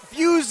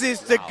refuses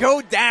to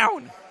go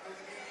down.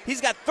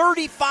 He's got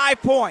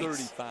 35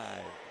 points.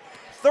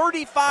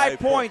 35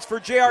 points for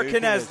J.R.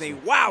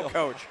 Konieczny. Wow,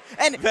 Coach.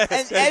 And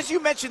as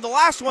you mentioned, the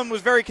last one was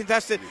very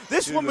contested.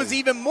 This one was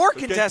even more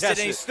contested, and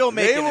he's still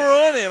making it. They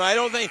were on him. I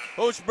don't think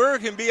Coach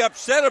Berg can be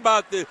upset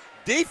about the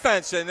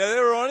defense, and they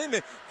were on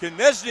him.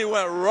 Konieczny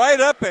went right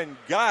up and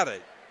got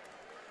it.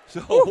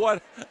 So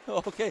what?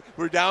 Okay,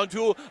 we're down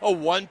to a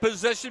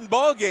one-possession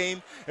ball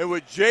game, and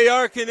with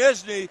J.R.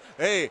 Konieczny,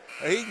 hey,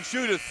 he can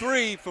shoot a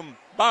 3 from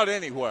about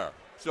anywhere.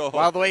 So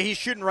the way he's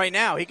shooting right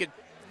now, he could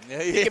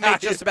make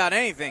just about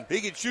anything.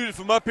 He can shoot it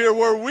from up here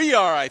where we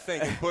are, I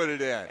think, and put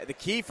it in. The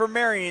key for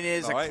Marion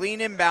is a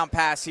clean inbound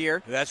pass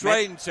here. That's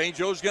right, and St.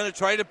 Joe's going to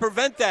try to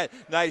prevent that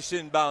nice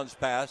inbounds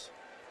pass.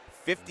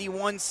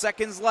 51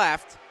 seconds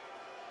left.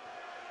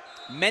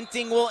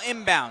 Menting will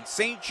inbound.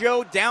 St.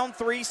 Joe down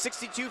 3,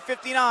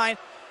 62-59.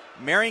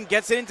 Marion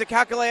gets it into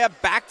Kakalea,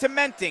 back to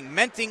Menting.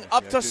 Menting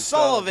up to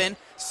Sullivan.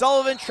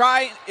 Sullivan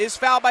is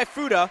fouled by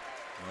Fuda.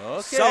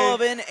 Okay.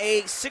 Sullivan,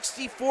 a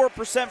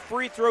 64%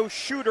 free throw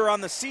shooter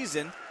on the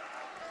season.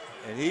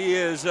 And he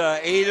is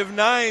 8 of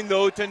 9,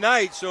 though,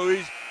 tonight, so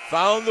he's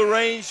found the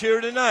range here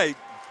tonight.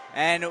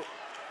 And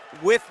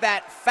with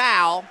that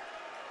foul,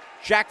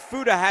 Jack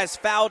Fuda has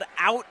fouled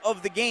out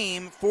of the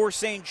game for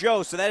St.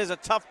 Joe, so that is a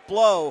tough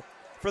blow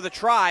for the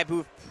Tribe,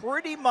 who've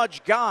pretty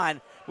much gone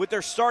with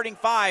their starting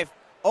 5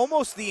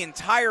 almost the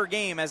entire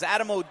game, as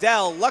Adam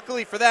Odell,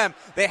 luckily for them,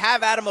 they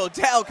have Adam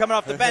Odell coming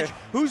off the bench,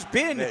 who's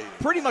been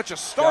pretty much a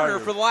starter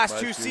for the last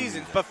 2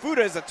 seasons. But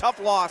Fuda is a tough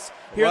loss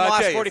here in the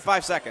last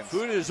 45 seconds.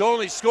 Fuda has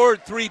only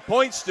scored 3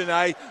 points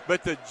tonight,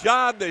 but the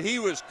job that he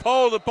was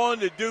called upon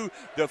to do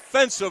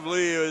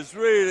defensively is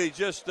really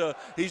just,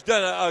 he's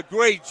done a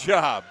great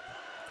job.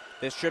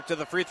 This trip to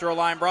the free throw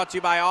line brought to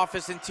you by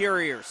Office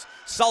Interiors.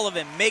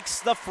 Sullivan makes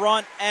the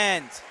front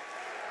end.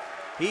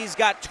 He's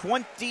got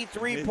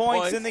 23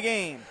 points in the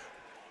game.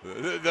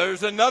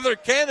 There's another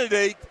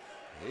candidate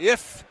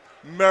if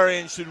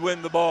Marion should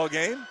win the ball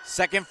game.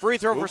 Second free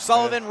throw for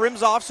Sullivan,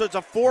 rims off, so it's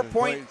a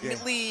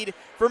 4-point lead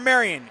for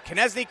Marion.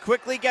 Konieczny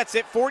quickly gets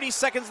it, 40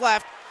 seconds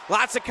left.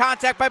 Lots of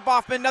contact by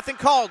Boffman, nothing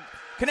called.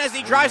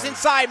 Konieczny drives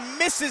inside,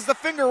 misses the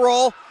finger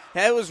roll.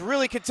 It was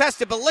really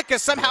contested, but Licka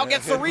somehow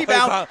gets the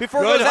rebound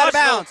before it goes out of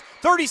bounds.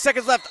 30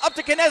 seconds left, up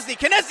to Konieczny.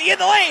 Konieczny in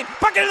the lane,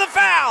 bucket of the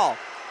foul.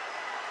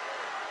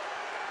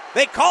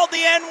 They called the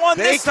N1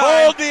 this time.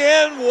 They called the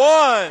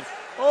N1.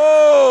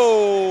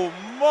 Oh,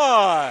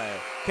 my.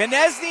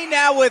 Konieczny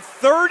now with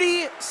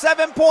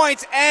 37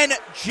 points, and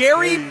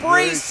Jerry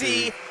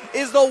Bracey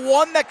is the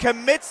one that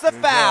commits the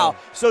foul.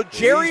 So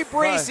Jerry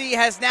Bracey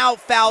has now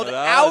fouled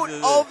out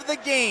of the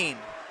game.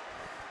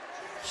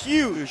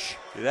 Huge.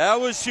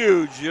 That was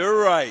huge.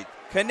 You're right.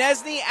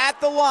 Konieczny at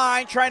the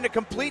line trying to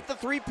complete the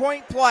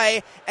three-point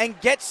play and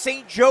get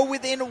St. Joe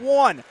within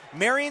 1.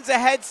 Marion's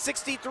ahead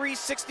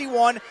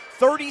 63-61.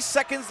 30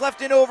 seconds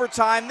left in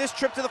overtime. This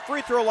trip to the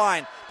free throw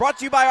line brought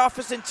to you by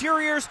Office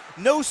Interiors.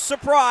 No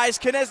surprise,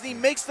 Konieczny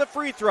makes the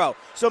free throw.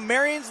 So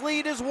Marion's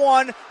lead is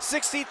 1,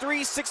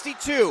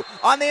 63-62.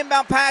 On the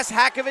inbound pass,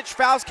 Hakovic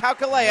fouls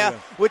Kakalea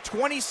with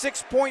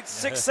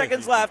 26.6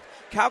 seconds left.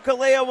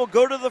 Kakalea will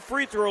go to the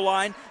free throw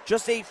line.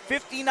 Just a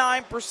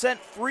 59%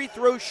 free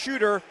throw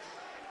shooter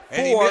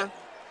for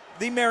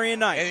the Marion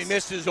Knights. And he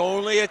missed his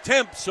only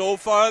attempt so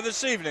far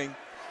this evening.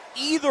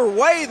 Either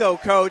way, though,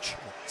 Coach,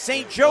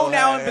 St. Joe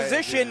now in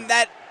position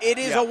that it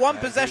is a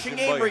one-possession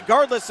game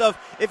regardless of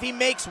if he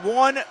makes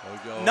none,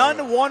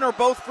 one, or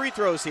both free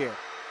throws here.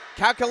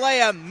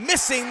 Kakalea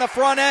missing the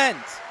front end.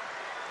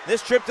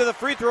 This trip to the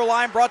free throw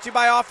line brought to you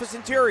by Office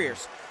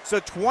Interiors.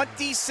 So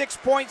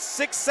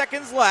 26.6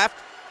 seconds left.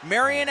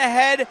 Marion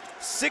ahead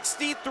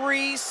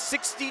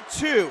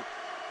 63-62.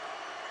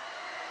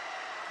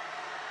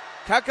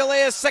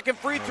 Kakalea's second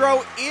free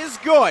throw is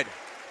good.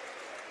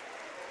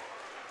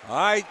 All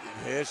right,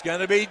 it's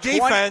going to be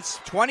defense.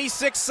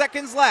 26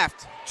 seconds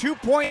left.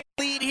 2-point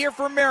lead here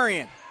for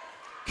Marion.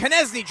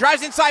 Konieczny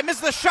drives inside,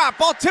 misses the shot.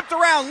 Ball tipped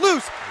around,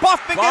 loose.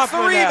 Boffman gets the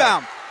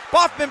rebound.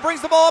 Boffman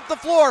brings the ball up the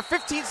floor.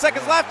 15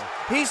 seconds left.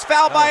 He's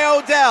fouled by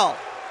Odell.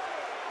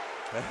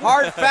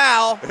 Hard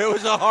foul. It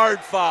was a hard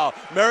foul.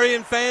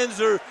 Marion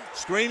fans are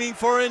screaming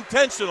for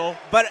intentional.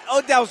 But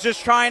Odell's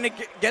just trying to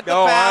get the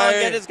foul,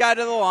 get his guy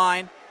to the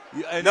line.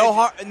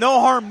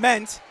 No harm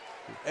meant.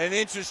 An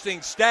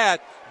interesting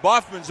stat,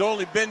 Boffman's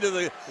only been to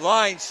the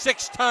line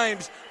 6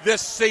 times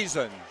this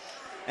season.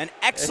 An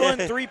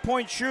excellent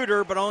three-point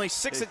shooter, but only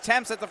 6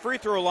 attempts at the free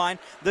throw line.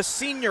 The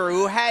senior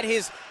who had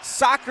his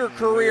soccer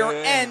career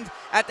end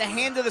at the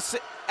hands of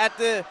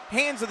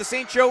the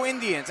St. Joe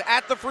Indians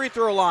at the free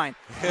throw line.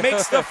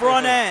 Makes the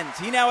front end.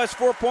 He now has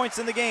 4 points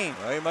in the game.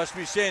 Well, he must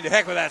be saying, the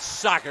heck with that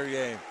soccer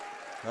game.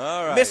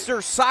 All right.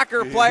 Mr.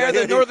 Soccer Player,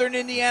 the Northern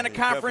Indiana He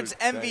Conference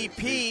covered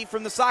MVP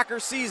from the soccer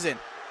season.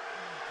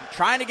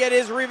 Trying to get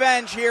his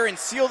revenge here and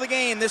seal the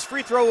game. This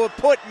free throw would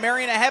put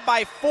Marion ahead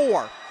by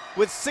 4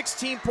 with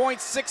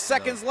 16.6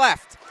 seconds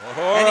left.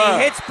 And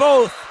he hits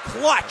both.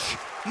 Clutch.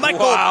 Michael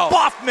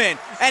Boffman,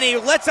 and he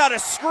lets out a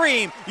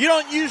scream. You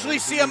don't usually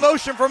see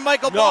emotion from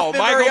Michael Boffman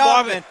very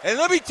often. And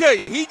let me tell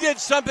you, he did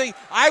something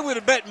I would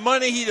have bet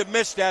money he'd have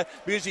missed that,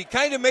 because he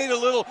kind of made a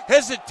little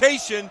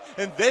hesitation,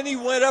 and then he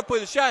went up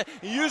with a shot.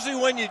 And usually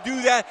when you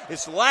do that,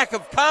 it's lack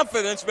of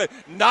confidence, but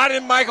not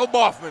in Michael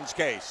Boffman's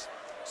case.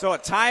 So a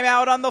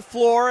timeout on the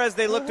floor as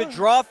they look to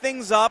draw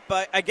things up.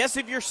 I guess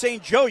if you're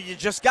St. Joe, you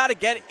just got to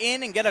get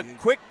in and get a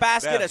quick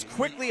basket as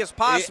quickly as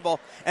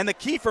possible. And the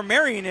key for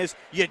Marion is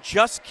you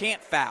just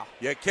can't foul.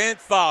 You can't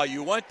foul.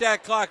 You want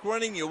that clock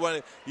running. You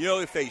want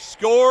to, if they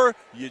score,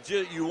 you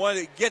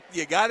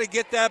got to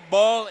get that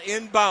ball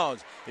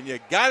inbounds, and you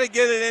got to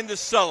get it into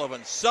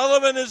Sullivan.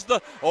 Sullivan is the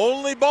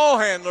only ball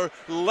handler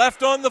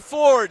left on the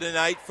floor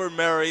tonight for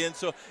Marion,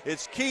 so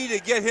it's key to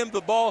get him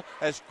the ball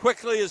as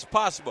quickly as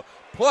possible.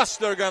 Plus,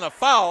 they're going to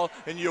foul,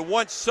 and you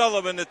want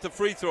Sullivan at the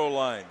free throw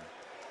line.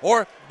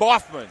 Or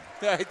Boffman,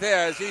 right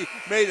there, as he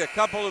made a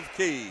couple of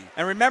keys.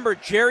 And remember,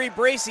 Jerry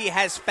Bracey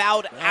has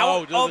fouled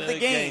out of the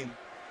game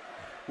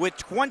with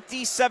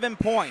 27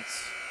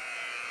 points.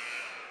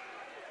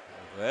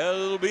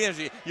 Well, it'll be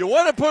interesting. You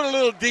want to put a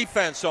little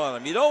defense on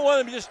him. You don't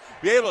want him to just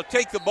be able to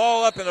take the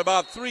ball up in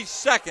about 3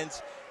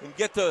 seconds and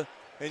get the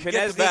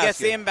Konieczny gets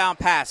the inbound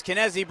pass.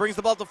 Konieczny brings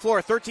the ball to the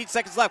floor. 13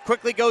 seconds left.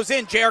 Quickly goes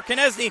in. J.R.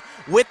 Konieczny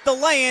with the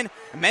lay-in.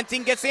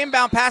 Menting gets the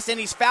inbound pass, and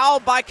he's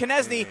fouled by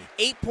Konieczny.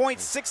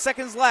 8.6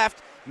 seconds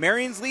left.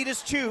 Marion's lead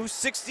is 2,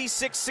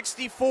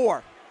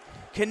 66-64.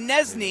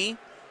 Konieczny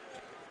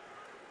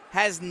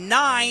has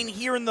 9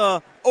 here in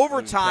the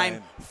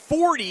overtime,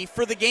 40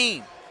 for the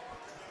game.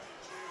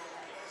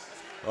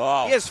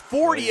 Oh, he has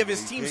 40 of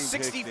his team's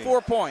 64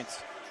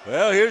 points.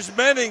 Well, here's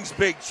Menting's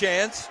big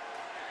chance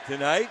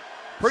tonight.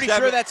 Pretty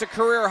sure that's a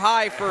career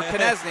high for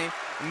Konieczny.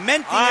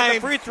 Menting at the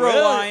free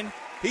throw line.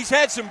 He's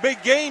had some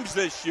big games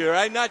this year.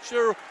 I'm not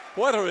sure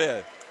what it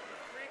is.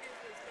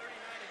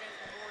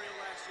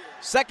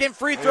 Second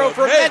free throw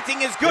for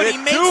Menting is good. He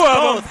makes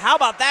both. How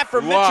about that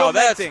for Mitchell Menting?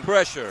 That's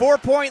pressure.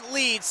 4-point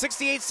lead,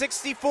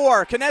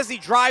 68-64.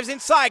 Konieczny drives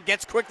inside,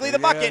 gets quickly the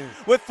bucket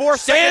with 4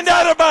 seconds. Stand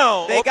out of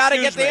bounds. They got to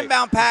get the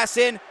inbound pass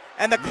in,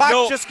 and the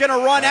clock's just going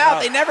to run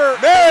out. They never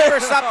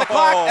stop the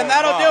clock, and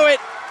that'll do it.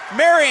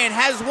 Marion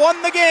has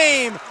won the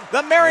game.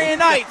 The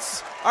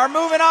Marionites are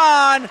moving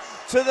on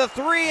to the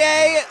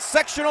 3A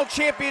sectional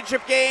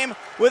championship game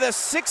with a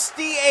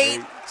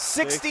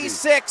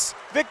 68-66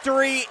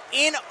 victory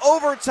in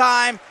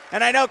overtime.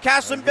 And I know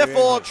Castlin Biffle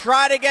will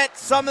try to get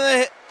some of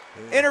the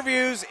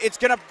interviews. It's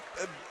going to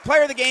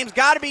player of the game's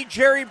got to be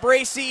Jerry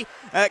Bracey.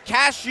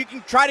 Cash, you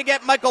can try to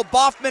get Michael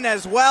Boffman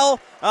as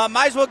well.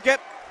 Might as well get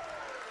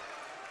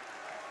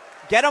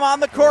him on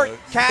the court,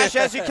 Cash,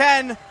 as you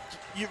can.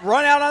 You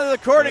run out onto the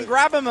court and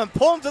grab him and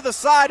pull him to the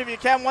side if you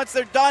can once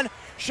they're done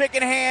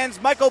shaking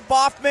hands. Michael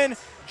Boffman,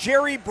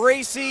 Jerry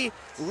Bracey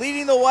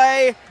leading the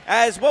way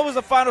as what was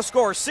the final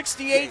score?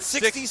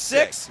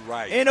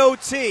 68-66 in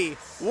OT.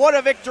 What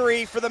a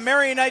victory for the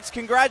Marionites.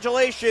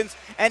 Congratulations.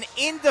 And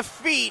in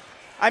defeat,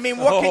 I mean,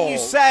 what can you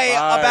say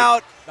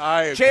about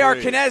J.R.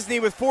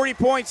 Konieczny with 40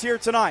 points here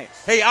tonight?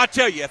 Hey, I'll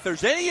tell you, if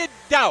there's any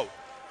doubt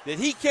that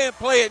he can't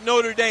play at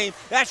Notre Dame,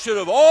 that should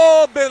have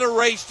all been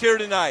erased here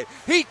tonight.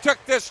 He took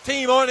this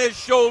team on his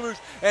shoulders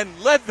and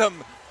led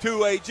them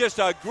to just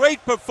a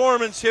great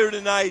performance here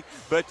tonight,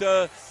 but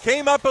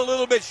came up a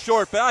little bit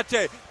short. But I'll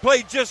tell you,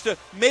 played just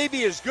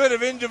maybe as good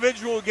of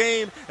individual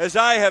game as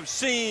I have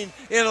seen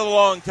in a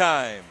long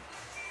time.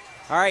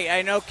 All right,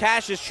 I know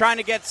Cash is trying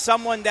to get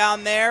someone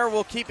down there.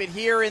 We'll keep it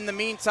here in the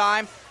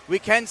meantime. We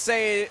can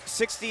say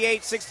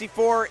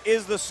 68-64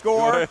 is the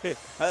score,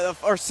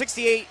 or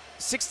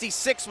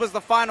 68-66 was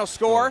the final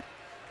score.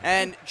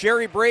 And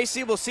Jerry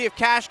Bracey, we'll see if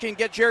Cash can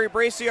get Jerry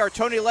Bracey, our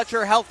Tony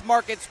Letcher Health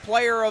Markets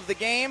player of the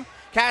game.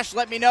 Cash,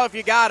 let me know if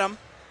you got him.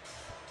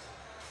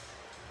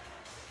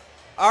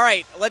 All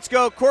right, let's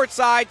go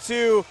courtside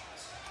to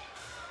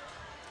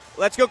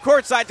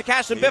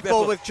Cashlin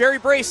Biffle with Jerry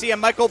Bracey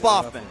and Michael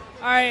Boffman.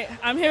 All right,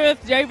 I'm here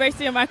with Jerry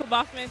Bracey and Michael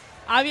Boffman.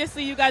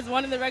 Obviously, you guys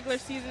won in the regular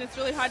season. It's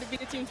really hard to beat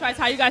the team twice.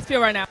 How you guys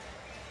feel right now?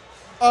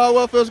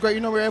 Well, it feels great.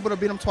 We were able to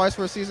beat them twice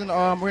for a season. We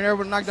were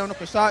able to knock down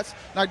the shots,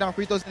 knock down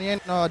free throws in the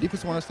end.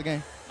 Defense won us the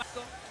game.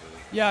 Michael?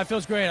 Yeah, it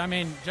feels great. I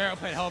mean, Jared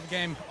played a hell of a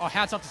game.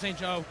 Hats off to St.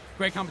 Joe.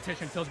 Great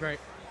competition. Feels great.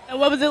 And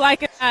what was it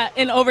like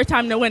in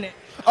overtime to win it?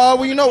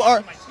 Well, you know,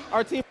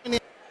 our team,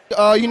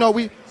 you know,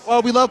 we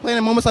love playing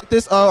in moments like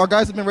this. Our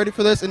guys have been ready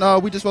for this,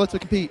 and we just wanted to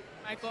compete.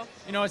 Michael?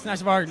 You know, it's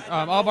nice of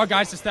all of our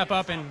guys to step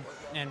up and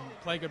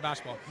play good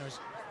basketball.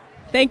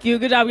 Thank you.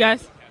 Good job,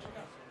 guys.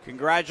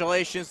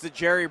 Congratulations to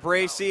Jerry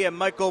Bracey and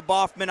Michael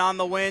Boffman on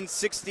the win.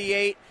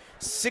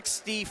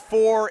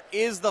 68-64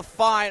 is the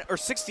final, or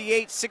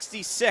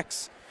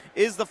 68-66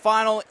 is the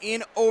final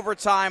in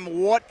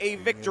overtime. What a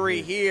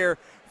victory here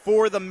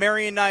for the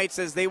Marion Knights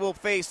as they will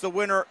face the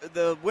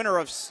winner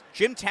of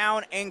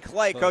Jimtown and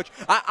Clay. Coach,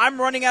 I'm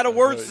running out of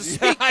words to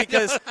speak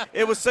because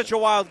it was such a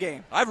wild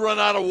game. I've run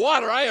out of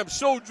water. I am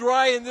so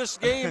dry in this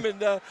game,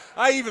 and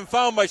I even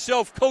found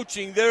myself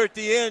coaching there at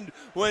the end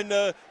when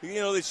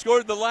they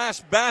scored the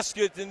last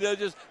basket and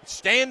just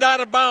stand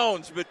out of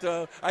bounds.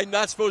 But I'm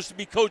not supposed to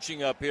be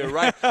coaching up here,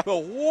 right?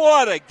 But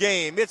what a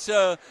game! It's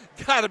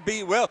got to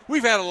be. Well,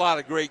 we've had a lot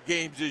of great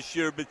games this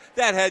year, but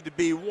that had to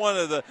be one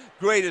of the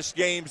greatest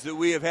games that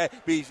we have had.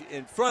 Be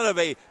in front of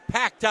a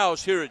packed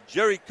house here at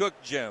Jerry Cook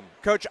Gym.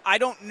 Coach, I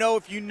don't know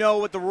if you know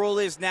what the rule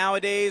is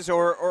nowadays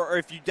or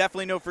if you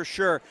definitely know for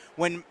sure.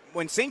 When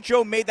St.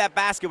 Joe made that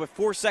basket with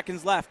 4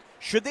 seconds left,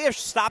 should they have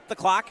stopped the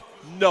clock?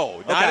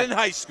 No, not in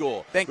high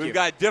school. We've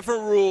got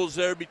different rules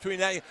there between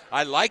that.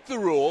 I like the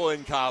rule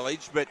in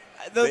college, but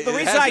the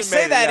reason I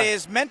say that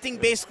is Menting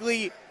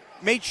basically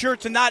made sure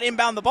to not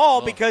inbound the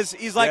ball because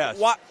he's like,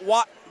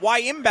 why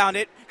inbound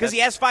it? Because he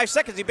has 5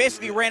 seconds. He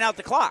basically ran out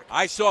the clock.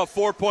 I saw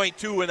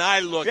 4.2 when I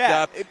looked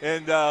up,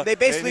 and they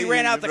basically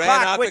ran out the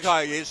clock.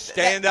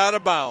 Stand out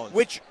of bounds.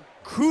 Which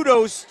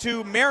kudos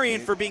to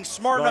Marion for being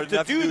smart enough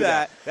to do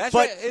that.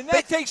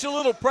 That takes a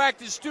little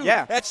practice too.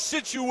 Yeah. That's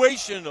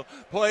situational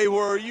play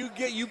where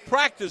you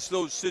practice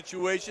those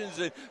situations,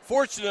 and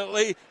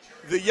fortunately,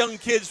 the young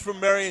kids from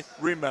Marion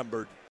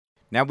remembered.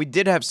 Now, we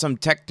did have some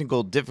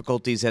technical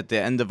difficulties at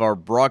the end of our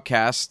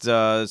broadcast,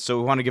 so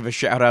we want to give a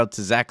shout-out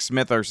to Zach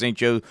Smith, our St.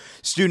 Joe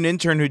student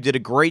intern, who did a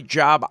great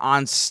job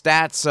on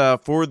stats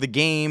for the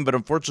game, but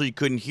unfortunately you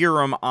couldn't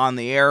hear him on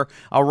the air.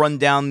 I'll run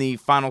down the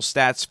final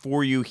stats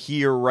for you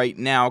here right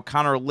now.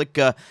 Connor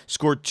Litka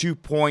scored 2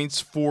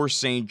 points for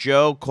St.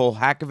 Joe. Cole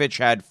Hakovich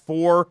had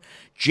 4.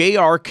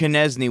 J.R.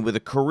 Konechny with a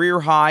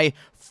career-high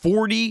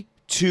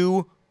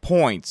 42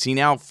 points. He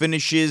now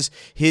finishes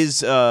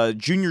his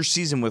junior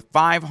season with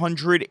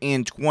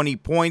 520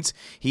 points.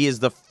 He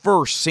is the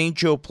first St.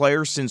 Joe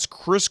player since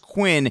Chris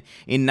Quinn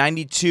in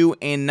 92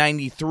 and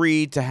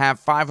 93 to have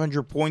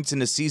 500 points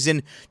in a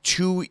season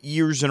 2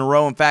 years in a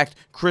row. In fact,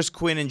 Chris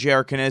Quinn and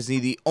J.R.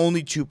 Konechny, the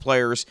only 2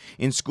 players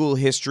in school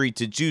history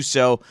to do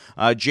so.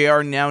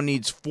 J.R. now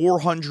needs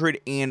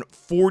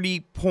 440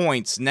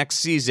 points next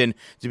season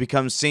to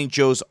become St.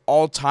 Joe's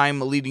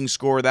all-time leading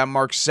scorer. That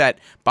mark set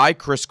by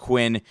Chris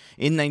Quinn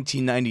in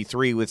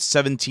 1993 with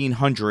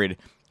 1,700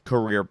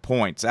 career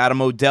points.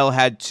 Adam Odell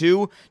had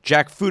 2,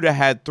 Jack Fuda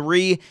had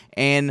 3,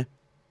 and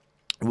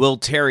Will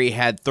Terry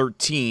had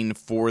 13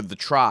 for the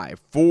Tribe.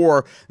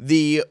 For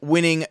the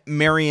winning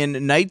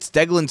Marion Knights,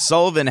 Declan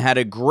Sullivan had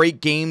a great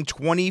game,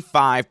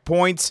 25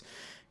 points.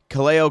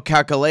 Kaleo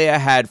Kakalea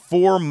had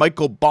 4,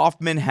 Michael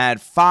Boffman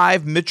had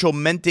 5, Mitchell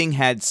Menting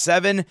had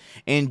 7,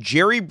 and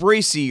Jerry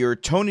Bracey, your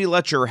Tony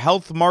Letcher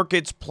Health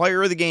Markets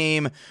Player of the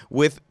Game,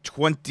 with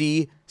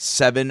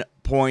 27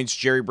 points.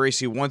 Jerry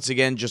Bracey once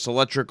again just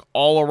electric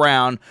all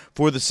around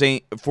for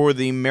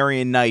the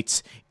Marion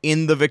Knights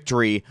in the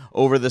victory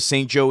over the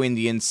St. Joe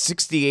Indians,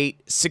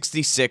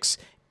 68-66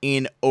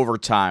 in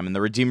overtime. And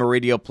the Redeemer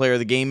Radio Player of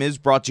the Game is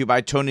brought to you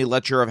by Tony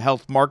Letcher of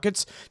Health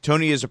Markets.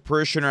 Tony is a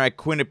parishioner at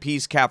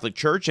Quinnipiac Catholic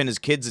Church, and his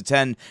kids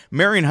attend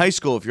Marion High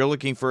School. If you're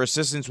looking for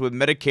assistance with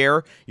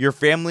Medicare, your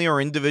family or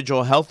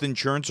individual health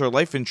insurance or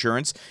life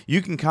insurance,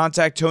 you can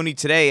contact Tony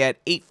today at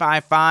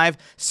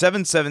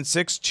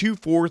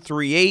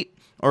 855-776-2438.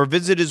 or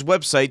visit his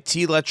website,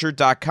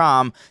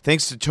 tletcher.com.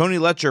 Thanks to Tony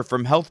Letcher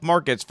from Health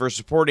Markets for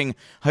supporting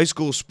high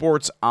school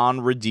sports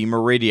on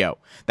Redeemer Radio.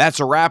 That's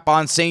a wrap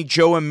on St.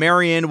 Joe and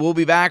Marion. We'll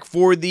be back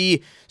for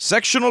the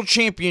sectional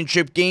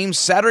championship game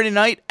Saturday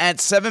night at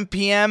 7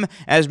 p.m.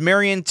 as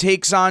Marion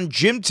takes on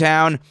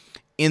Jimtown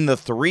in the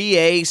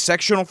 3A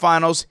sectional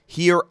finals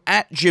here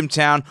at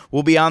Jimtown.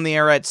 We'll be on the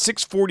air at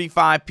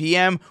 6:45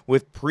 p.m.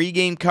 with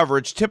pregame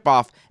coverage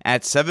tip-off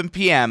at 7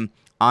 p.m.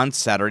 on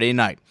Saturday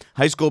night.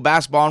 High school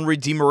basketball on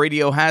Redeemer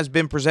Radio has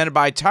been presented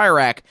by Tire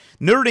Rack,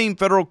 Notre Dame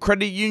Federal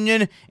Credit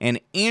Union,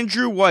 and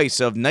Andrew Weiss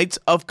of Knights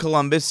of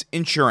Columbus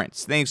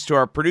Insurance. Thanks to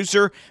our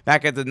producer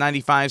back at the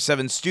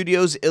 95.7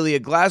 studios, Ilya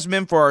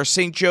Glasman, for our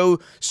St. Joe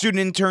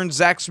student interns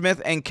Zach Smith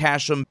and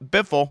Cashlin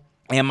Biffle,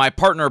 and my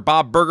partner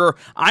Bob Berger.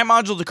 I'm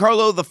Angel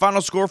DiCarlo. The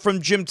final score from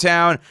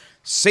Jimtown: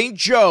 St.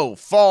 Joe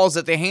falls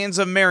at the hands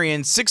of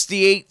Marion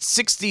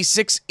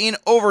 68-66 in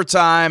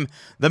overtime.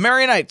 The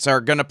Marion Knights are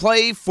going to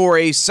play for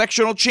a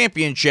sectional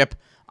championship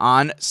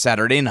on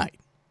Saturday night.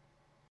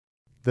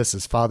 This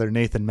is Father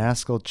Nathan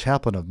Maskell,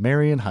 chaplain of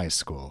Marion High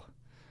School.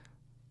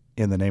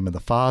 In the name of the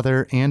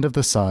Father, and of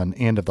the Son,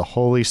 and of the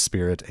Holy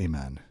Spirit,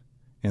 amen.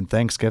 In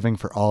thanksgiving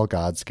for all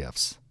God's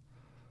gifts.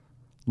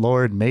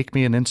 Lord, make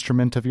me an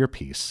instrument of your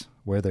peace.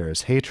 Where there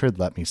is hatred,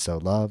 let me sow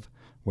love.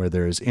 Where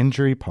there is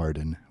injury,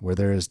 pardon. Where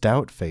there is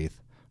doubt, faith.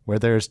 Where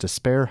there is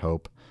despair,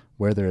 hope.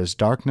 Where there is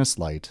darkness,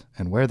 light.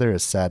 And where there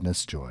is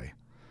sadness, joy.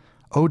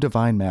 O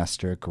divine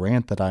Master,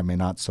 grant that I may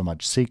not so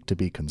much seek to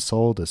be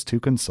consoled as to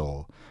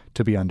console,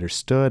 to be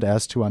understood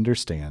as to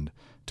understand,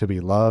 to be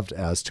loved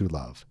as to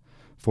love.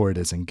 For it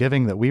is in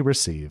giving that we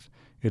receive,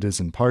 it is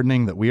in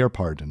pardoning that we are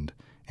pardoned,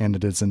 and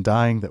it is in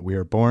dying that we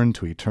are born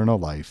to eternal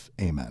life.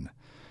 Amen.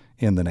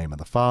 In the name of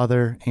the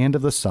Father, and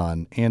of the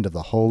Son, and of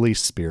the Holy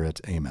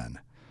Spirit. Amen.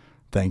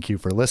 Thank you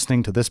for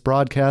listening to this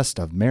broadcast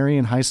of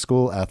Marian High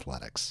School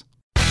Athletics.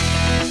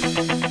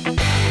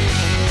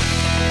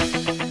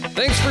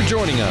 Thanks for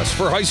joining us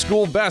for high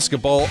school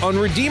basketball on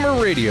Redeemer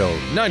Radio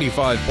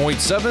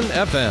 95.7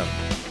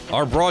 FM.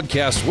 Our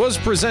broadcast was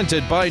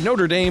presented by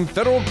Notre Dame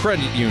Federal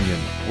Credit Union,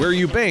 where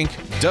you bank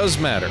does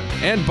matter,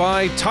 and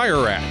by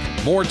Tire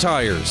Rack. More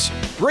tires,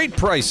 great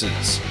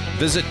prices.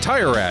 Visit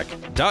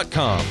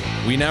TireRack.com.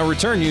 We now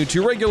return you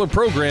to regular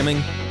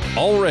programming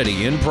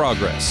already in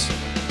progress.